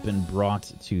sort of been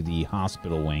brought to the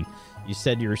hospital wing. You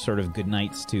said your sort of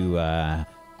goodnights to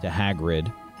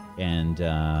Hagrid, and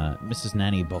Mrs.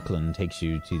 Nanny Buckland takes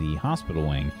you to the hospital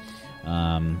wing.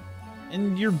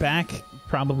 And you're back,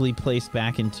 probably placed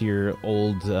back into your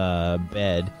old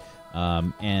bed,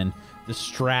 and the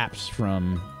straps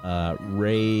from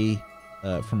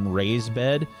Ray's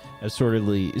bed have sort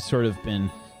of been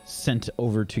sent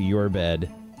over to your bed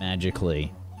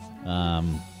magically,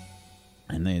 and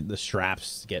the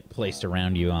straps get placed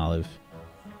around you, Olive,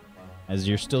 as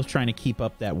you're still trying to keep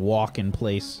up that walk in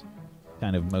place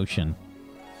kind of motion.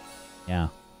 Yeah.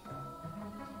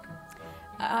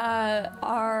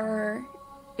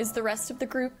 Is the rest of the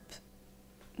group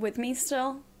with me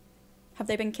still? Have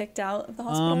they been kicked out of the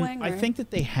hospital wing? Or? I think that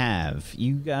they have.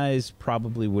 You guys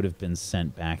probably would have been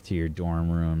sent back to your dorm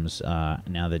rooms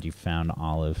now that you found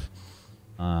Olive.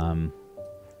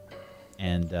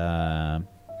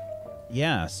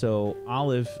 Yeah, so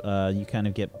Olive, you kind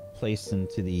of get placed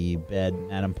into the bed.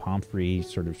 Madame Pomfrey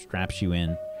sort of straps you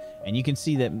in, and you can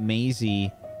see that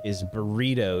Maisie is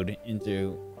burritoed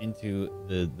into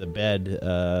the bed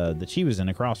that she was in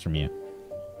across from you.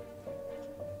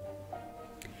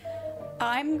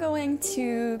 I'm going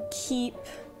to keep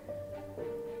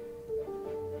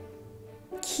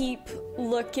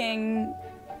looking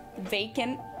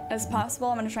vacant as possible.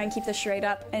 I'm going to try and keep this charade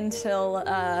up until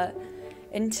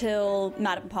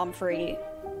Madame Pomfrey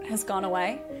has gone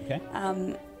away. Okay.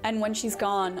 And when she's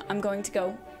gone, I'm going to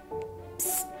go,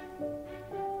 Psst.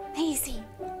 Maisie.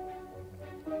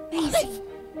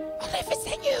 Olive, is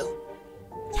that you?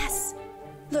 Yes.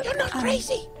 Look, You're not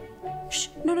crazy. Shh.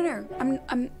 No. I'm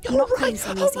You're not right. crazy,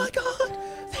 Oh Maisie. my God.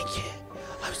 Thank you.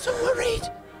 I'm so worried.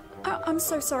 I'm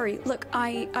so sorry. Look,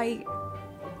 I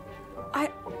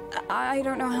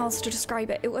don't know how else to describe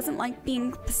it. It wasn't like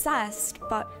being possessed,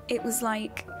 but it was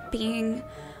like being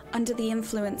under the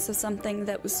influence of something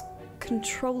that was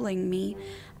controlling me.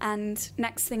 And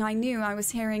next thing I knew, I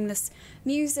was hearing this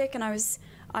music, and I was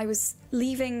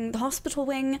leaving the hospital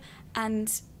wing,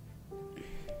 and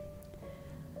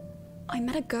I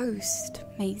met a ghost,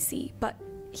 Maisie, but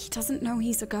he doesn't know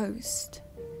he's a ghost.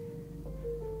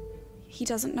 He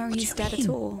doesn't know he's dead at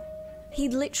all. He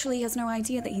literally has no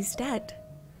idea that he's dead.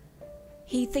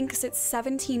 He thinks it's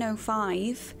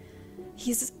 1705.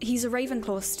 He's a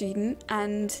Ravenclaw student,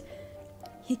 and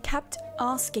he kept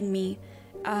asking me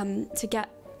to get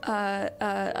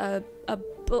a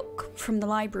book from the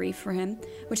library for him,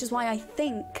 which is why I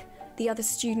think the other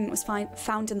student was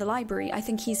found in the library. I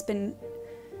think he's been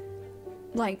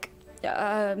like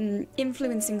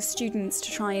influencing students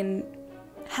to try and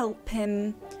help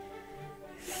him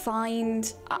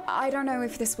find. I don't know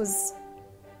if this was.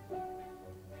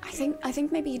 I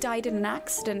think maybe he died in an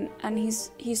accident, and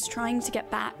he's trying to get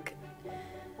back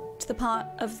to the part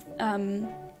of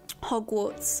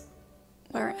Hogwarts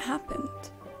where it happened.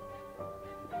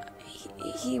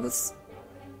 He was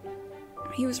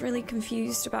really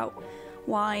confused about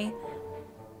why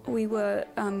we were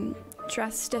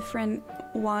dressed different,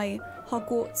 why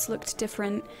Hogwarts looked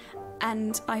different,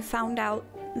 and I found out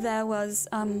there was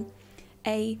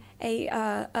a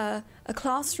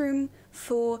classroom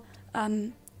for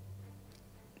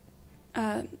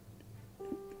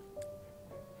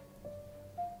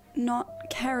not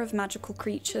care of magical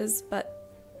creatures, but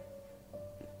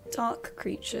dark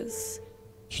creatures.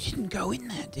 You didn't go in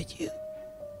there, did you?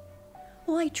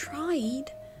 Well, I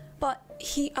tried, but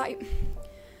What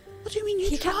do you mean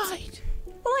you tried?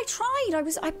 Well, I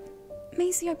tried.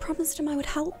 Maisie, I promised him I would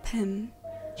help him.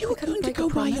 You were going to go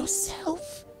by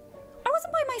yourself? I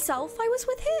wasn't by myself. I was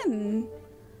with him.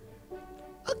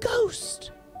 A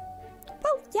ghost?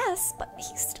 Well, yes, but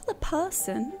he's still a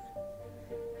person.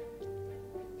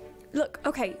 Look,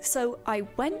 okay, so I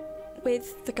went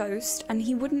with the ghost, and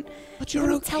he wouldn't. But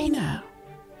you're okay now.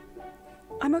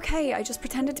 I'm okay. I just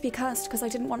pretended to be cursed because I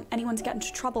didn't want anyone to get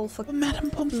into trouble for. Well,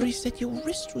 Madame Pomfrey said your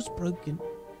wrist was broken.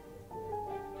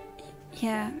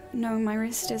 Yeah, no, my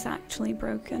wrist is actually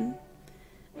broken.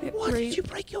 Why did you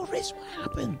break your wrist? What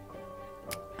happened?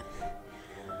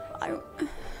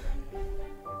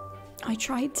 I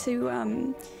tried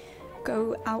to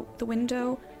go out the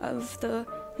window of the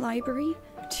library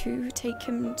to take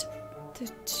him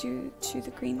to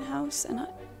the greenhouse, and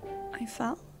I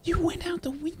fell. You went out the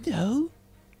window?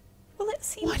 Well, it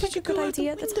seemed like a good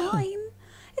idea at the time.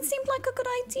 It seemed like a good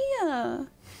idea.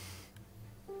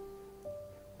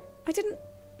 I didn't...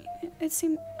 It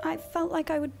seemed... I felt like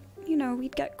I would, you know,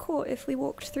 we'd get caught if we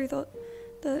walked through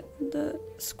the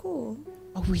school.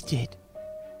 Oh, we did.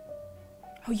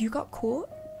 Oh, you got caught?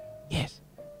 Yes.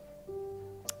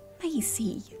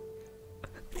 Maisie.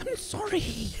 I'm sorry.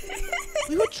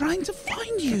 We were trying to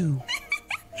find you.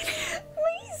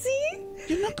 Maisie!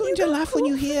 You're not going to laugh when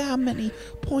you hear how many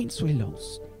points we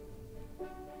lost.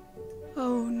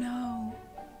 Oh, no.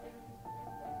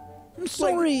 I'm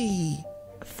sorry.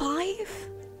 5?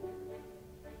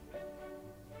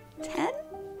 10?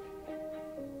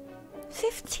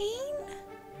 15?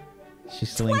 She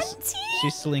slinks. 20? She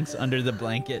slinks under the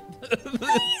blanket.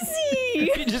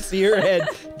 Maisie! You just see her head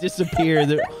disappear.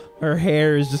 Her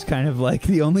hair is just kind of like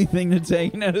the only thing that's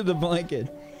hanging out of the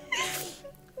blanket.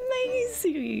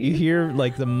 Maisie! You hear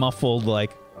like the muffled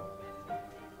like.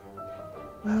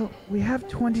 Well, we have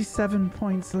 27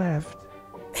 points left.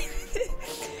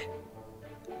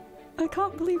 I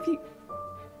can't believe you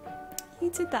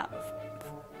did that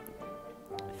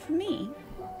for me.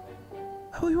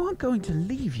 Oh, we weren't going to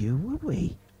leave you, were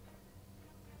we?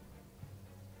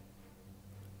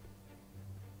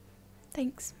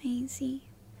 Thanks, Maisie.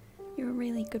 You're a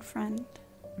really good friend.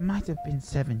 Might have been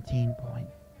 17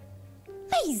 points.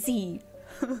 Maisie!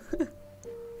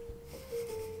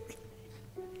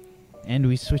 And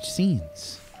we switch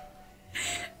scenes.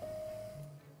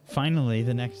 Finally,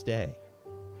 the next day.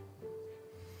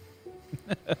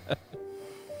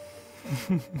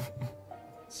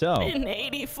 So. In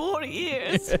 84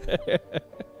 years.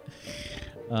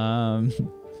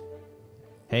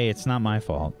 Hey, it's not my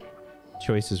fault.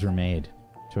 Choices were made.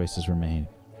 Choices were made.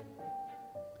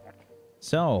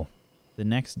 So, the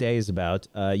next day is about,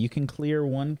 you can clear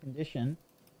one condition,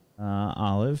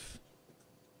 Olive.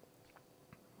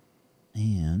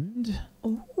 And...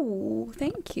 Oh,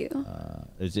 thank you.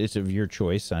 It's of your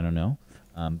choice, I don't know.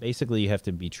 Basically, you have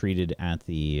to be treated at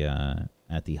the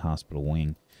hospital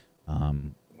wing.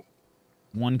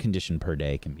 One condition per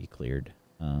day can be cleared.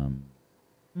 And...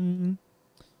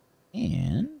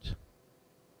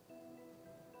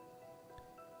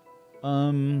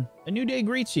 a new day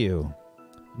greets you.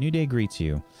 New day greets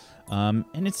you.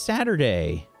 And it's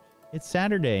Saturday. It's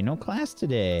Saturday. No class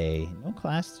today. No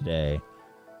class today.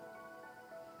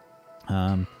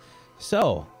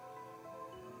 So,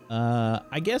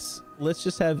 I guess let's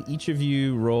just have each of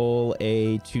you roll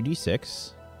a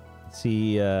 2d6.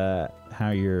 See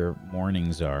how your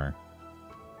mornings are.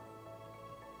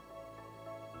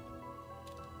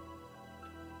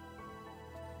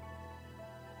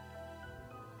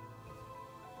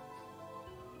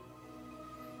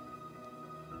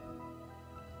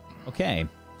 Okay,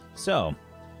 so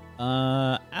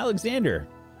Alexander,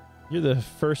 you're the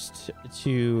first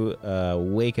to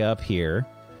wake up here.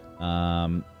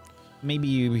 Maybe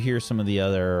you hear some of the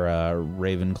other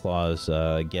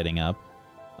Ravenclaws getting up.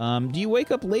 Do you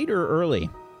wake up late or early?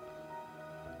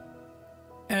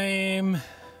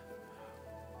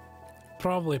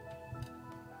 Probably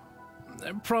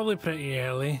pretty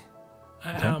early.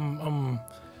 Okay. I'm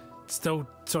still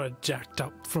sort of jacked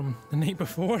up from the night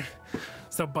before.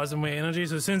 Still buzzing with energy,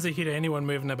 so as soon as I hear anyone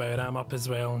moving about, I'm up as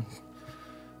well.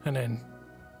 And then,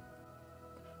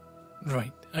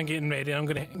 right, I'm getting ready. I'm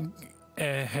gonna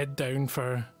head down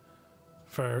for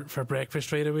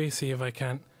breakfast right away. See if I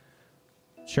can't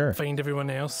find everyone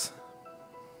else.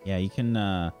 Yeah, you can.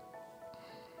 I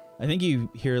think you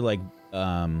hear like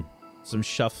some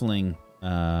shuffling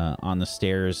on the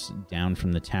stairs down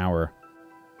from the tower,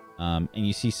 and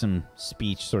you see some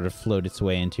speech sort of float its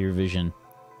way into your vision.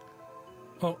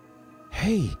 Oh,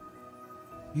 Hey,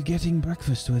 you getting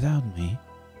breakfast without me?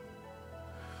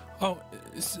 oh,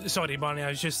 sorry, Barney. I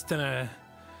was just in a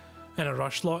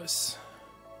rush. Lots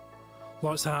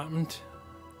happened.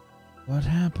 What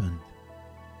happened?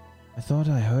 I thought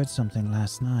I heard something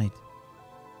last night.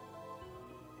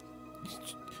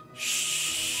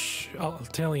 Shh. I'll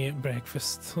tell you at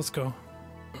breakfast. Let's go.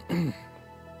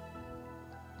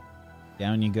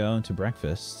 Down you go to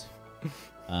breakfast.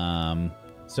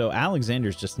 So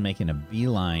Alexander's just making a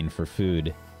beeline for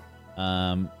food.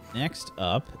 Next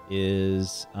up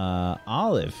is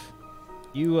Olive.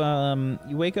 You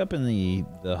wake up in the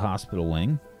hospital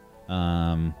wing,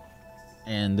 and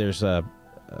there's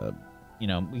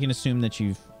we can assume that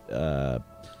you've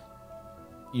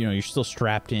you're still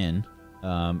strapped in.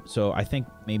 So I think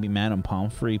maybe Madame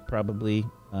Pomfrey probably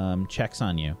checks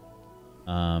on you,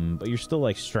 but you're still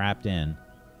like strapped in.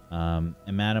 And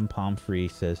Madame Pomfrey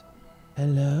says,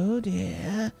 "Hello,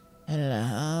 dear.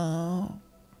 Hello.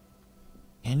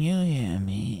 Can you hear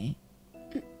me?"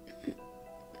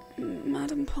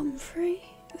 Madame Pomfrey,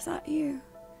 is that you?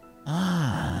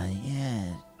 Ah,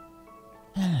 yes.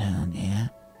 Hello, dear.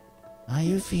 Are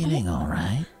you feeling all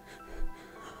right?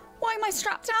 Why am I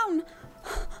strapped down?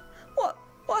 What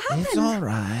happened? It's all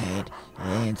right.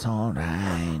 It's all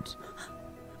right.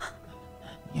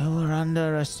 You were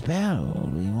under a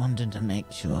spell. We wanted to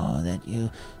make sure that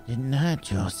you didn't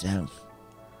hurt yourself.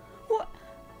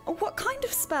 What kind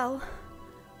of spell?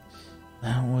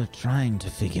 Well, we're trying to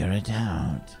figure it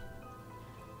out.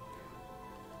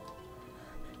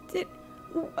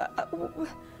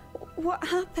 What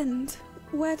happened?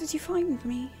 Where did you find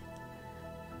me?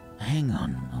 Hang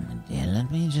on a moment, dear.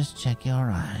 Let me just check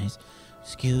your eyes.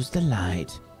 Excuse the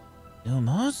light.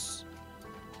 Lumos?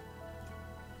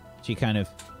 She kind of,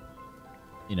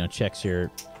 checks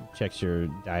your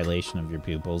dilation of your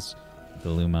pupils, the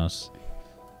Lumos.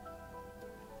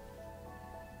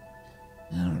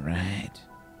 All right.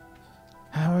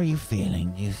 How are you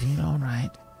feeling? Do you feel all right?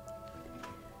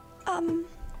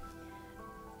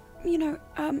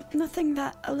 Nothing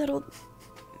that a little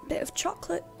bit of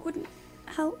chocolate wouldn't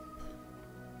help.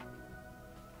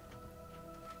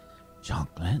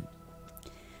 Chocolate?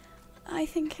 I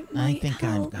think it might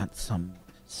help. I've got some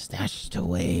stashed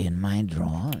away in my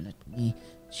drawer. Let me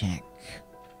check.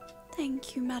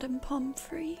 Thank you, Madame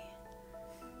Pomfrey.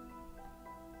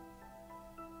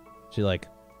 She,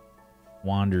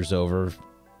 wanders over.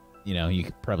 You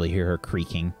could probably hear her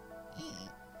creaking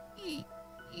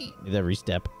with every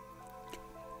step.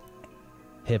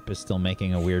 Hip is still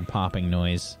making a weird popping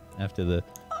noise after the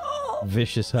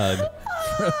vicious hug.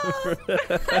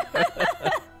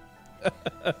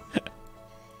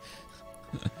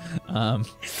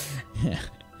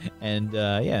 And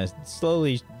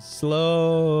slowly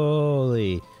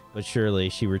but surely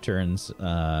she returns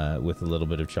with a little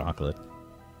bit of chocolate.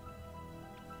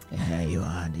 There you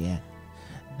are, dear.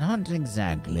 Not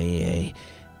exactly a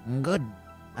good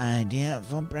idea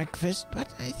for breakfast, but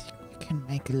I think we can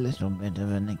make a little bit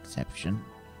of an exception.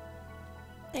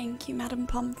 Thank you, Madame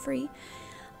Pomfrey.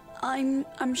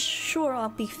 I'm sure I'll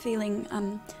be feeling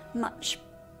much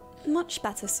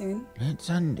better soon. Let's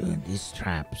undo these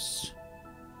straps.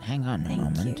 Hang on a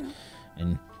moment. You.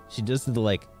 And she does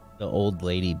the old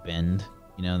lady bend,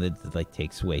 that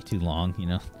takes way too long,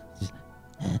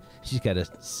 She's got to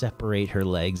separate her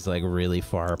legs really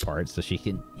far apart so she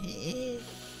can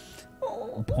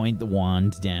point the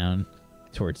wand down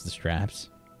towards the straps.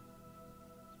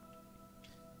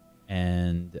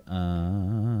 And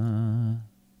hello,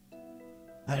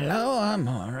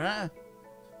 Amora.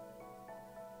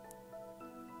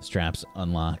 Straps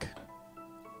unlock.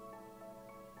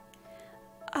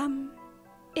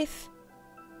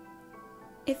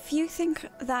 If you think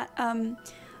that I'm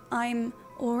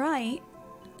all right,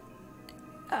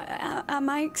 am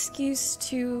I excused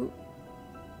to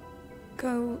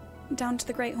go down to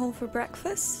the Great Hall for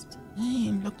breakfast?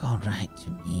 You look all right to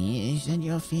me. You said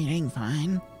you're feeling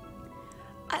fine.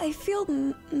 I feel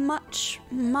much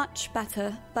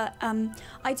better, but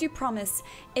I do promise,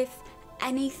 if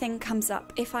anything comes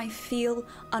up, if I feel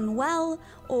unwell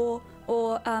or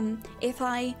if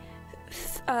I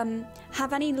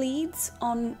have any leads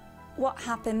on what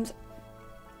happened,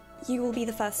 you will be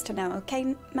the first to know,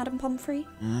 okay, Madame Pomfrey?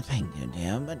 Thank you,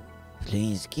 dear, but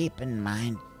please keep in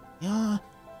mind, you're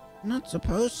not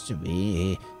supposed to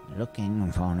be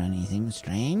looking for anything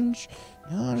strange.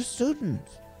 You're a student.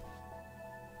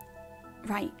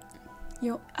 Right.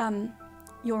 You're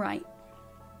right.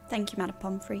 Thank you, Madame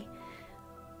Pomfrey.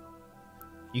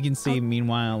 You can see,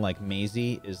 meanwhile,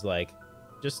 Maisie is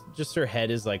just her head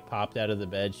is popped out of the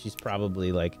bed. She's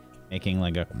probably making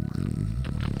a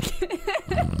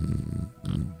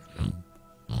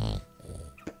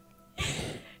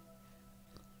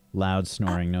loud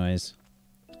snoring noise.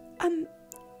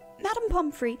 Madame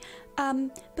Pomfrey,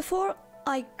 before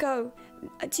I go,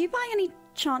 do you by any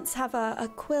chance have a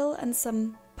quill and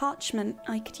some parchment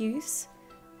I could use?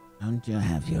 Don't you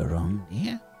have your own,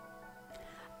 dear?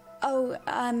 Oh,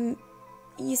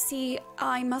 you see,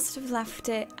 I must have left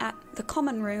it at the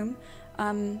common room.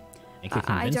 Make a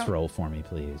convince roll for me,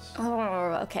 please.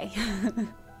 Oh, okay.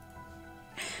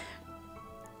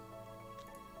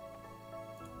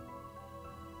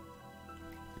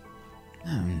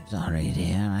 I'm sorry,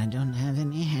 dear. I don't have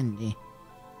any handy.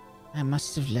 I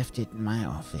must have left it in my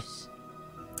office.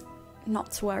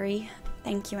 Not to worry.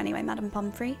 Thank you anyway, Madame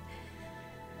Pomfrey.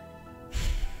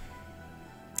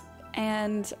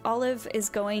 And Olive is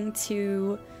going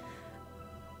to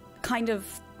kind of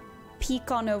peek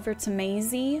on over to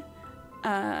Maisie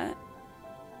and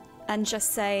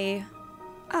just say,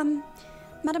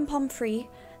 Madame Pomfrey,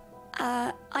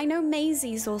 I know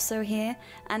Maisie's also here,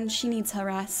 and she needs her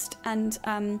rest, and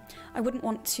I wouldn't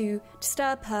want to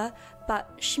disturb her, but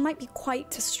she might be quite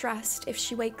distressed if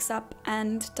she wakes up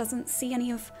and doesn't see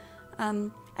any of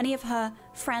her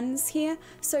friends here.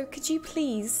 So could you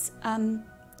please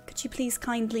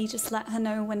kindly just let her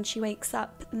know when she wakes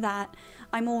up that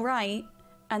I'm all right,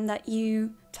 and that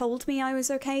you told me I was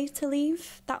okay to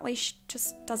leave? That way she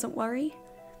just doesn't worry.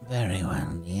 Very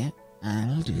well, dear.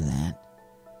 I'll do that.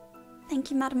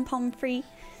 Thank you, Madame Pomfrey.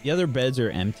 The other beds are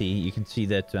empty. You can see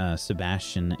that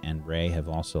Sebastian and Ray have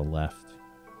also left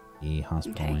the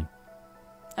hospital Okay. wing.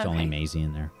 It's only Maisie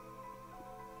in there.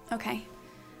 Okay.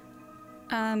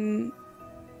 By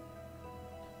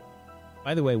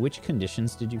the way, which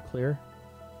conditions did you clear?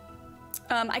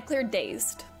 I cleared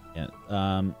dazed. Yeah.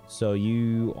 So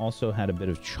you also had a bit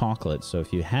of chocolate. So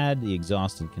if you had the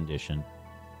exhausted condition,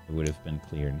 it would have been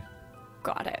cleared.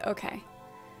 Got it. Okay.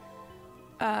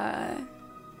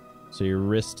 So your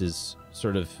wrist is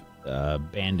sort of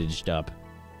bandaged up.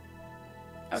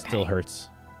 Okay. Still hurts.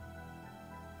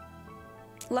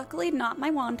 Luckily, not my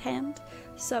wand hand.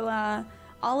 So,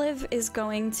 Olive is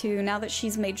going to, now that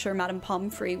she's made sure Madame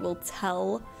Pomfrey will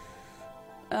tell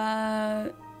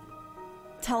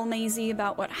Maisie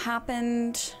about what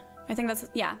happened. I think that's,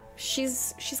 yeah,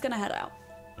 she's gonna head out.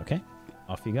 Okay.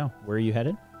 Off you go. Where are you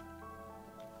headed?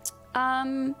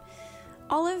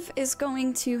 Olive is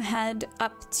going to head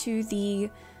up to the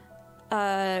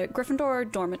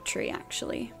Gryffindor dormitory,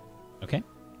 actually. Okay.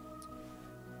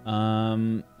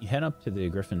 You head up to the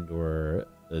Griffin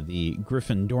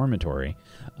dormitory,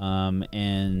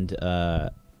 and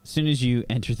as soon as you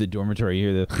enter the dormitory, you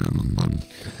hear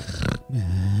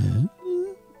the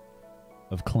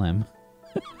of Clem.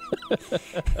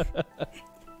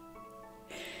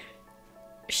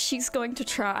 She's going to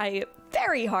try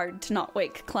very hard to not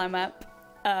wake Clem up,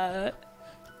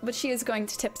 but she is going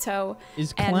to tiptoe.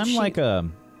 Is Clem like a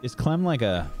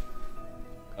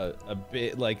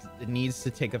bit like it needs to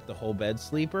take up the whole bed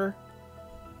sleeper,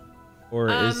 or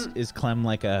is Clem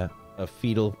like a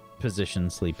fetal position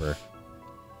sleeper?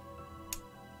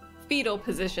 Fetal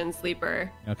position sleeper.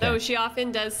 Okay. Though she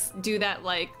often does do that,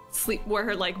 like sleep where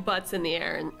her like butt's in the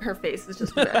air and her face is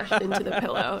just mashed into the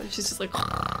pillow, and she's just like,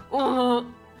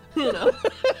 you know,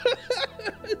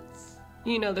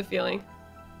 you know the feeling.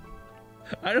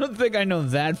 I don't think I know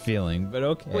that feeling, but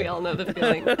okay. We all know the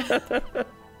feeling.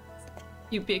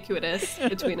 Ubiquitous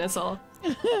between us all.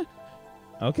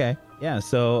 Okay. Yeah.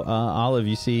 So Olive,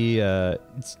 you see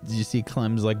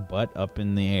Clem's like butt up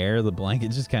in the air. The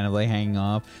blanket just kind of like hanging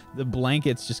off. The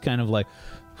blankets just kind of like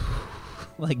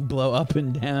like blow up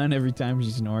and down every time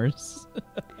she snores.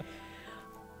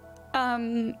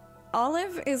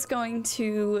 Olive is going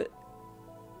to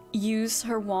use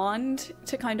her wand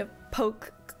to kind of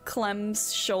poke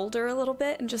Clem's shoulder a little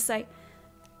bit and just say,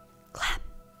 Clem.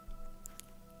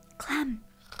 Clem.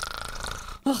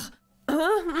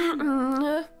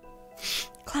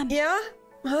 Yeah?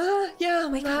 Yeah,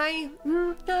 my hi.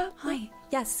 Hi.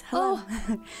 Yes, hello.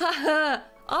 Oh.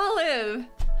 Olive.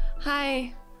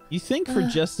 Hi. You think for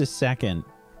just a second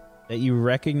that you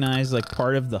recognize like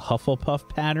part of the Hufflepuff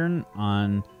pattern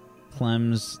on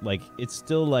Clem's, like it's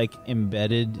still like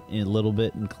embedded a little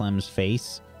bit in Clem's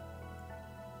face.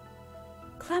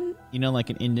 Clem. You know, like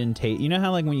an indentation. You know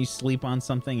how like when you sleep on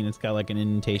something and it's got like an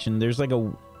indentation? There's like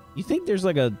a... You think there's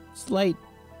like a slight,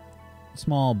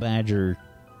 small badger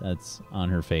that's on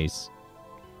her face.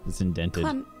 It's indented.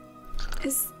 Clem,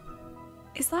 is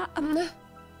that a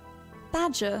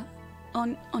badger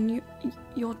on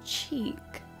your cheek?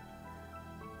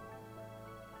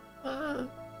 I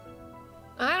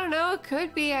don't know. It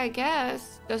could be, I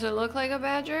guess. Does it look like a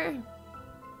badger?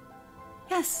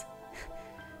 Yes.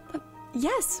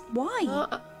 Yes.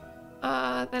 Why?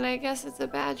 Then I guess it's a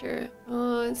badger.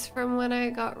 Oh, it's from when I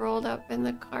got rolled up in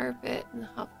the carpet in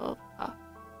Hufflepuff.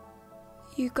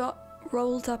 You got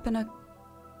rolled up in a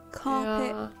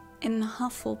carpet in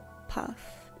Hufflepuff.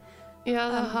 Yeah,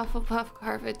 the Hufflepuff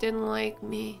carpet didn't like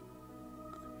me.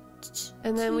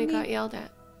 And then we got yelled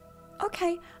at.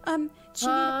 Okay. Do you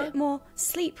need a bit more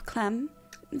sleep, Clem?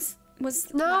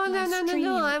 No.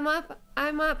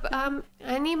 I'm up.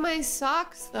 I need my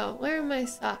socks though. Where are my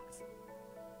socks?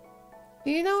 Do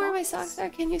you know where my socks are?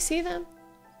 Can you see them?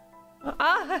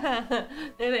 Ah,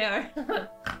 there they are.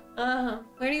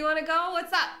 Where do you want to go?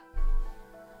 What's up?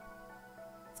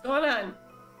 What's going on?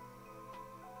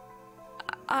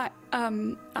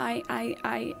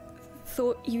 I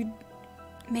thought you'd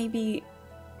maybe...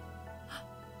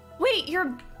 Wait,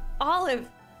 you're Olive.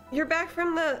 You're back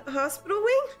from the hospital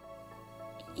wing?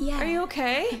 Yeah. Are you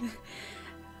okay?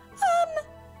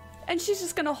 And she's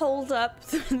just gonna hold up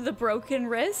the broken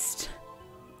wrist.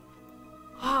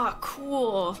 Ah,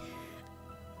 cool.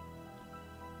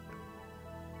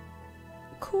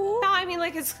 Cool. No, I mean,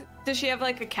 like, does she have,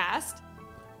 like, a cast?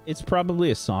 It's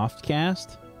probably a soft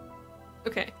cast.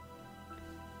 Okay.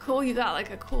 Cool, you got,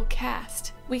 like, a cool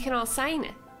cast. We can all sign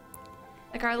it.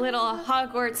 Like, our little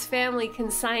Hogwarts family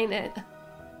can sign it.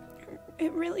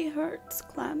 It really hurts,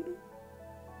 Clem.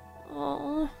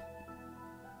 Oh.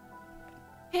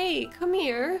 Hey, come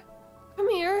here. Come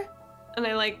here. And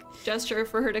I, like, gesture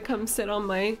for her to come sit on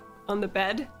the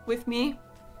bed with me.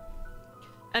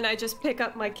 And I just pick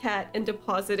up my cat and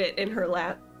deposit it in her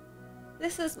lap.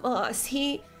 This is Moss.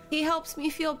 He helps me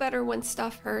feel better when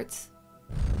stuff hurts.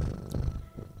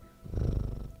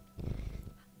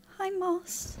 Hi,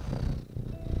 Moss.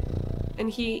 And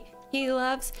he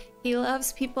loves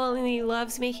people, and he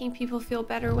loves making people feel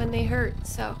better when they hurt.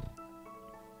 So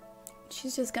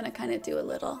She's just gonna kind of do a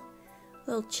little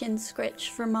chin scritch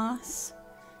for Moss.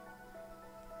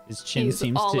 His chin he's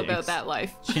seems all to about that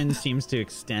life. Chin seems to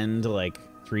extend like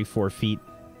 3-4 feet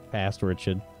past where it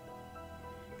should.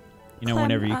 You know, Clem,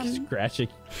 whenever you scratch a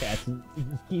cat, it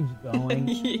just keeps going.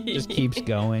 Just keeps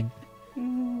going.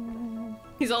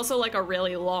 He's also like a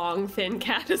really long, thin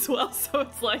cat as well, so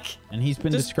it's like... And he's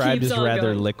been just described keeps as on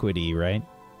rather going. liquidy, right?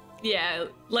 Yeah,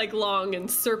 like long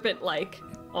and serpent-like,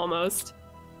 almost.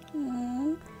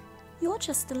 Aww. You're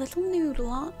just a little noodle,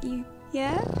 aren't you?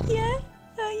 Yeah? Yeah?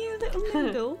 Are you a little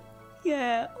noodle?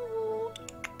 Yeah. Aww.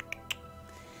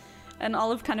 And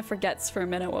Olive kind of forgets for a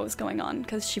minute what was going on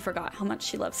because she forgot how much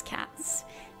she loves cats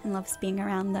and loves being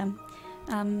around them.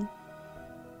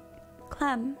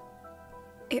 Clem,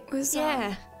 it was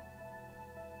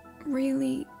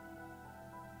really,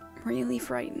 really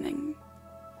frightening.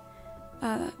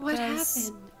 What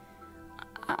happened?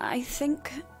 I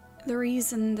think the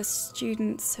reason the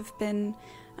students have been,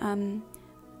 I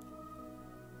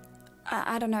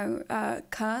don't know,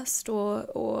 cursed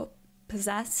or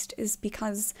possessed is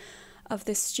because of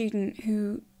this student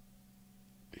who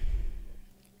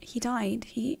he died.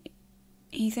 He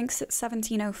thinks it's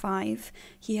 1705.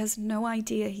 He has no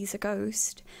idea he's a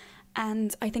ghost,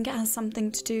 and I think it has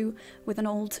something to do with an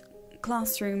old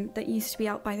classroom that used to be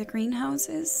out by the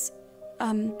greenhouses.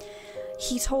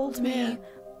 He told me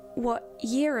what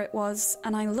year it was,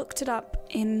 and I looked it up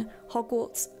in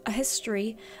Hogwarts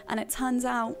history, and it turns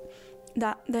out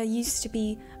that there used to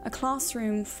be a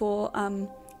classroom for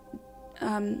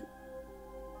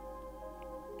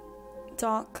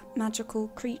dark magical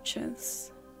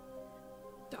creatures.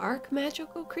 Dark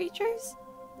magical creatures?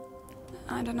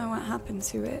 I don't know what happened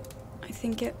to it. I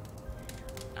think it...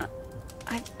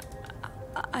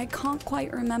 I can't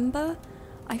quite remember.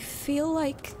 I feel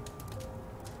like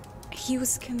he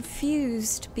was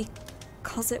confused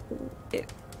because it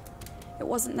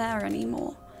wasn't there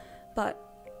anymore. But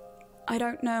I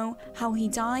don't know how he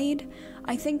died.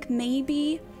 I think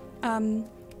maybe... I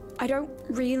don't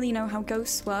really know how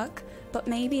ghosts work, but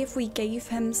maybe if we gave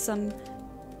him some,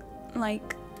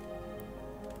 like...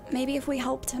 Maybe if we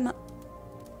helped him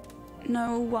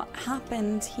know what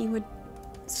happened, he would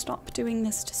stop doing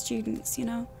this to students, you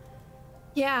know?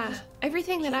 Yeah,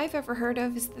 everything that I've ever heard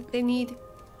of is that they need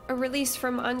a release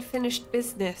from unfinished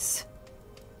business,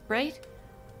 right?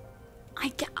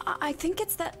 I think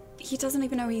it's that he doesn't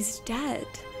even know he's dead.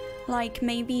 Like,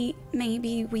 maybe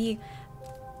we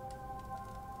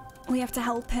have to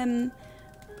help him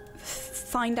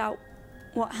find out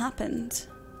what happened.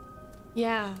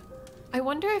 Yeah. I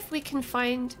wonder if we can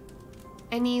find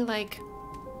any, like,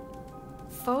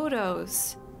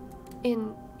 photos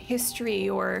in history,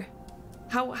 or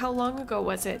how long ago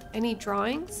was it? Any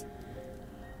drawings?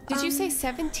 Did you say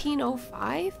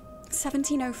 1705?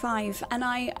 1705, and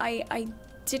I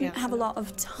didn't have a lot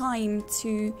of time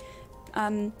to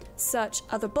search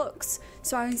other books,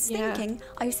 so I was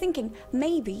thinking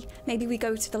maybe we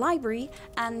go to the library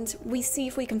and we see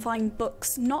if we can find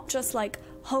books, not just like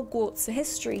Hogwarts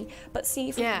history, but see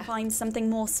if we can find something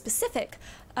more specific,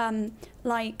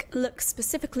 like look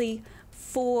specifically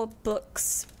for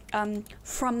books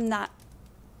from that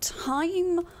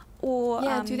time, or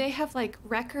do they have like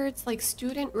records, like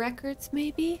student records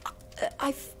maybe?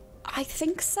 I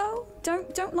think so.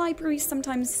 Don't libraries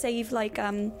sometimes save like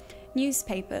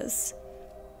newspapers?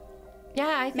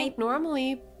 Yeah, I think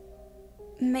normally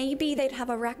maybe they'd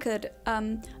have a record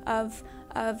of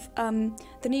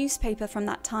the newspaper from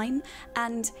that time,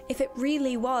 and if it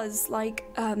really was like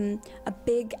a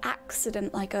big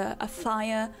accident, like a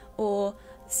fire or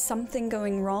something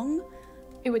going wrong,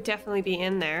 it would definitely be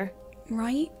in there.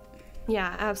 Right?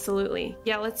 Yeah, absolutely.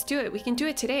 Yeah, let's do it. We can do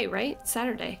it today, right?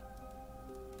 Saturday.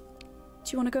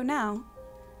 Do you want to go now?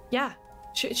 Yeah.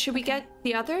 Should we get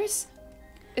the others?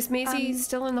 Is Maisie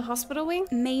still in the hospital wing?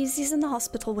 Maisie's in the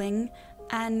hospital wing,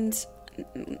 and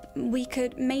we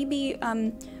could maybe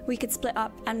we could split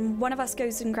up, and one of us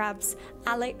goes and grabs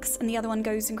Alex, and the other one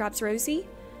goes and grabs Rosie,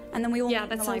 and then we all meet in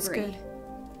the sounds library. good.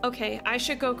 Okay, I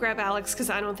should go grab Alex because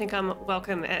I don't think I'm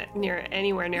welcome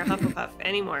anywhere near Hufflepuff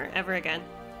anymore ever again.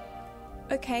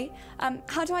 Okay.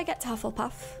 How do I get to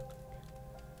Hufflepuff?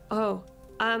 Oh,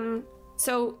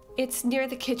 so it's near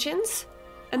the kitchens,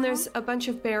 and there's a bunch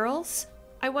of barrels.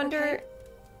 I wonder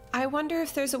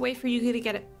if there's a way for you to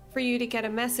get a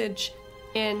message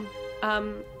in,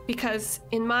 because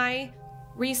in my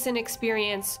recent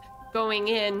experience, going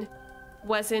in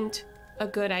wasn't a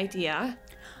good idea.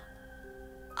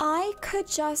 I could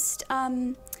just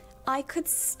I could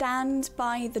stand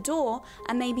by the door,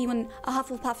 and maybe when a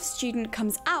Hufflepuff student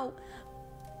comes out,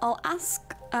 I'll ask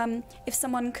if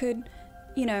someone could,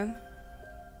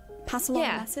 pass along a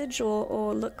message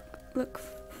or look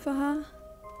for her.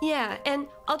 Yeah, and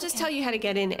I'll just tell you how to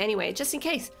get in anyway, just in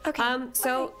case. Okay.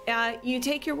 You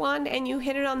take your wand and you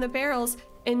hit it on the barrels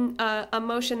in a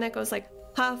motion that goes like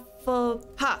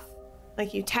Hufflepuff,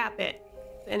 like you tap it,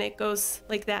 and it goes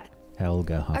like that.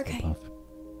 Helga Hufflepuff. Okay.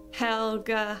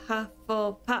 Helga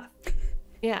Hufflepuff.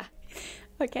 Yeah.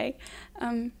 Okay.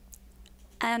 And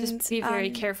just be very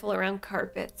careful around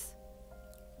carpets.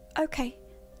 Okay.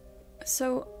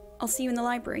 So I'll see you in the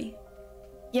library.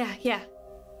 Yeah.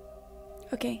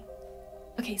 Okay.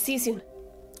 Okay, see you soon.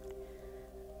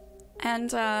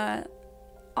 And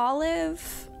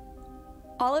Olive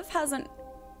hasn't.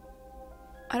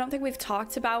 I don't think we've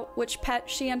talked about which pet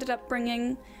she ended up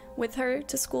bringing with her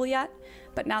to school yet.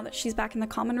 But now that she's back in the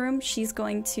common room, she's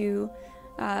going to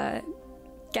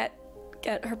get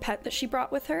her pet that she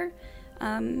brought with her.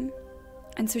 And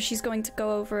so she's going to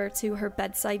go over to her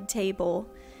bedside table,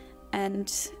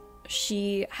 and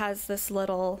she has this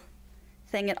little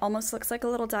thing. It almost looks like a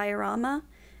little diorama,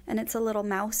 and it's a little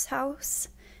mouse house.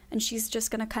 And she's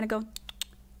just gonna kind of go,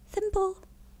 Thimble,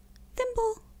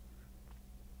 Thimble.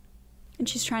 And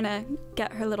she's trying to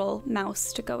get her little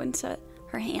mouse to go into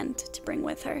her hand to bring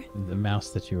with her. The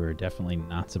mouse that you were definitely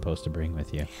not supposed to bring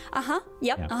with you. Yep,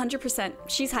 Yeah. 100%.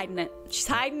 She's hiding it. She's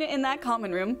hiding it in that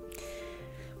common room.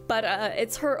 But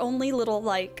it's her only little,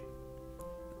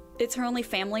 it's her only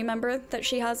family member that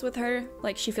she has with her.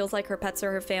 Like, she feels like her pets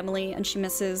are her family, and she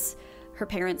misses her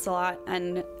parents a lot,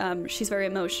 and she's very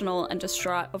emotional and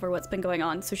distraught over what's been going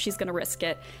on, so she's gonna risk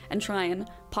it and try and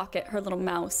pocket her little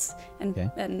mouse and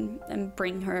and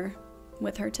bring her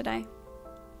with her today.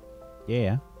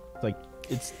 Yeah.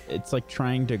 It's like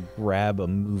trying to grab a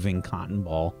moving cotton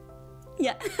ball.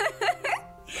 Yeah.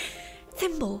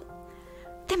 Thimble.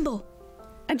 Thimble.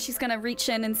 And she's gonna reach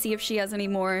in and see if she has any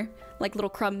more little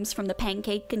crumbs from the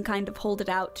pancake and kind of hold it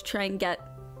out to try and get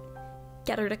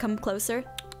her to come closer.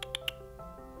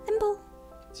 Thimble.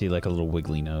 See, like a little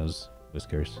wiggly nose,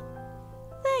 whiskers.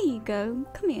 There you go.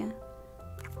 Come here.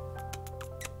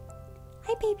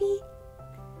 Hi, baby.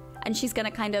 And she's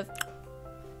gonna kind of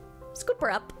scoop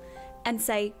her up and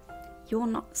say, you're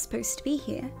not supposed to be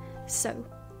here, so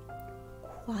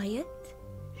quiet.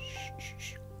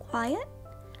 Shh. Quiet.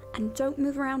 And don't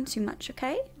move around too much,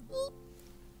 okay?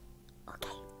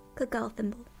 Okay. Good girl,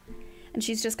 Thimble. And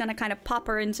she's just gonna kind of pop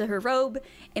her into her robe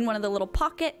in one of the little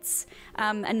pockets,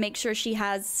 and make sure she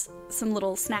has some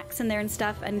little snacks in there and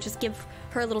stuff, and just give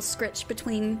her a little scritch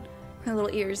between her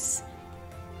little ears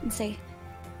and say,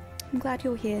 I'm glad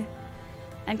you're here.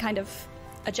 And kind of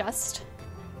adjust.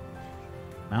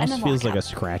 Mouse feels like a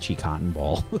scratchy cotton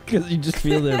ball because you just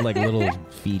feel their little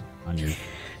feet on your.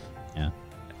 Yeah.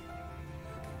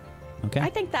 Okay. I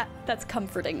think that's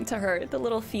comforting to her. The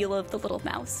little feel of the little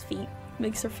mouse feet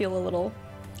makes her feel a little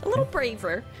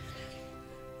braver.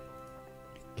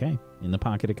 Okay, in the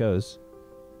pocket it goes.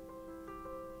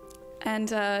 And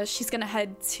she's gonna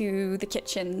head to the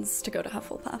kitchens to go to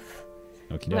Hufflepuff.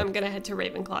 And I'm gonna head to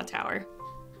Ravenclaw Tower.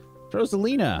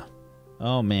 Rosalina.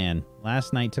 Oh man,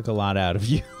 last night took a lot out of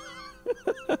you.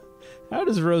 How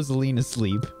does Rosalina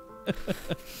sleep?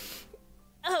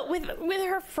 With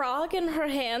her frog in her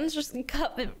hands, just.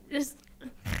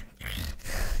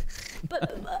 But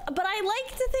I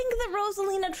like to think that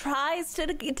Rosalina tries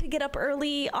to get up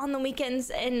early on the weekends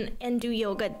and do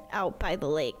yoga out by the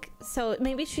lake. So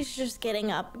maybe she's just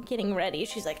getting up, getting ready.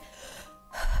 She's like,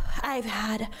 I've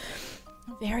had a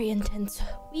very intense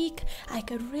week. I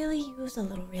could really use a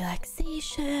little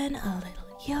relaxation, a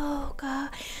little yoga.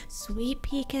 Sweet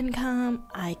Pea can come.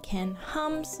 I can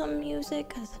hum some music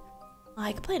because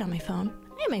I could play it on my phone.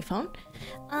 I have my phone.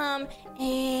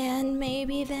 And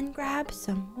maybe then grab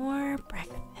some more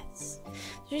breakfast.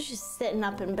 She's just sitting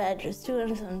up in bed, just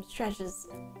doing some stretches,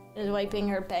 and wiping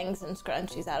her bangs and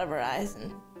scrunchies out of her eyes,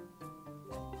 and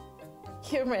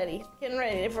getting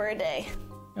ready for a day.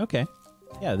 Okay.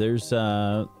 Yeah, there's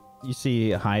you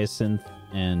see Hyacinth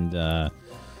and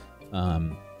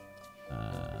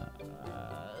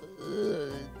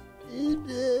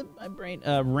my brain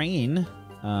Rain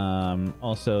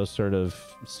also sort of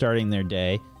starting their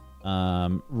day.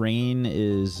 Rain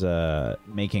is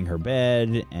making her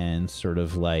bed and sort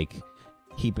of like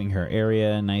keeping her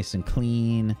area nice and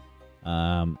clean.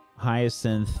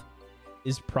 Hyacinth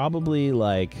is probably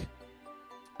like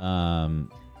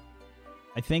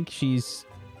I think she's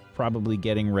probably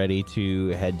getting ready to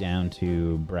head down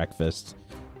to breakfast.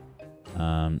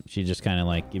 She just kind of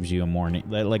like gives you a morning,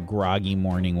 like groggy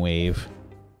morning wave.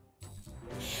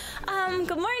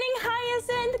 Good morning,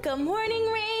 Hyacinth. Good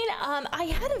morning, Rain. I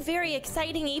had a very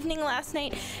exciting evening last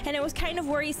night, and it was kind of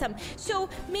worrisome. So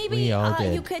maybe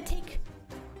you could take.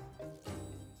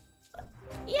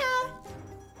 Yeah.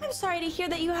 I'm sorry to hear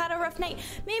that you had a rough night.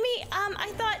 Maybe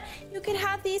I thought you could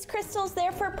have these crystals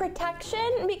there for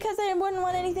protection because I wouldn't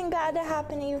want anything bad to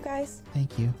happen to you guys.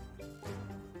 Thank you.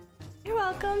 You're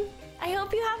welcome. I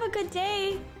hope you have a good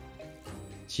day.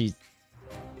 She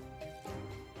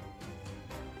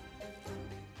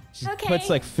Okay. puts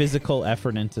like physical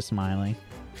effort into smiling.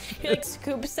 He like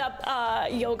scoops up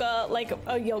yoga, like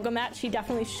a yoga mat she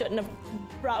definitely shouldn't have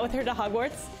brought with her to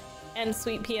Hogwarts. And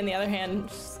Sweet Pea, on the other hand,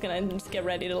 she's gonna just get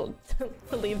ready to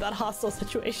leave that hostile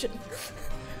situation.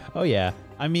 Oh yeah,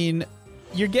 I mean,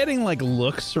 you're getting like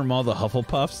looks from all the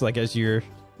Hufflepuffs like as you're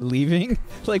leaving.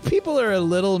 Like people are a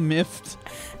little miffed.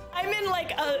 I'm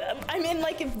in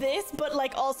like this, but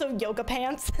like also yoga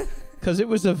pants. Because it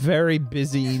was a very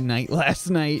busy night last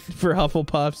night for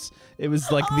Hufflepuffs. It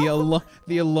was like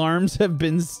the alarms have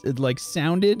been like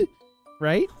sounded,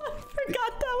 right? I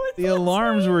forgot that was The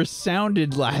alarms were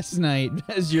sounded last night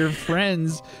as your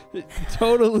friends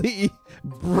totally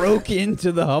broke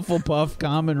into the Hufflepuff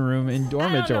common room and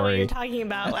dormitory. I don't know what you're talking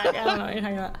about. Like, I don't know what you're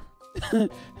talking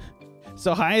about.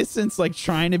 So Hyacinth's like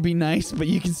trying to be nice, but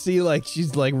you can see like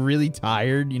she's like really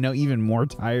tired, you know, even more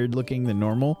tired looking than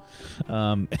normal.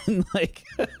 And like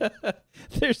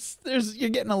there's you're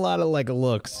getting a lot of like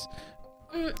looks.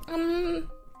 I'm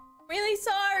really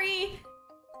sorry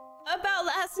about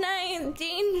last night.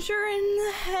 Danger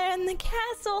in the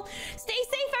castle. Stay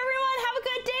safe, everyone. Have a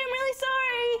good day. I'm really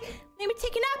sorry. Maybe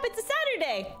take a nap. It's a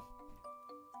Saturday.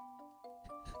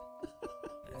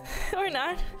 Or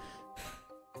not.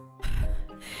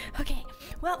 Okay,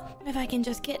 well, if I can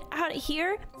just get out of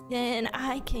here, then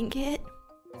I can get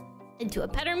into a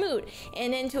better mood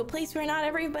and into a place where not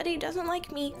everybody doesn't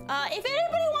like me. If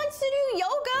anybody wants to do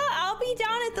yoga, I'll be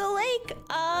down at the lake.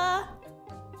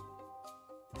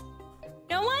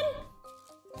 No one?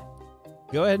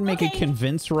 Go ahead and make Okay. a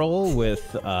convince roll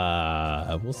with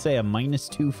we'll say a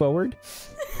 -2 forward.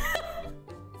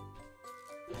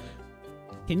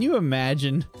 Can you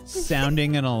imagine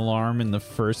sounding an alarm in the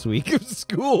first week of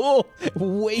school,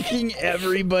 waking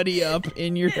everybody up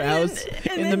in your house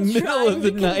in the middle of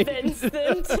the night? Convince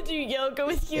them to do yoga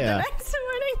with you Yeah. the next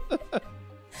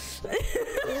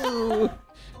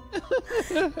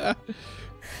morning.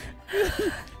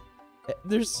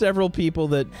 There's several people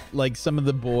that, like some of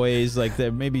the boys, like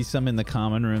there may be some in the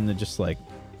common room that just like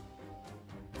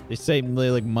they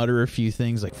like mutter a few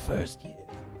things like first year,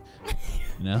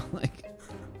 you know, like.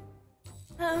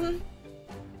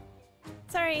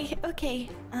 Sorry, okay.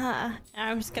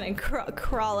 I'm just gonna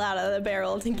crawl out of the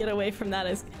barrel to get away from that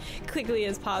as quickly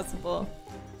as possible.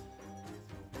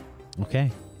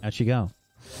 Okay, out you go.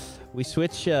 We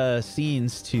switch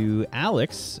scenes to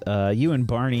Alex. You and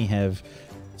Barney have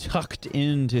tucked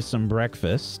into some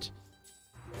breakfast.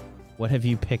 What have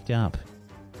you picked up?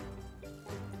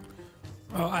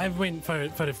 Oh, I went for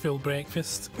a full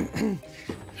breakfast.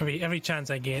 every chance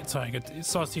I get, so I got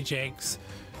sausage, eggs,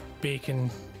 bacon,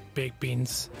 baked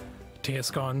beans, potato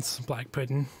scones, black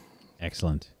pudding.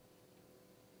 Excellent.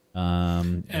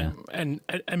 Yeah. And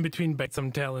in between bits,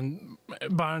 I'm telling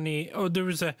Barney, I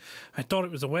thought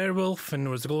it was a werewolf, and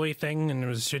there was a glowy thing, and there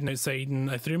was shooting outside, and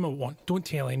I threw my wand. Don't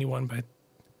tell anyone, but I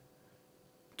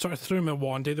sort of threw my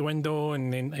wand out the window,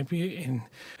 and then I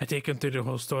take him through the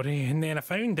whole story, and then I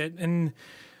found it, and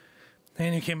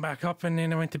then he came back up, and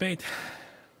then I went to bed.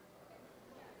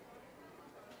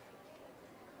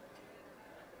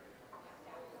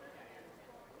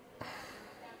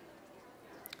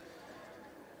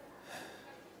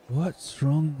 What's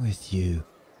wrong with you?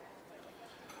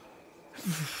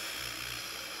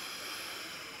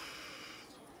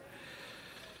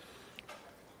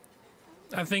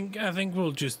 I think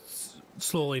we'll just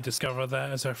slowly discover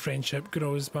that as our friendship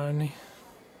grows, Barney.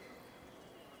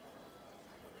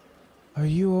 Are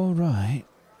you all right?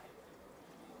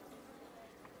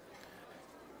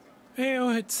 Well,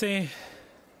 it's been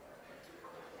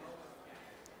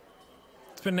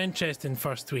an interesting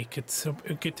first week. It's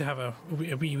good to have a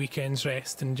wee weekend's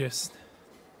rest and just,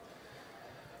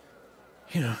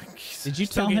 Did you still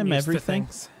tell getting him used to everything?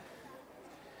 things.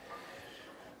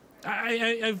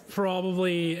 I've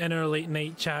probably in our late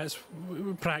night chats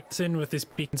practicing with this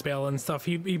speak and spell and stuff.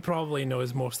 He probably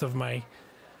knows most of my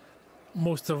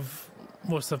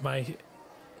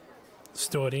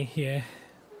story. Yeah.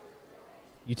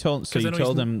 You told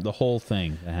him the whole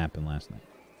thing that happened last night.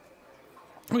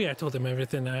 Oh yeah, I told him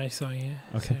everything that I saw. Yeah.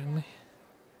 Okay. Certainly.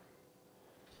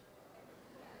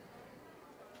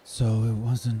 So it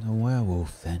wasn't a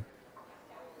werewolf then?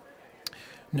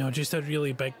 No, just a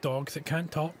really big dog that can't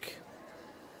talk.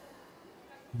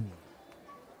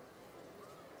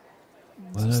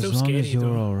 Well, It's as still long scary, as you're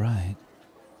though. all right,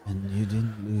 and you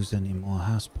didn't lose any more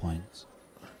house points.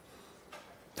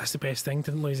 That's the best thing.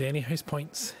 Didn't lose any house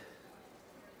points.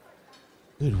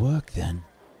 Good work then.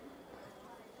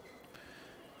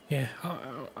 Yeah,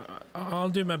 I'll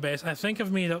do my best. I think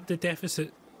I've made up the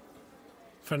deficit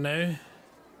for now.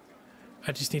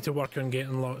 I just need to work on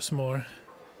getting lots more.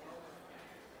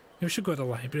 We should go to the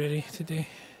library today.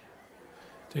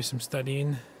 Do some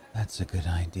studying. That's a good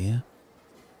idea.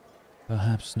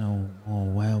 Perhaps no more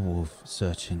werewolf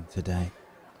searching today.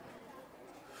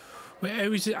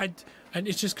 Well,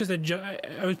 it's just because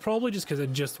I was probably just because I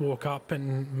just woke up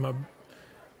and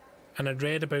I'd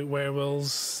read about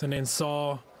werewolves and then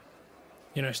saw,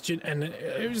 and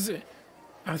it was.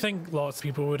 I think lots of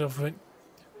people would have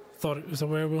thought it was a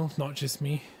werewolf, not just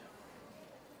me.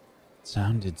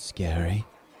 Sounded scary.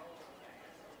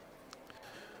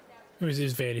 It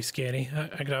was very scary.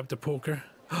 I grabbed a poker.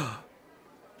 I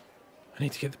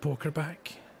need to get the poker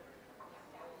back.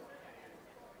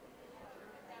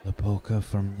 The poker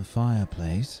from the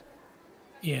fireplace?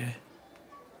 Yeah.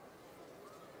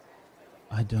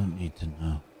 I don't need to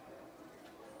know.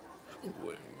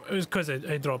 It was because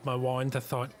I dropped my wand. I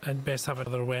thought I'd best have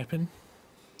another weapon.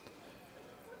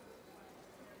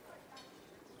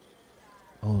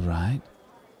 All right.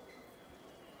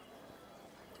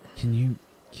 Can you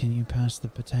pass the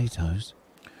potatoes?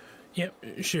 Yep,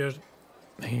 sure.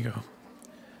 There you go.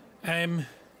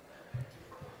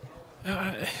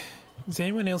 Is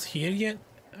anyone else here yet?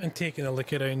 I'm taking a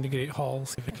look around the Great Hall,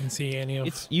 see if I can see any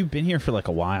of... You've been here for like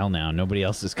a while now. Nobody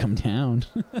else has come down.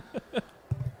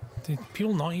 Did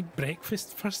people not eat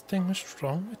breakfast first thing? What's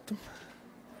wrong with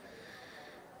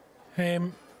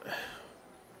them?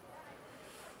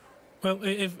 Well,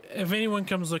 if anyone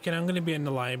comes looking, I'm going to be in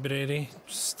the library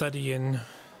studying.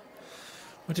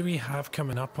 What do we have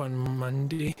coming up on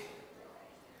Monday?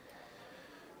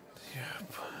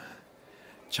 Yep.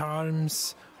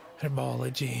 Charms,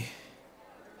 herbology,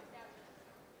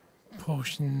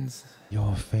 potions.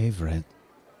 Your favorite?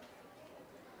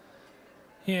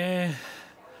 Yeah,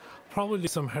 probably do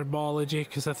some herbology,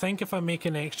 because I think if I make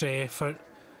an extra effort,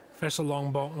 Professor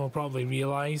Longbottom will probably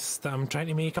realise that I'm trying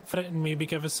to make up for it and maybe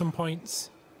give us some points.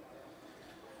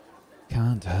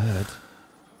 Can't hurt.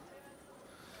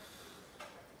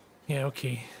 Yeah,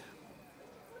 okay.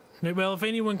 Right, well, if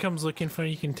anyone comes looking for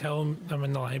you, can tell them I'm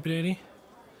in the library.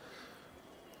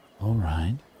 All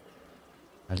right.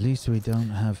 At least we don't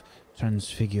have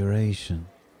transfiguration.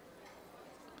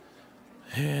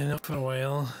 Yeah, not for a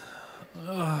while.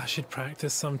 Oh, I should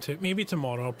practice some too. Maybe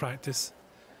tomorrow I'll practice.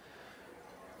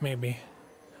 Maybe.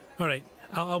 Alright,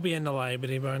 I'll be in the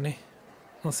library, Barney.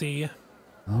 I'll see you.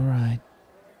 All right.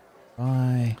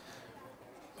 Bye.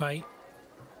 Bye.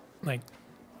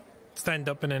 Stand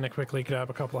up and then I quickly grab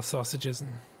a couple of sausages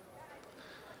and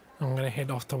I'm gonna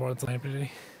head off towards the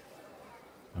library.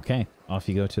 Okay, off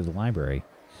you go to the library.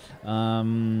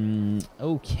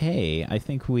 Okay, I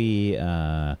think we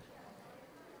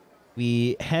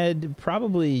head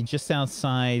probably just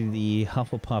outside the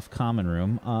Hufflepuff common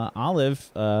room. Olive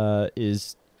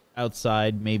is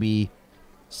outside, maybe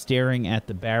staring at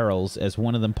the barrels as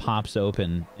one of them pops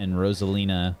open and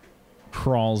Rosalina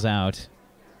crawls out.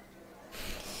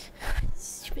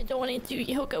 I don't want to do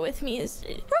yoga with me.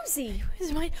 Rosie!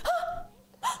 Is my...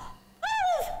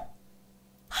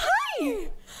 Hi! You're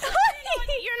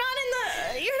not in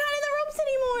the ropes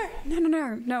anymore.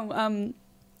 No.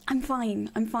 I'm fine.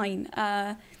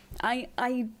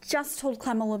 I just told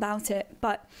Clem all about it,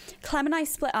 but Clem and I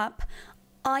split up.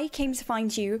 I came to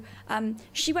find you.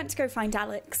 She went to go find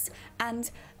Alex,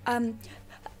 and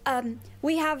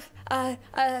we have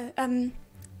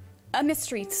a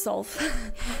mystery to solve.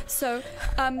 So,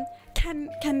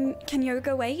 can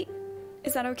Yoga wait?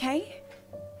 Is that okay?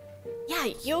 Yeah,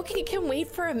 Yoga can wait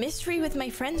for a mystery with my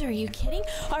friends. Are you kidding?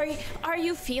 Are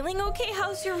you feeling okay?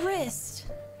 How's your wrist?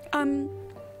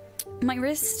 My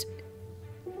wrist,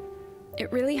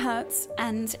 it really hurts,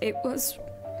 and it was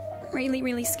really,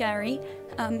 really scary.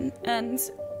 And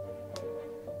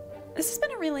this has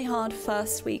been a really hard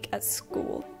first week at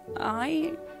school.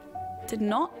 I did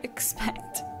not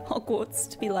expect Hogwarts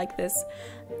to be like this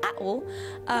at all.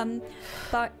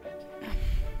 But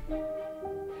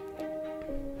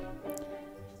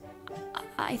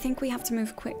I think we have to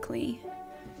move quickly.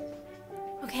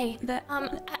 Okay.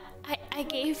 I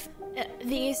gave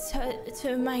these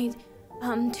to my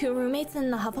two roommates in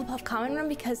the Hufflepuff common room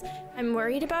because I'm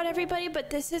worried about everybody, but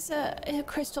this is a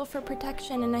crystal for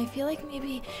protection, and I feel like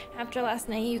maybe after last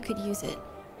night you could use it.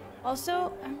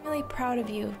 Also, I'm really proud of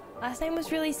you. Last night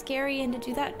was really scary, and to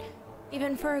do that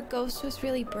even for a ghost was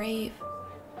really brave.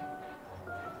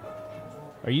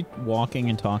 Are you walking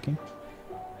and talking?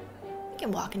 We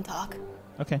can walk and talk.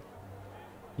 Okay.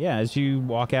 Yeah, as you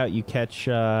walk out, you catch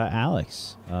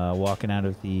Alex walking out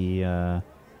of the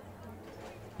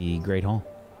Great Hall.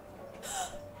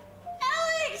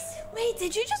 Alex! Wait,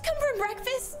 did you just come for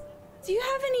breakfast? Do you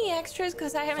have any extras?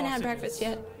 Because I haven't had breakfast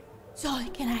yet. So,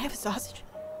 can I have a sausage?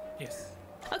 Yes.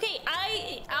 Okay,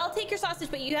 I'll take your sausage,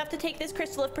 but you have to take this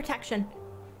crystal of protection.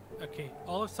 Okay,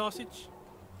 olive sausage.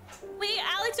 Wait,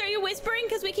 Alex, are you whispering?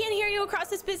 Because we can't hear you across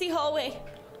this busy hallway.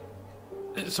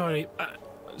 Sorry,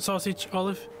 sausage,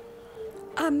 olive.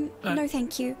 No,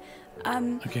 thank you.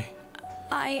 Okay.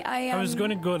 I was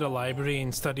going to go to the library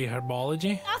and study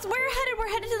herbology. That's where we're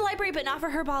headed to the library, but not for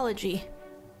herbology.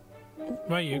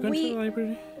 Why are you going to the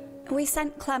library? We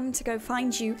sent Clem to go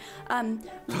find you.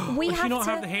 We Does have she not to...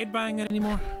 have the headbanger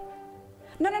anymore?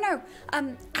 No.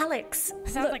 Alex.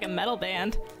 Sounds like a metal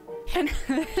band.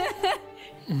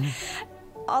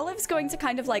 Olive's going to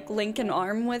kind of like link an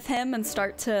arm with him and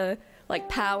start to like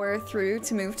power through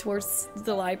to move towards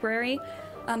the library.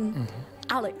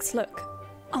 Alex, look,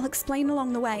 I'll explain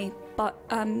along the way, but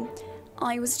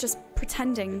I was just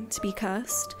pretending to be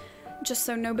cursed, just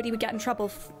so nobody would get in trouble.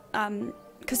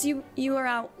 Because you were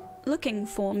out looking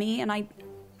for me, and I...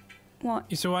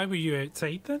 What? So why were you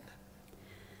outside then?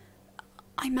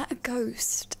 I met a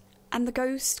ghost, and the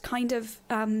ghost kind of,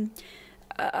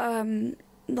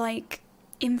 like,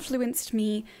 influenced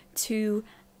me to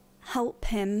help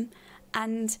him,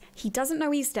 and he doesn't know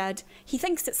he's dead. He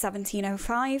thinks it's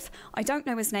 1705. I don't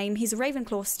know his name. He's a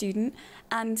Ravenclaw student,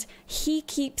 and he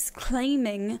keeps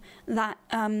claiming that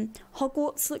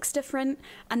Hogwarts looks different,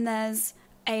 and there's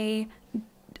a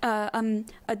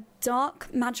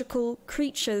dark magical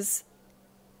creatures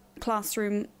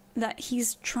classroom that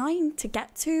he's trying to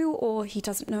get to, or he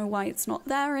doesn't know why it's not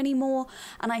there anymore.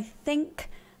 And I think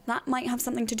that might have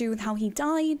something to do with how he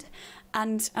died.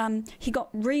 And he got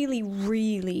really,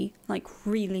 really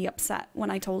upset when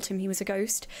I told him he was a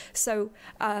ghost. So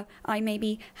I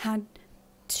maybe had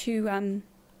to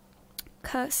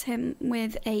curse him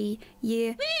with a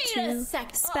year two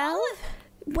spell.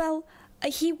 Well,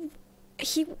 he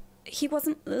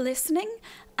wasn't listening,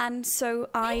 and so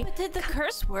I... But did the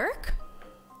curse work?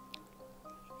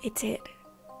 It did.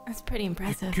 That's pretty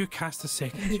impressive. You cast a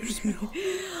second year spell.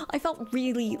 I felt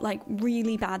really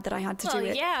bad that I had to do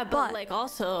it. Yeah, but like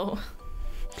also...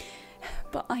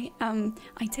 But I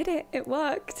did it. It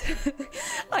worked.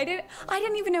 I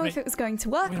didn't even know if it was going to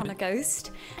work on a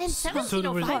ghost. And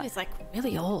 1705 is like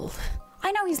really old.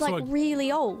 I know, he's like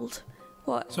really old.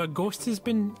 What? So a ghost has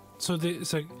been... So the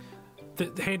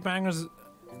headbanger's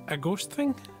a ghost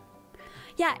thing?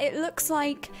 Yeah, it looks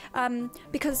like,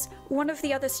 because one of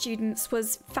the other students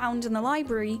was found in the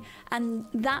library, and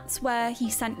that's where he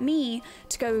sent me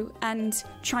to go and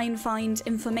try and find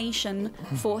information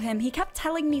for him. He kept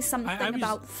telling me something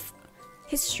about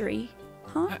history.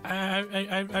 Huh?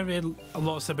 I read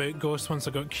lots about ghosts once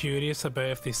I got curious about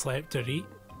if they slept or eat.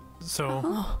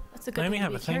 So that's a good thing to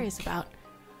be curious about.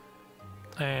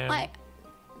 I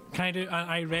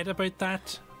read about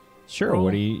that. Sure,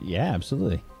 what do you... Yeah,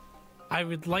 absolutely. I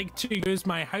would like to use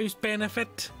my house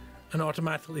benefit and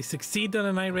automatically succeed in,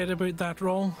 and I read about that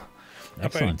role.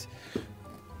 Excellent. About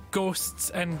ghosts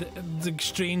and the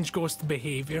strange ghost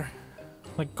behaviour.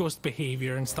 Like ghost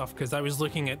behaviour and stuff, because I was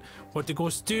looking at what the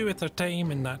ghosts do with their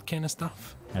time and that kind of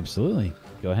stuff. Absolutely.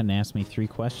 Go ahead and ask me 3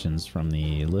 questions from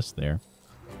the list there.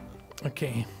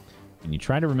 Okay. And you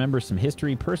try to remember some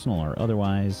history, personal or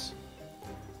otherwise.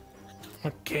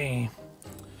 Okay.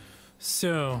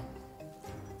 So...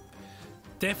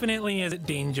 Definitely, is it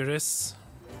dangerous?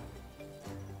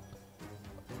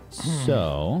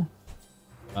 So,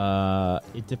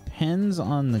 It depends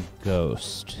on the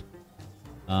ghost.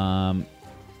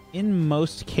 In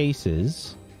most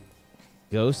cases,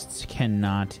 ghosts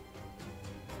cannot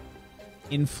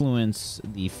influence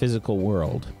the physical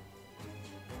world.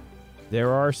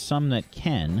 There are some that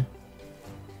can.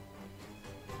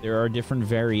 There are different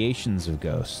variations of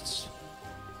ghosts.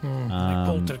 Like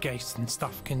poltergeists and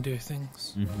stuff can do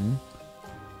things. Mm-hmm.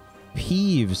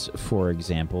 Peeves, for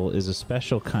example, is a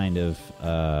special kind of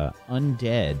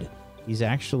undead. He's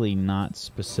actually not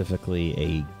specifically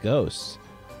a ghost.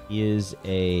 He is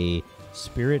a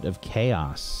spirit of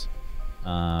chaos.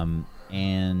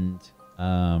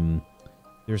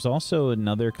 There's also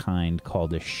another kind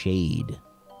called a shade.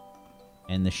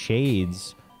 And the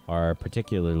shades are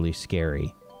particularly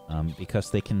scary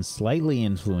because they can slightly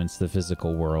influence the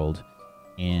physical world,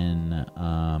 and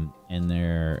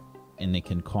they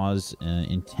can cause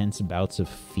intense bouts of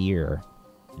fear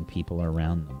in people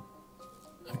around them.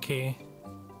 Okay,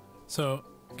 so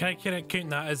can I count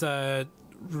that as a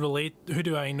who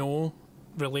do I know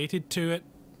related to it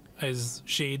as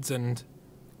shades and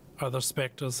other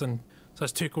specters? And so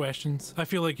that's 2 questions. I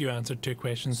feel like you answered 2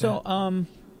 questions. So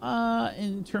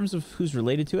in terms of who's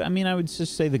related to it, I mean, I would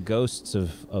just say the ghosts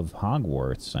of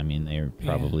Hogwarts. I mean, they're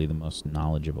probably the most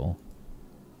knowledgeable.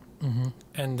 Mm-hmm.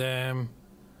 And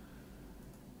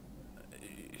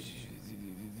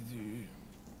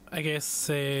I guess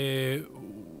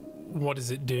what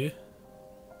does it do?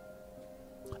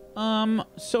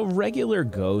 So regular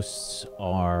ghosts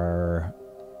are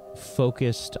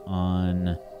focused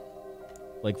on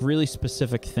like really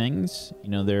specific things. You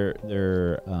know,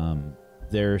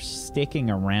 they're sticking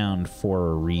around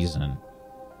for a reason,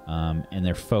 and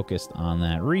they're focused on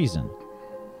that reason.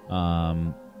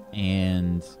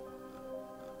 And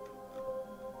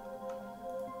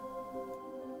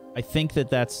I think that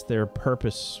that's their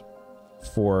purpose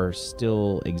for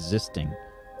still existing,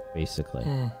 basically,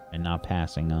 and not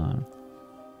passing on.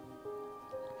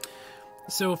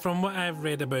 So from what I've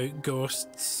read about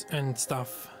ghosts and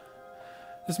stuff,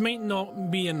 this might not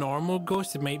be a normal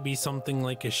ghost, it might be something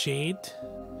like a shade.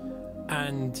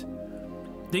 And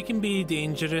they can be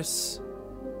dangerous,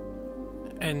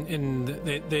 and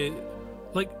the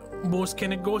like most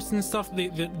kind of ghosts and stuff,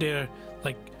 they're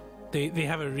like they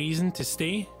have a reason to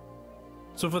stay.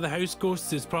 So for the house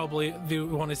ghosts, it's probably they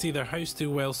want to see their house do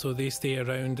well, so they stay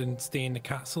around and stay in the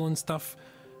castle and stuff.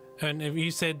 And if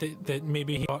you said that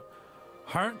maybe he got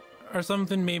hurt or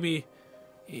something, maybe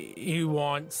he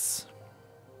wants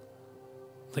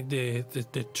like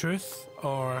the truth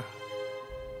or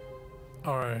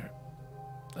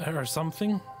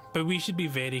something. But we should be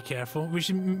very careful.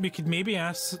 We could maybe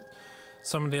ask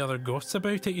some of the other ghosts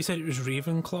about it. You said it was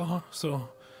Ravenclaw, so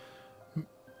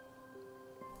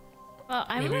well,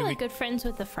 I'm really good friends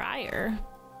with the friar.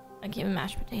 I give him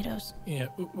mashed potatoes. Yeah,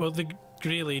 well, the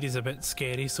Grey Lady's a bit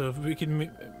scary, so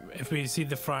if we see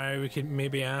the friar, we can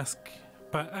maybe ask.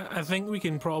 But I think we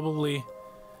can probably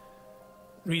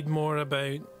read more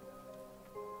about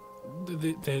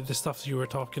the stuff you were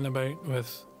talking about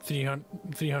with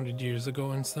 300 years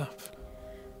ago and stuff.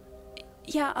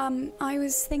 Yeah, I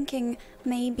was thinking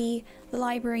maybe the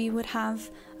library would have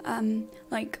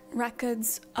like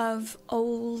records of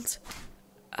old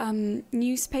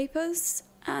newspapers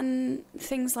and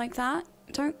things like that.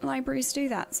 Don't libraries do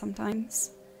that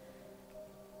sometimes?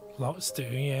 Lots do,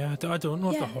 yeah. I don't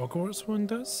know if the Hogwarts one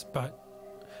does, but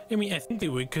I mean, I think they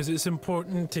would, because it's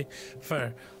important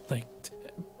for like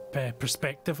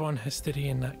perspective on history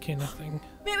and that kind of thing.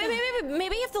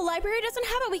 Maybe if the library doesn't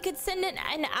have it, we could send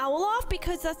an owl off,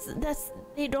 because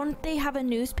they have a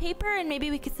newspaper, and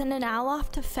maybe we could send an owl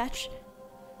off to fetch.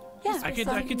 Yeah, I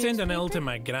could send an owl to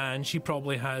my gran. She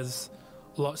probably has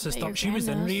lots of stuff. She was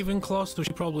in Ravenclaw, so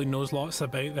she probably knows lots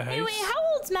about the house. Wait,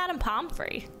 how old's Madame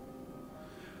Pomfrey?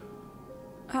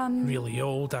 Really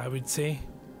old, I would say.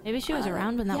 Maybe she was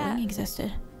around when that wing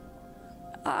existed.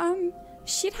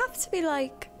 She'd have to be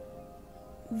like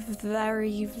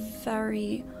very,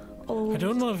 very old. I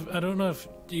don't know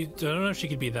if she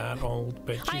could be that old,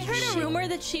 but I heard a rumor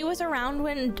that she was around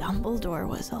when Dumbledore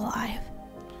was alive.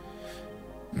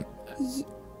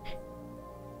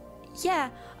 Yeah,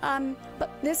 but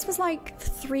this was like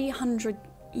 300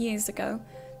 years ago,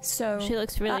 so... She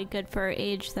looks really good for her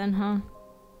age then, huh?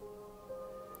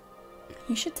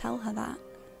 You should tell her that.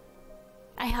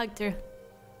 I hugged her.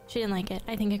 She didn't like it.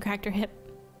 I think it cracked her hip.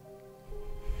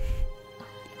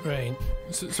 Right.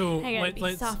 So I gotta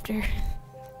be softer.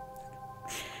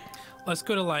 Let's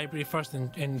go to the library first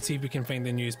and see if we can find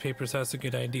the newspapers. That's a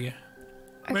good idea.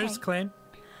 Okay. Where's Clem?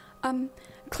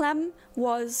 Clem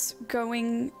was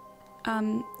going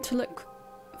to look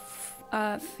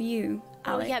for you,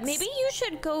 Alex. Oh, yeah, maybe you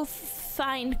should go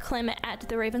find Clem at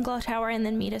the Ravenclaw Tower and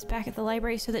then meet us back at the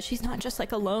library so that she's not just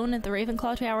like alone at the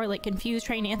Ravenclaw Tower, like confused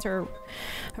trying to answer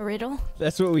a riddle.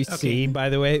 That's what we see, by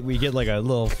the way. We get like a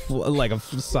little, like a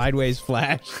sideways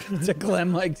flash to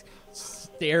Clem, like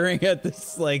staring at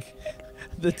this, like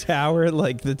the tower,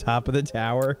 like the top of the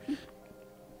tower.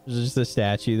 There's just a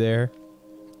statue there.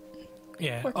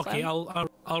 Yeah. Poor Okay. Clem.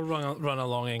 I'll run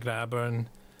along and grab her, and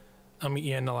I'll meet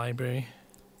you in the library.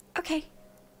 Okay.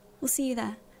 We'll see you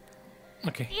there.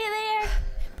 Okay. See you there.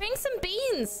 Bring some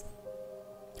beans.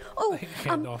 Oh,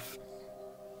 Head off.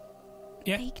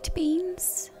 Yeah. baked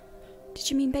beans? Did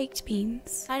you mean baked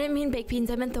beans? I didn't mean baked beans.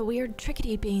 I meant the weird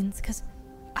trickety beans, because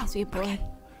sweet boy. okay.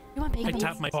 You want baked I beans?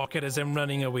 tap my pocket as I'm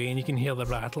running away, and you can hear the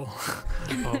rattle.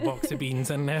 Oh, a box of beans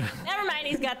in there. Never mind,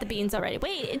 he's got the beans already.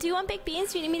 Wait, do you want baked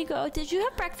beans? Do you need me to go? Did you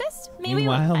have breakfast? Maybe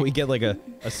Meanwhile, we get like a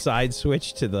side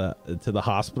switch to the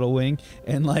hospital wing,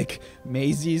 and like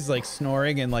Maisie's like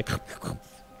snoring and like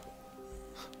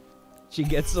she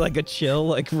gets like a chill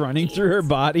like running through her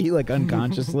body like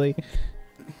unconsciously.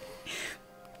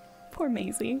 Poor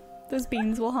Maisie. Those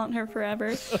beans will haunt her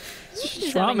forever.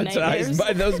 She's having traumatized nightmares.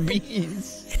 by those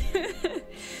beans.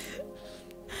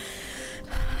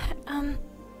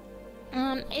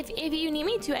 If you need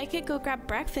me to, I could go grab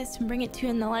breakfast and bring it to you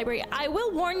in the library. I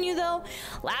will warn you though,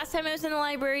 last time I was in the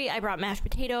library, I brought mashed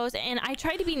potatoes, and I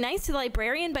tried to be nice to the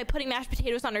librarian by putting mashed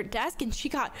potatoes on her desk, and she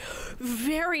got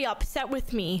very upset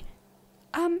with me.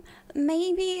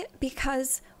 Maybe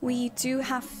because we do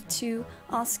have to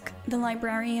ask the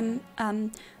librarian,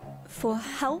 for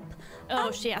help.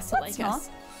 Oh, she has to let's like not. us.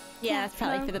 Yeah, that's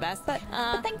probably for the best. But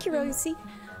thank you, Rosie.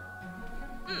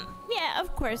 Yeah,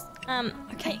 of course.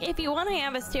 Okay, if you want to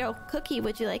have a stale cookie,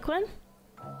 would you like one?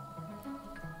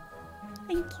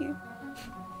 Thank you.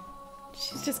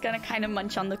 She's just gonna kind of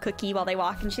munch on the cookie while they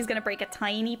walk, and she's gonna break a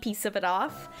tiny piece of it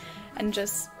off and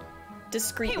just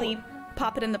discreetly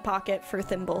pop it in the pocket for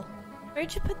Thimble.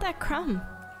 Where'd you put that crumb?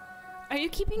 Are you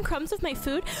keeping crumbs of my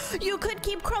food? You could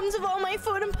keep crumbs of all my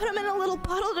food and put them in a little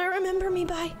bottle to remember me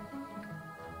by.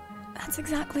 That's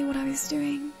exactly what I was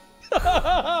doing.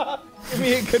 Give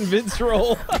me a convince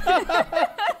roll.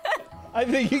 I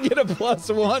think you get a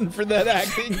 +1 for that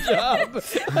acting job.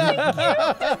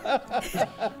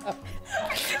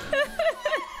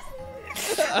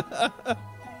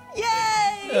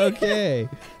 Yay! Okay.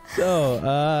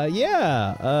 So,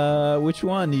 yeah. Which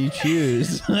one do you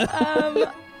choose?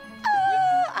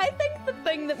 I think the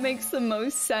thing that makes the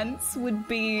most sense would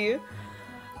be,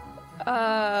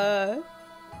 I'll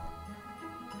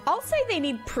say they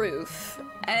need proof.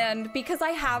 And because I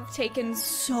have taken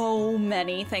so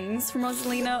many things from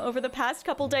Rosalina over the past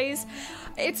couple days,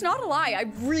 it's not a lie.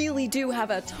 I really do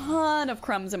have a ton of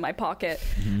crumbs in my pocket.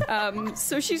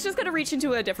 So she's just gonna reach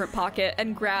into a different pocket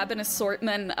and grab an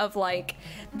assortment of like,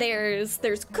 there's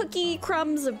cookie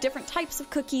crumbs of different types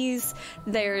of cookies.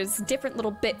 There's different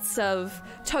little bits of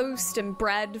toast and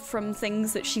bread from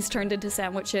things that she's turned into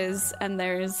sandwiches. And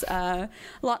there's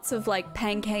lots of like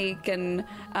pancake and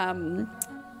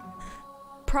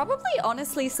probably,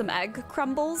 honestly, some egg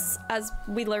crumbles. As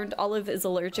we learned, Olive is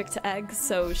allergic to eggs,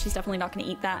 so she's definitely not going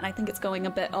to eat that, and I think it's going a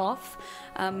bit off.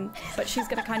 But she's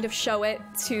going to kind of show it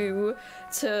to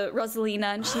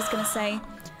Rosalina, and she's going to say,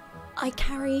 I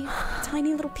carry a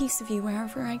tiny little piece of you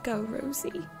wherever I go,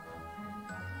 Rosie.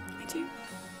 I do.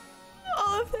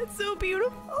 Oh, that's so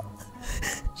beautiful.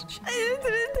 I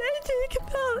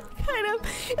felt kind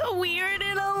of weird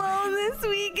and alone this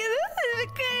week, and I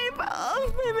came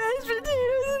off my mashed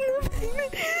potatoes in the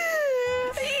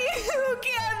you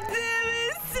kept them.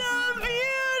 It's so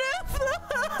beautiful.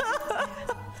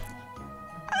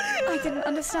 I didn't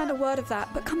understand a word of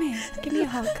that, but come here, give me a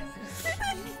hug.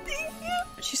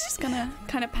 She's just gonna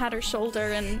kind of pat her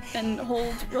shoulder and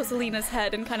hold Rosalina's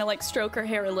head and kind of like stroke her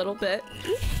hair a little bit.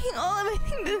 I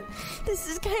think this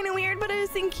is kind of weird, but I was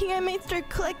thinking I might start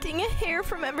collecting a hair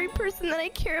from every person that I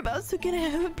care about, so can I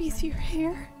have a piece of your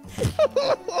hair?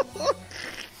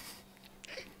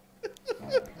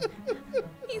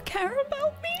 You care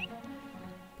about me?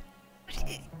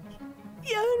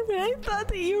 Yeah, and when I thought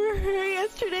that you were her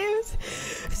yesterday, it was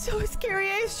so scary.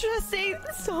 I just ate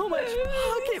so much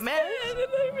pocket man. And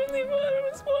I really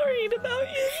was worried about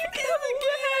you. You can have the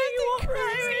hair you want,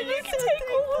 Rosie. You can take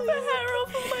all of the hair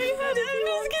off of my head. I'm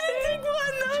just gonna take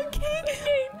one, okay?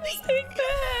 Just take the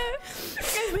hair.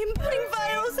 I've been putting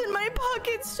vials in my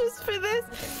pockets just for this.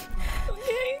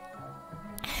 Okay?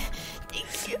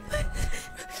 Thank you.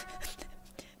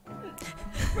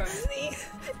 Rosie.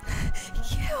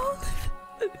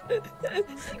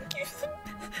 Thank you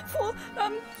for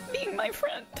being my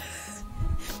friend.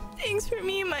 Thank Thanks for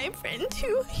me and my friend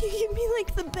too. You give me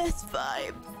like the best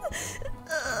vibes.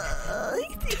 I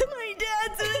think my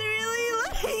dad's would really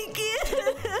like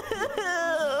it.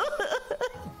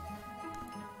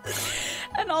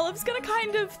 And Olive's gonna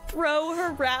kind of throw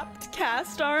her wrapped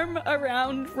cast arm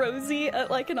around Rosie at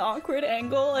like an awkward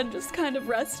angle and just kind of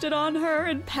rest it on her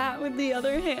and pat with the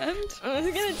other hand.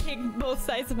 I'm gonna take both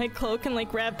sides of my cloak and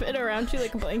like wrap it around you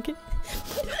like a blanket.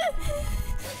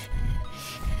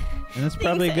 And that's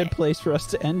probably a good place for us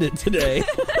to end it today.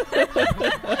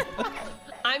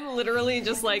 I'm literally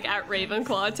just like at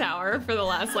Ravenclaw Tower for the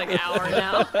last like hour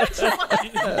now.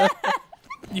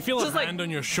 You feel a Just like- hand on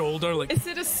your shoulder, like Is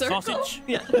it a circle? sausage.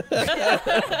 Yeah.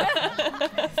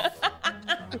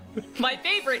 My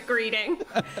favorite greeting.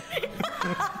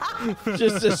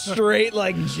 Just a straight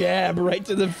like jab right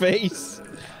to the face.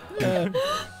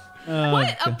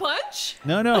 What? A punch?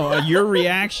 No, your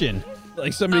reaction.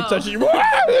 Like somebody touching you.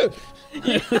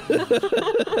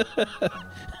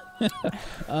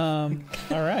 All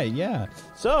right, yeah.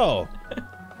 So,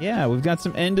 yeah, we've got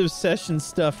some end of session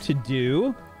stuff to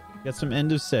do. It's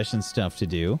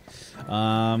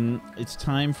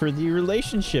time for the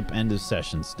relationship end of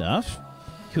session stuff.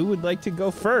 Who would like to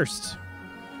go first?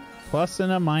 Plus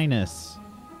and a minus.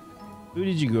 Who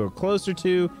did you grow closer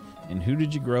to, and who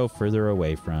did you grow further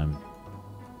away from?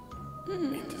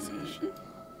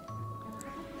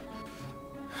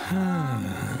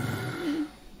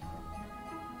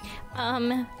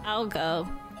 I'll go.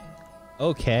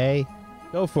 Okay,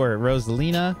 go for it,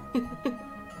 Rosalina.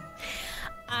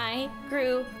 I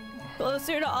grew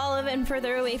closer to Olive and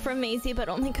further away from Maisie, but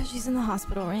only because she's in the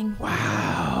hospital ring.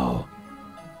 Wow.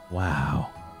 It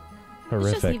just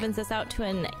Horrific. evens us out to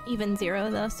an even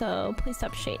 0, though, so please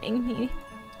stop shading me.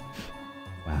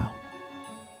 Wow.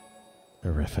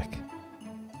 Horrific.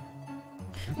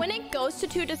 When it goes to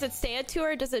 2, does it stay at 2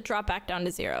 or does it drop back down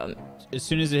to 0? As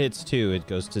soon as it hits 2, it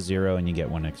goes to 0 and you get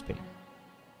 1 XP.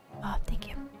 Oh, thank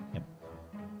you. Yep.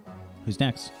 Who's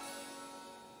next?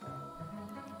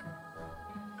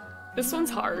 This one's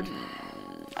hard.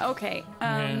 Okay.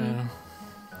 Yeah.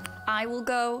 I will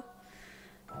go.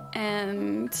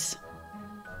 And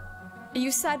you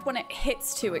said when it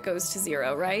hits 2, it goes to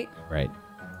 0, right? Right.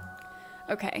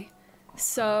 Okay.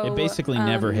 So It basically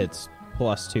never hits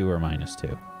 +2 or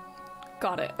 -2.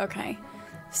 Got it. Okay.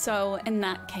 So in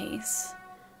that case,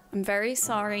 I'm very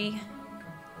sorry.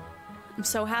 I'm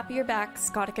so happy you're back,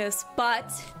 Scotticus.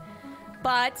 But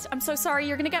I'm so sorry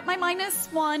you're gonna get my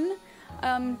 -1.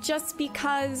 Just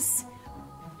because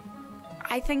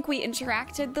I think we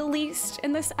interacted the least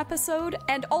in this episode,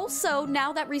 and also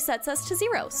now that resets us to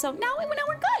 0. So now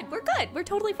we're good. We're good. We're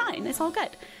totally fine. It's all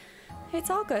good. It's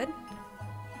all good.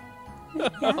 Yeah.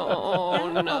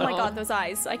 Oh no. Oh my god, those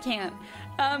eyes. I can't.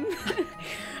 I'm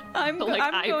Like I'm going.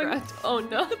 eyebrow. Oh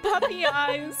no. The puppy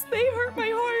eyes. They hurt my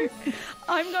heart.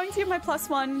 I'm going to give my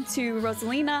 +1 to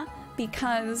Rosalina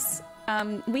because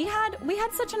we had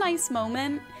such a nice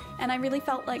moment, and I really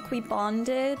felt like we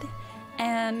bonded.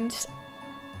 And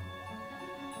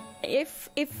if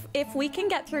we can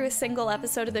get through a single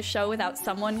episode of the show without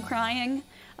someone crying,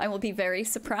 I will be very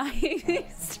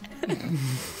surprised.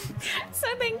 So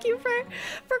thank you for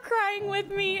crying with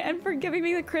me and for giving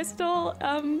me the crystal.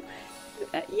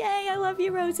 Yay, I love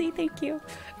you, Rosie. Thank you.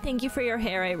 Thank you for your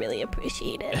hair. I really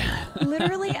appreciate it.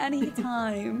 Literally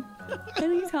anytime.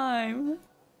 Anytime.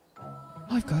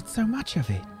 I've got so much of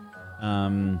it. All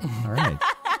right.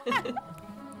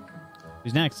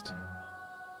 Who's next?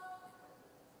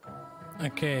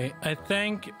 Okay, I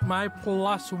think my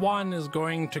 +1 is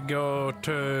going to go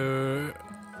to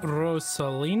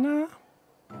Rosalina,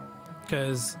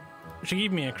 because she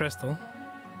gave me a crystal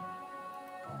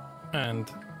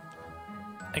and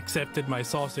accepted my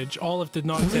sausage. Olive did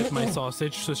not accept my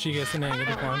sausage, so she gets a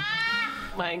 -1.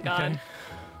 My god. Okay.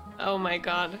 Oh my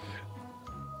god.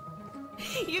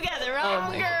 You got the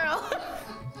wrong girl.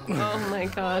 Oh my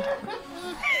god.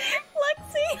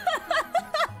 Lexi.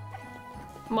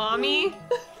 Mommy?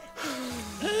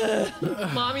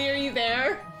 Mommy, are you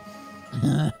there?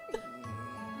 I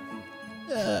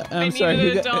need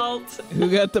sorry, an adult. Who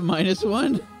got the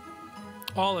 -1?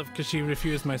 Olive, because she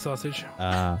refused my sausage.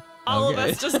 All of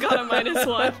us just got a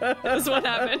 -1. That's what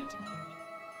happened.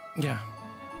 Yeah.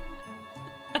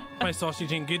 My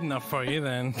sausage ain't good enough for you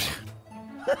then.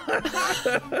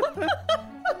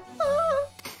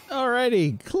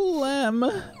 Alrighty, Clem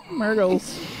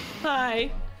Myrtles. Hi.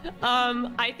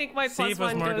 I think my Save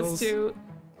us, +1 goes to...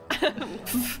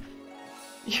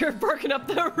 You're barking up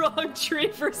the wrong tree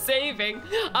for saving.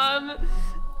 I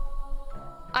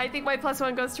think my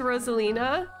 +1 goes to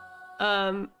Rosalina.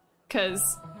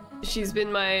 Because She's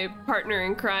been my partner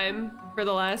in crime for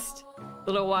the last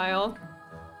little while,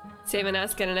 saving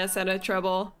us, getting us out of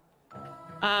trouble.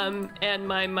 And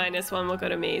my -1 will go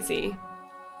to Maisie.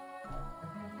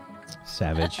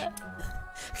 Savage.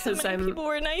 So many people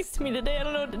were nice to me today. I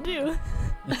don't know what to do.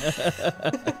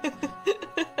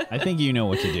 I think you know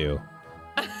what to do.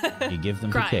 You give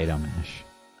them Cry. potato mash.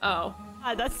 Oh.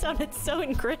 God, that sounded so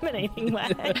incriminating,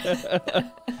 Wax.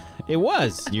 It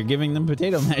was. You're giving them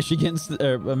potato mash against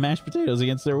mashed potatoes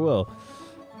against their will.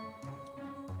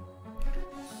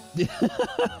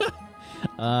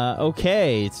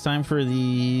 Okay, it's time for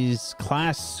these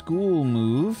class school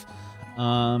move.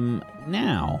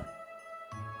 Now,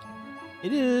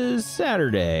 it is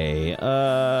Saturday.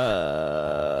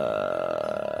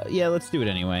 Yeah, let's do it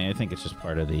anyway. I think it's just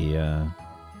part of the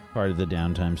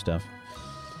downtime stuff.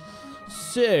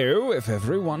 So, if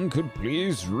everyone could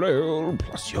please roll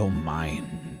plus your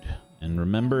mind. And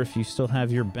remember, if you still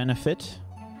have your benefit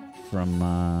from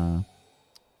a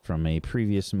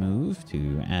previous move,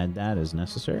 to add that as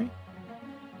necessary.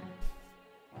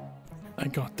 I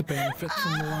got the benefit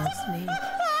from the last move.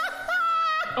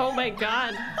 Oh my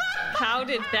god. How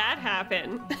did that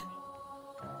happen?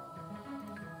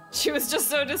 She was just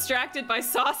so distracted by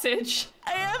sausage.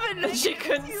 I haven't. And she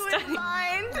couldn't you study. in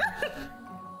mind.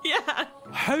 Yeah.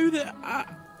 How the...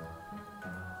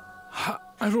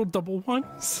 I rolled double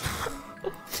ones.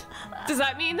 Does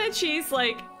that mean that she's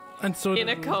like And so in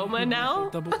a coma now?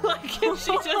 Double... Like, if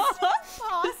she just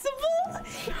Possible?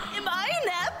 Am I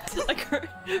inept? like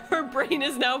her brain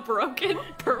is now broken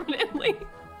permanently?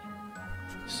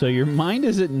 So your mind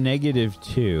is at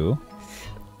 -2.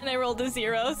 And I rolled a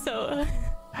 0, so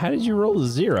How did you roll a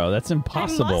 0? That's I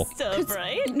impossible. must have,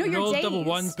 right? No, You you're rolled dazed. double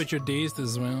ones, but you're dazed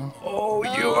as well. Oh,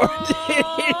 you are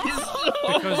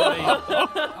Because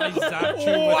I zapped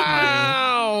you with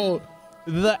Wow!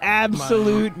 The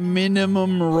absolute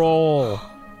minimum roll.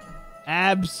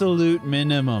 Absolute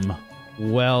minimum.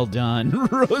 Well done,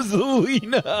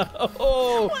 Rosalina.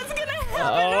 Oh, What's gonna happen?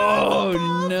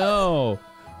 oh no.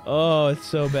 Oh, it's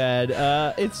so bad.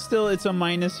 It's a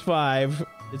 -5.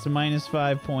 It's a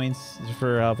 -5 points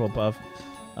for Hufflepuff.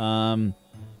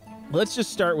 Let's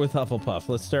just start with Hufflepuff.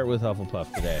 Let's start with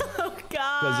Hufflepuff today. Oh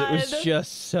God! Because it was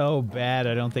just so bad.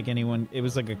 I don't think anyone... It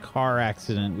was like a car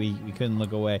accident. We couldn't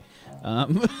look away.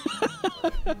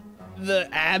 The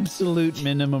absolute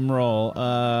minimum roll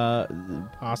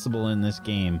possible in this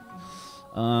game.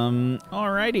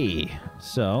 Alrighty.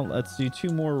 So, let's do 2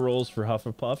 more rolls for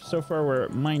Hufflepuff. So far, we're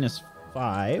at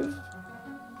 -5.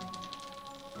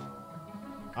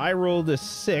 I rolled a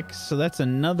 6, so that's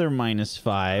another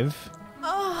 -5.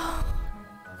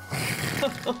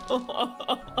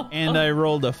 And I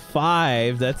rolled a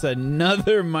 5. That's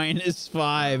another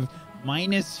 -5.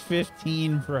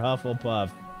 -15 for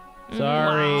Hufflepuff.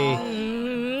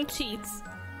 Sorry. Cheats.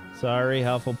 Sorry,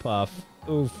 Hufflepuff.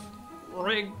 Oof.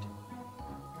 Rigged.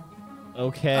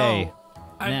 Okay.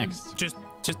 I Next. Just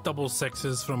double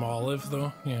 6s from Olive,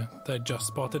 though. Yeah, I just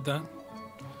spotted that.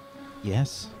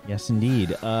 Yes. Yes,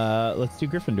 indeed. Let's do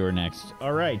Gryffindor next.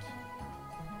 All right.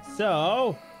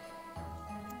 So...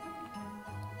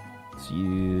 let's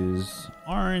use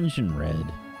orange and red.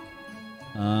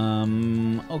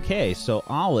 Okay, so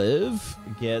Olive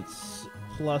gets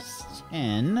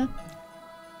 +10.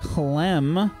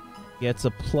 Clem gets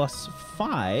a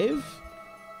 +5.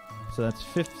 So that's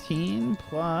 15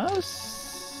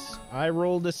 plus... I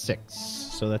rolled a 6.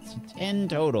 So that's 10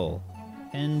 total.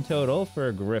 10 total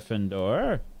for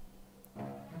Gryffindor.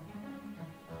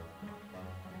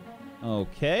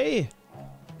 Okay.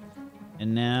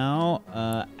 And now,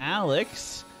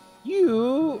 Alex,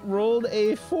 you rolled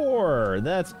a 4.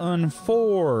 That's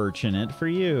unfortunate for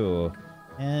you.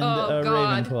 And Oh,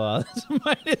 God. Ravenclaw. That's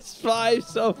 -5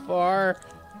 so far.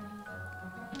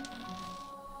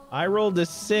 I rolled a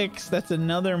 6. That's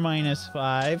another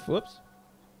 -5. Whoops.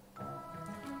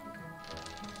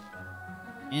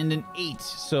 And an 8.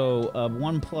 So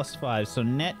 1 plus 5. So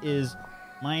net is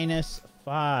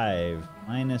 -5.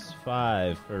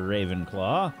 -5 for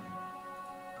Ravenclaw.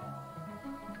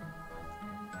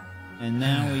 And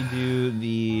now we do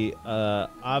the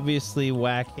obviously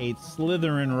whack hate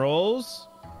Slytherin rolls.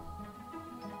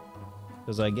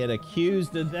 Because I get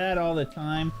accused of that all the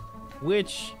time.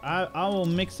 Which I will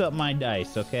mix up my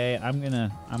dice, okay? I'm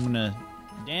gonna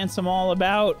dance them all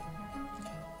about.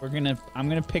 I'm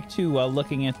gonna pick 2 while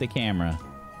looking at the camera.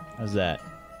 How's that?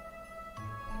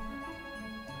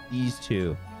 These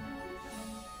 2.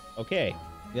 Okay.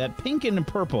 We got pink and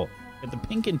purple. Got the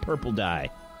pink and purple die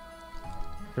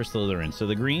for Slytherin. So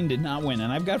the green did not win.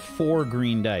 And I've got 4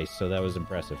 green dice, so that was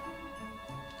impressive.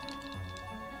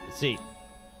 Let's see.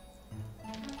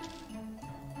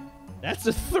 That's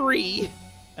a 3.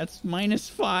 That's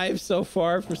 -5 so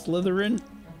far for Slytherin.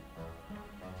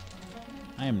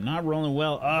 I am not rolling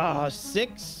well. Ah,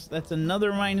 6. That's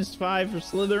another -5 for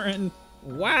Slytherin.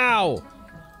 Wow.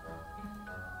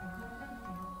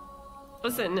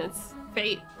 Listen, it's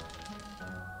fate.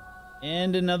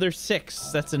 And another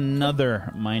 6. That's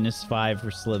another -5 for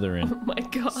Slytherin. Oh my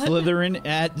god. Slytherin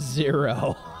at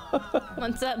 0.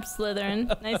 What's up,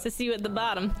 Slytherin? Nice to see you at the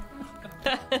bottom.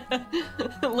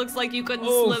 Looks like you couldn't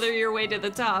Oof. slither your way to the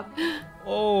top.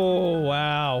 Oh,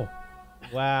 wow.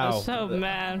 Wow. I'm so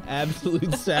mad.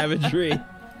 Absolute savagery.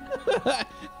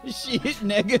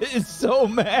 Nega is so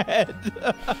mad.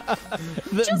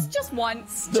 Just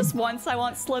once. Just once I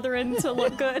want Slytherin to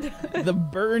look good. The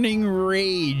burning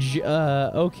rage.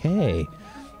 Okay.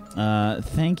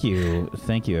 Thank you,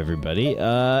 everybody.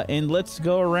 And let's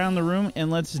go around the room and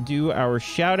let's do our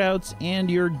shout outs and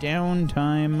your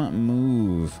downtime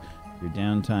move.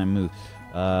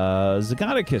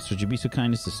 Zagaticus, would you be so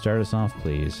kind as to start us off,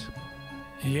 please?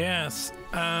 Yes.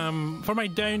 For my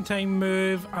downtime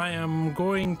move, I am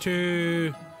going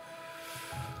to.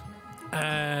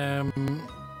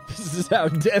 This is how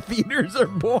Death Eaters are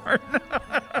born.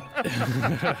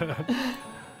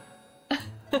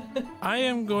 I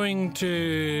am going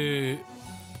to.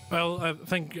 Well, I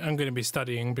think I'm going to be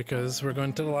studying because we're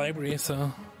going to the library,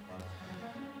 so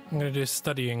I'm going to do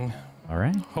studying. All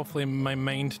right. Hopefully, my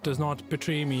mind does not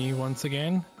betray me once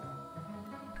again.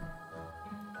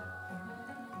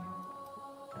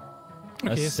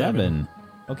 A 7.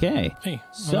 Okay. Hey,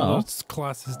 So- it's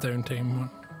class's downtime.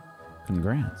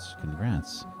 Congrats.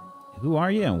 Who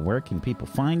are you and where can people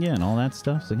find you and all that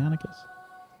stuff, Zagaticus?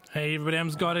 Hey everybody, I'm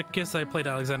Zagaticus. I played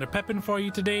Alexander Pippin for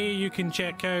you today. You can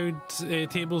check out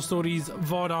Table Stories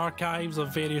VOD archives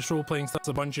of various role-playing stuff. There's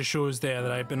a bunch of shows there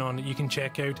that I've been on that you can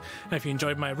check out. And if you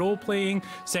enjoyed my role-playing,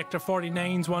 Sector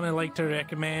 49's one I like to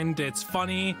recommend. It's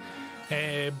funny,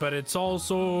 but it's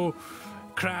also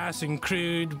crass and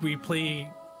crude. We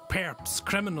play perps,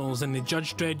 criminals in the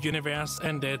Judge Dredd universe,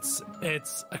 and it's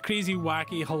a crazy,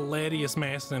 wacky, hilarious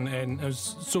mess, and it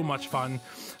was so much fun.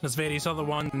 There's various other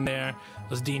ones in there.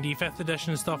 There's D&D 5th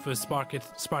edition stuff with Spark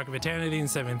of Eternity and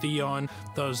 7th Eon.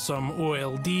 There's some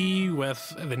OLD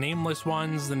with the Nameless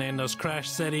ones, and then there's Crash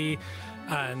City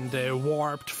and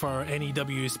Warped for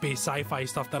NEW space sci-fi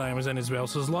stuff that I was in as well.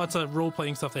 So there's lots of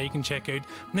role-playing stuff that you can check out. And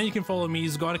then you can follow me,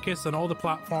 Zagaticus, on all the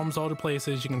platforms, all the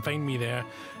places. You can find me there.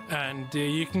 And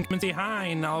you can come and say hi,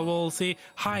 and I will say,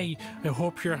 hi, I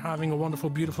hope you're having a wonderful,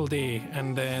 beautiful day.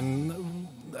 And then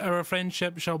our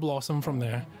friendship shall blossom from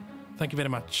there. Thank you very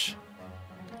much.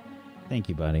 Thank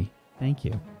you, buddy. Thank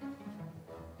you.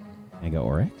 Mega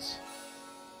Oryx.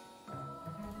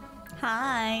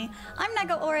 Hi, I'm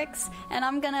Nega Oryx, and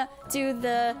I'm gonna do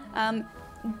the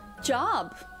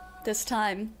job this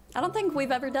time. I don't think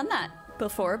we've ever done that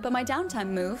before, but my downtime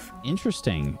move.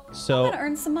 Interesting. I'm So gonna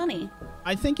earn some money.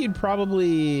 I think you'd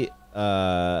probably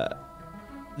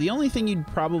the only thing you'd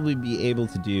probably be able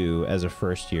to do as a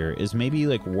first year is maybe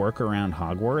like work around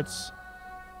Hogwarts.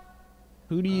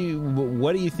 What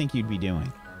do you think you'd be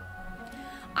doing?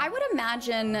 I would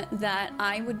imagine that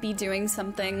I would be doing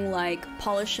something like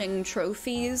polishing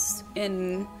trophies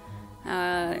in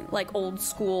like old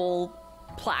school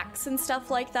plaques and stuff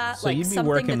like that. So like you'd be something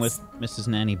working with that's- Mrs.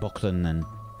 Nanny Buckland then.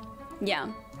 Yeah.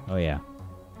 Oh yeah.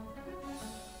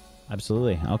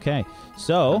 Absolutely. Okay.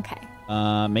 So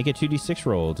Okay. make a 2d6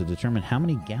 roll to determine how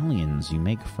many galleons you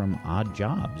make from odd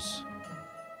jobs.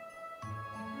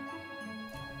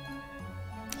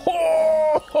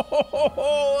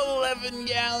 Oh, 11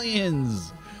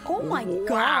 galleons! Oh my Wow.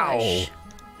 gosh.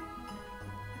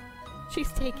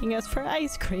 She's taking us for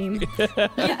ice cream.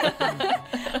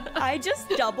 I just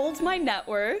doubled my net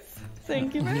worth.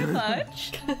 Thank you very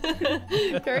much.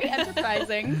 Very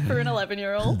enterprising for an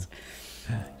 11-year-old.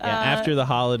 Yeah, after the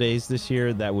holidays this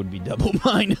year, that would be double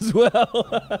mine as well.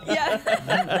 Yeah.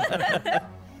 That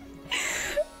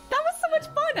was so much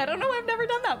fun. I don't know. I've never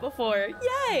done that before.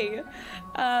 Yay.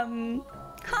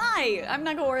 Hi, I'm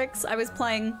Nega Oryx. I was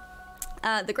playing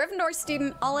the Gryffindor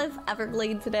student Olive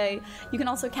Everglade today. You can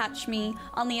also catch me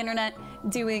on the internet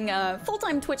doing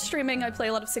full-time Twitch streaming. I play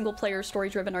a lot of single-player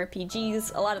story-driven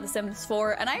RPGs, a lot of The Sims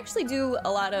 4, and I actually do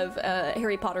a lot of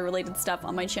Harry Potter-related stuff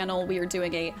on my channel. We are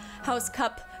doing a House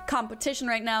Cup competition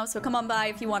right now, so come on by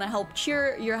if you want to help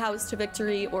cheer your house to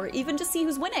victory or even just see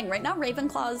who's winning. Right now,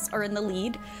 Ravenclaws are in the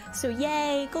lead, so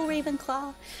yay, go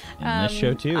Ravenclaw. And this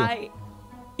show too.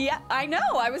 Yeah, I know.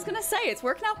 I was gonna say it's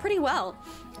working out pretty well.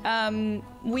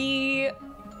 We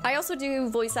I also do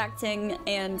voice acting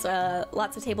and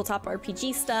lots of tabletop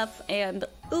RPG stuff and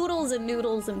oodles and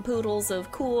noodles and poodles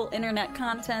of cool internet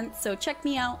content. So check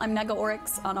me out. I'm Mega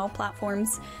Oryx on all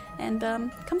platforms. And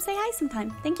come say hi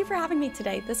sometime. Thank you for having me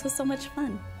today. This was so much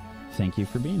fun. Thank you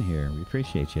for being here. We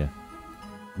appreciate you.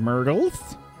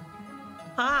 Myrtles?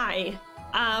 Hi.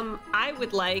 I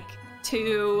would like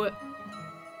to...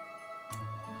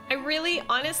 I really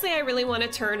want to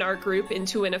turn our group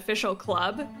into an official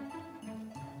club.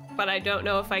 But I don't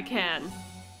know if I can.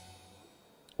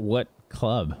 What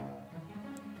club?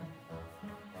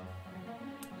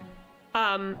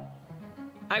 I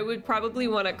would probably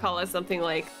want to call us something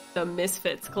like the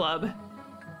Misfits Club.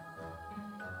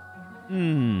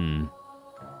 I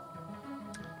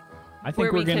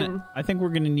think we're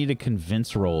gonna need a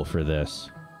convince roll for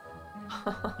this.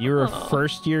 You're a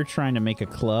first year trying to make a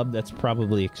club. That's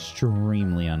probably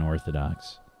extremely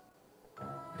unorthodox.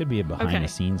 Could be a behind the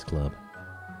scenes club.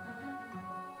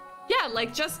 Yeah,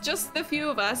 like just the few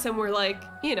of us, and we're like,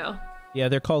 you know. Yeah,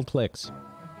 they're called cliques.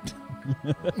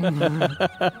 I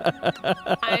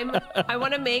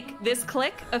want to make this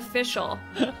clique official.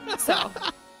 So.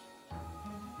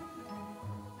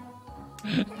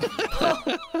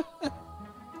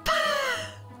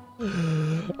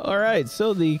 All right,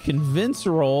 so the convince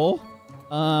roll,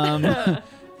 maybe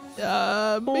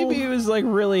it was like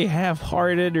really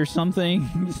half-hearted or something.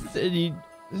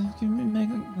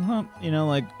 You know,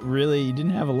 like really, you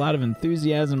didn't have a lot of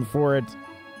enthusiasm for it.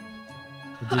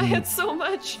 I had so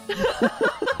much.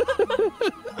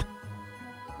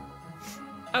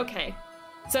 Okay,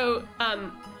 so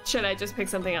should I just pick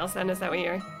something else then? Is that what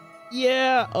you're?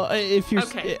 Yeah, if you're,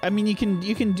 okay. I mean, you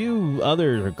can do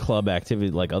other club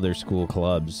activity like other school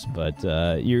clubs, but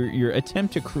your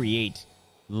attempt to create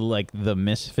like the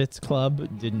Misfits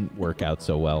Club didn't work out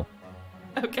so well.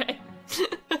 Okay.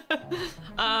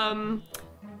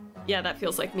 Yeah, that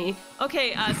feels like me.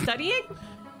 Okay, studying?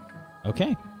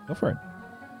 Okay, go for it.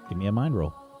 Give me a mind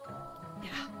roll. Yeah.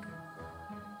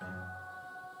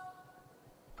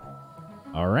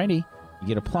 Alrighty. You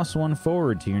get a +1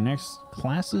 forward to your next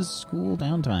class's school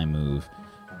downtime move.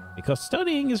 Because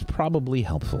studying is probably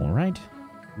helpful, right?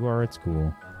 You are at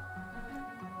school.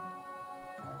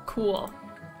 Cool.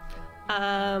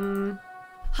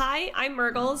 Hi, I'm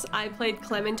Myrgles. I played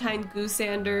Clementine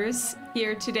Goosanders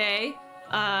here today.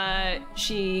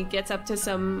 She gets up to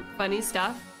some funny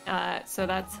stuff, so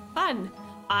that's fun.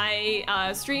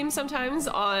 I stream sometimes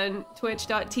on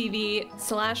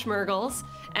twitch.tv/Myrgles,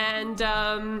 and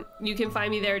you can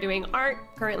find me there doing art.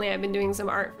 Currently, I've been doing some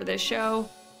art for this show,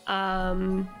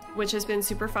 which has been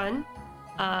super fun.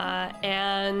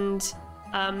 And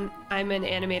I'm an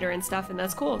animator and stuff, and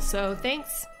that's cool. So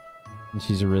thanks. And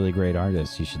she's a really great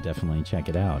artist. You should definitely check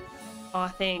it out. Aw,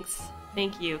 thanks.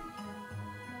 Thank you.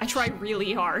 I tried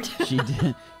really hard.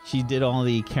 She did all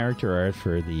the character art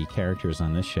for the characters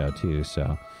on this show, too.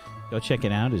 So go check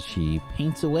it out as she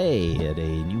paints away at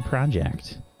a new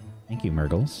project. Thank you,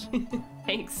 Myrgles.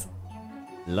 Thanks.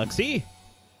 Luxie?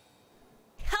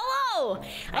 Hello!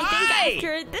 I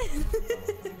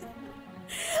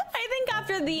think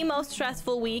after the most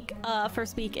stressful week,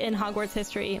 first week in Hogwarts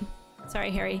history,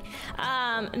 sorry, Harry,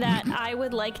 that I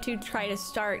would like to try to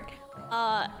start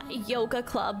a yoga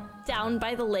club down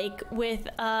by the lake with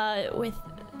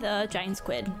the giant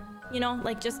squid. You know,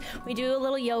 like just we do a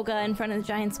little yoga in front of the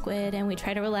giant squid and we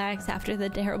try to relax after the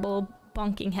terrible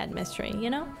bonking headmaster, you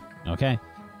know? Okay.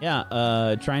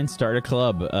 Yeah, try and start a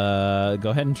club. Go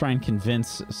ahead and try and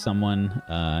convince someone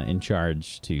in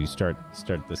charge to start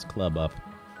this club up.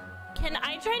 Can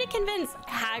I try to convince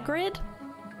Hagrid?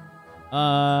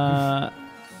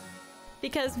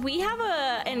 Because we have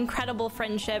an incredible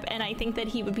friendship, and I think that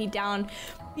he would be down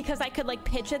because I could like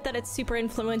pitch it that it's super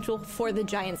influential for the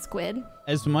giant squid.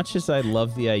 As much as I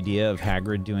love the idea of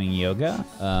Hagrid doing yoga,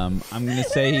 I'm gonna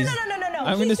say he's. No.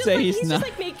 I'm gonna say he's not.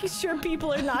 Just like making sure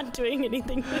people are not doing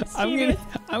anything mischievous.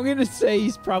 I'm gonna say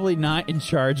he's probably not in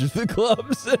charge of the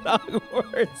clubs at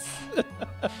Hogwarts.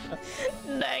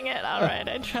 Dang it! All right,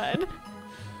 I tried.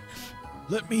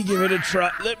 Let me give it a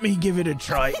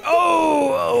try.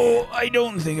 Oh, I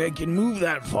don't think I can move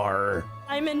that far.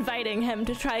 I'm inviting him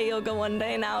to try yoga one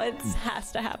day now. It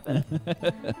has to happen.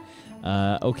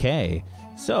 Okay.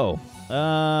 So,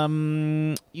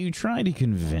 you try to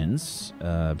convince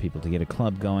people to get a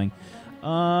club going.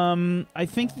 I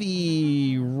think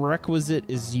the requisite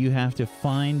is you have to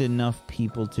find enough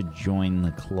people to join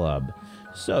the club.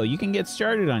 So, you can get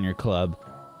started on your club,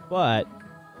 but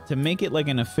to make it like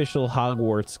an official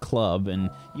Hogwarts club, and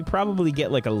you probably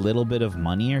get like a little bit of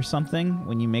money or something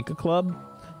when you make a club.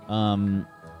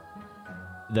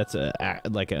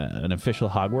 an official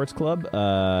Hogwarts club,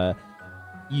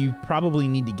 you probably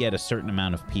need to get a certain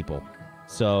amount of people.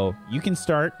 So you can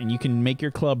start and you can make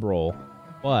your club roll,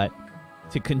 but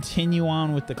to continue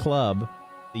on with the club,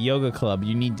 the yoga club,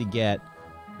 you need to get,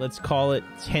 let's call it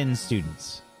 10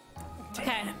 students.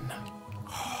 Okay.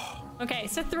 Okay,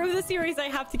 so through the series, I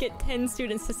have to get 10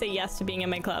 students to say yes to being in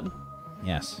my club.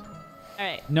 Yes. All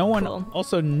right. No one, cool.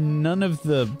 also none of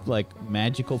the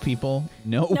magical people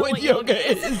know what yoga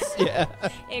is. Yeah.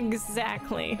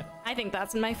 Exactly. I think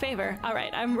that's in my favor. All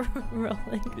right, I'm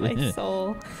rolling my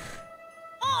soul.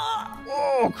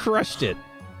 Oh, crushed it.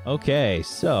 Okay,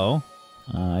 so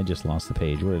I just lost the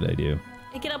page. What did I do?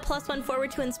 I get a +1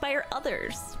 forward to inspire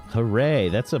others. Hooray,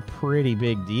 that's a pretty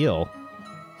big deal.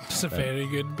 It's a very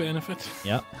good benefit.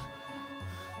 Yep.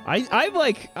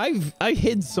 I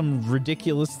hid some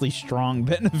ridiculously strong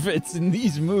benefits in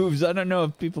these moves. I don't know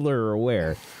if people are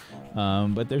aware,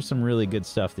 but there's some really good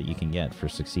stuff that you can get for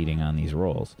succeeding on these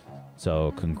rolls.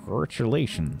 So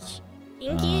congratulations.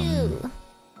 Thank you.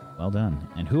 Well done.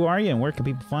 And who are you, and where can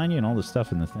people find you, and all the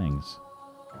stuff in the things?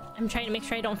 I'm trying to make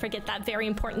sure I don't forget that very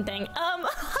important thing.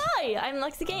 Hi, I'm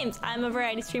Lexi Games. I'm a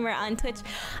variety streamer on Twitch.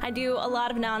 I do a lot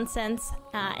of nonsense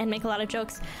and make a lot of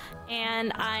jokes.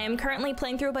 And I am currently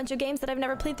playing through a bunch of games that I've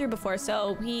never played through before.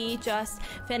 So we just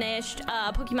finished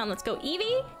Pokemon Let's Go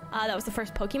Eevee. That was the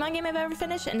first Pokemon game I've ever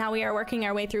finished. And now we are working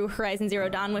our way through Horizon Zero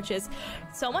Dawn, which is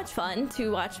so much fun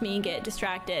to watch me get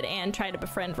distracted and try to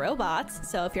befriend robots.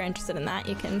 So if you're interested in that,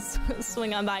 you can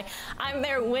swing on by. I'm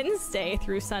there Wednesday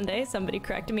through Sunday. Somebody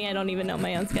corrected me. I don't even know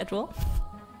my own schedule.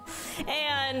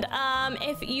 And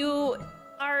if you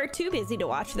are too busy to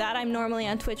watch that, I'm normally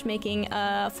on Twitch making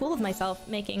a fool of myself,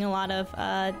 making a lot of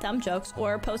dumb jokes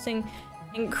or posting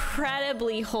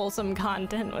incredibly wholesome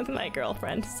content with my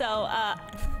girlfriend. So,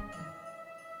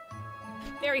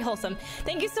 very wholesome.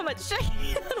 Thank you so much. Check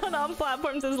me out on all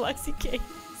platforms as Lexi Games.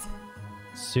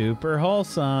 Super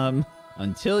wholesome.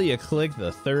 Until you click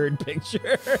the third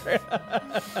picture.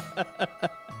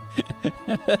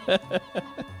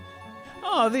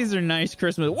 Oh, these are nice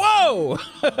Christmas. Whoa!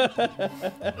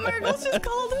 Myrtle's just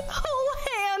called it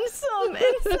handsome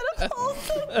instead of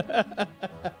wholesome.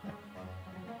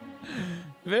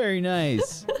 Very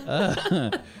nice.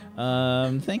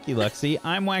 Thank you, Lexi.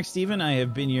 I'm Wax Steven. I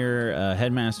have been your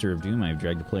Headmaster of Doom. I've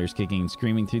dragged the players kicking and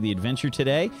screaming through the adventure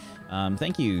today.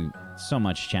 Thank you so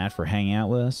much, chat, for hanging out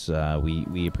with us.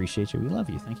 We appreciate you. We love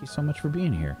you. Thank you so much for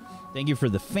being here. Thank you for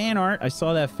the fan art. I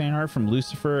saw that fan art from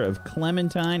Lucifer of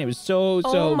Clementine. It was so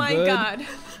good. Oh my god.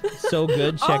 So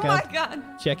good. Check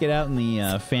it out in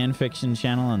the fan fiction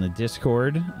channel on the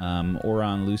Discord, or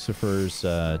on Lucifer's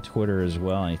Twitter as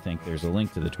well. I think there's a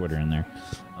link to the Twitter in there.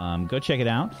 Go check it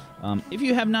out. If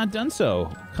you have not done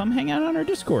so, come hang out on our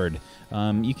Discord.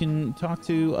 You can talk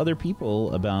to other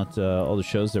people about all the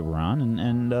shows that we're on,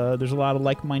 and there's a lot of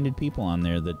like-minded people on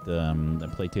there that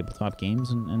play tabletop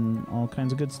games and all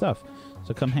kinds of good stuff.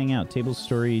 So come hang out.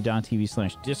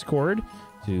 tablestory.tv/Discord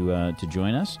to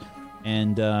join us.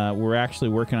 And we're actually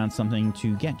working on something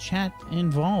to get chat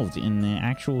involved in the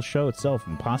actual show itself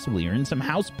and possibly earn some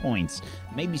house points.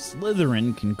 Maybe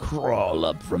Slytherin can crawl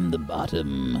up from the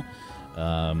bottom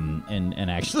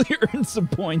and actually earn some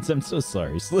points. I'm so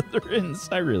sorry,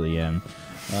 Slytherins. I really am.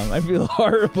 I feel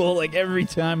horrible like every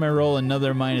time I roll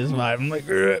another -5. I'm like,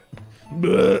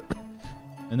 bleh.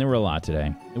 And there were a lot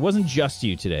today. It wasn't just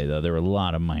you today, though. There were a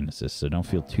lot of minuses, so don't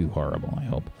feel too horrible, I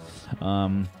hope.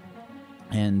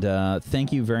 And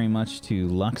thank you very much to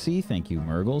Luxy. Thank you,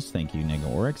 Murgles. Thank you,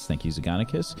 Nega Oryx. Thank you,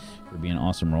 Zagonicus, for being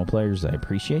awesome role players. I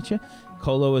appreciate you.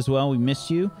 Colo as well. We miss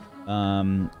you.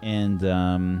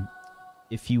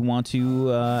 If you want to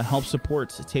help support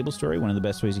Table Story, one of the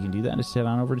best ways you can do that is head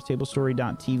on over to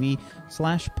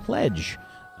tablestory.tv/pledge,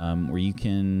 where you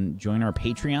can join our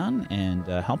Patreon and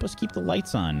help us keep the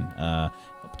lights on.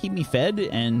 Help keep me fed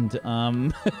and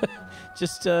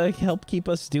just help keep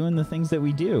us doing the things that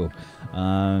we do.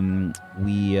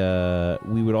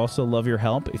 We would also love your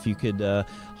help if you could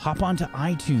hop onto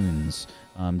iTunes,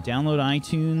 download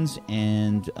iTunes,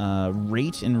 and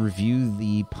rate and review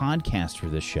the podcast for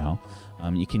this show.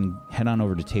 You can head on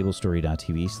over to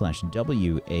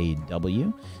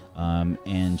tablestory.tv/WAW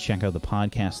and check out the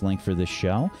podcast link for this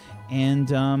show.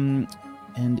 And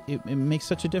it makes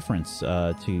such a difference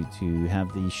to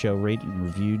have the show rated and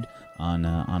reviewed on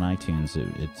iTunes.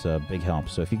 It's a big help.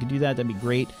 So if you could do that, that'd be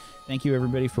great. Thank you,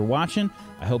 everybody, for watching.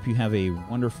 I hope you have a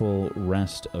wonderful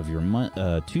rest of your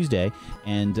Tuesday.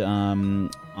 And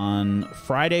on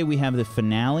Friday, we have the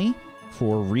finale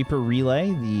for Reaper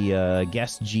Relay, the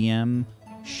guest GM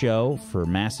show for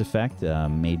Mass Effect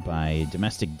made by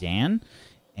Domestic Dan.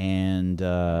 And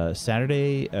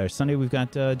Sunday, we've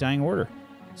got Dying Order.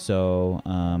 So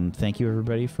thank you,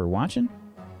 everybody, for watching.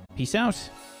 Peace out.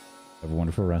 Have a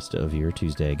wonderful rest of your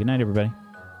Tuesday. Good night, everybody.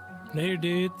 Later,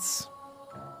 dudes.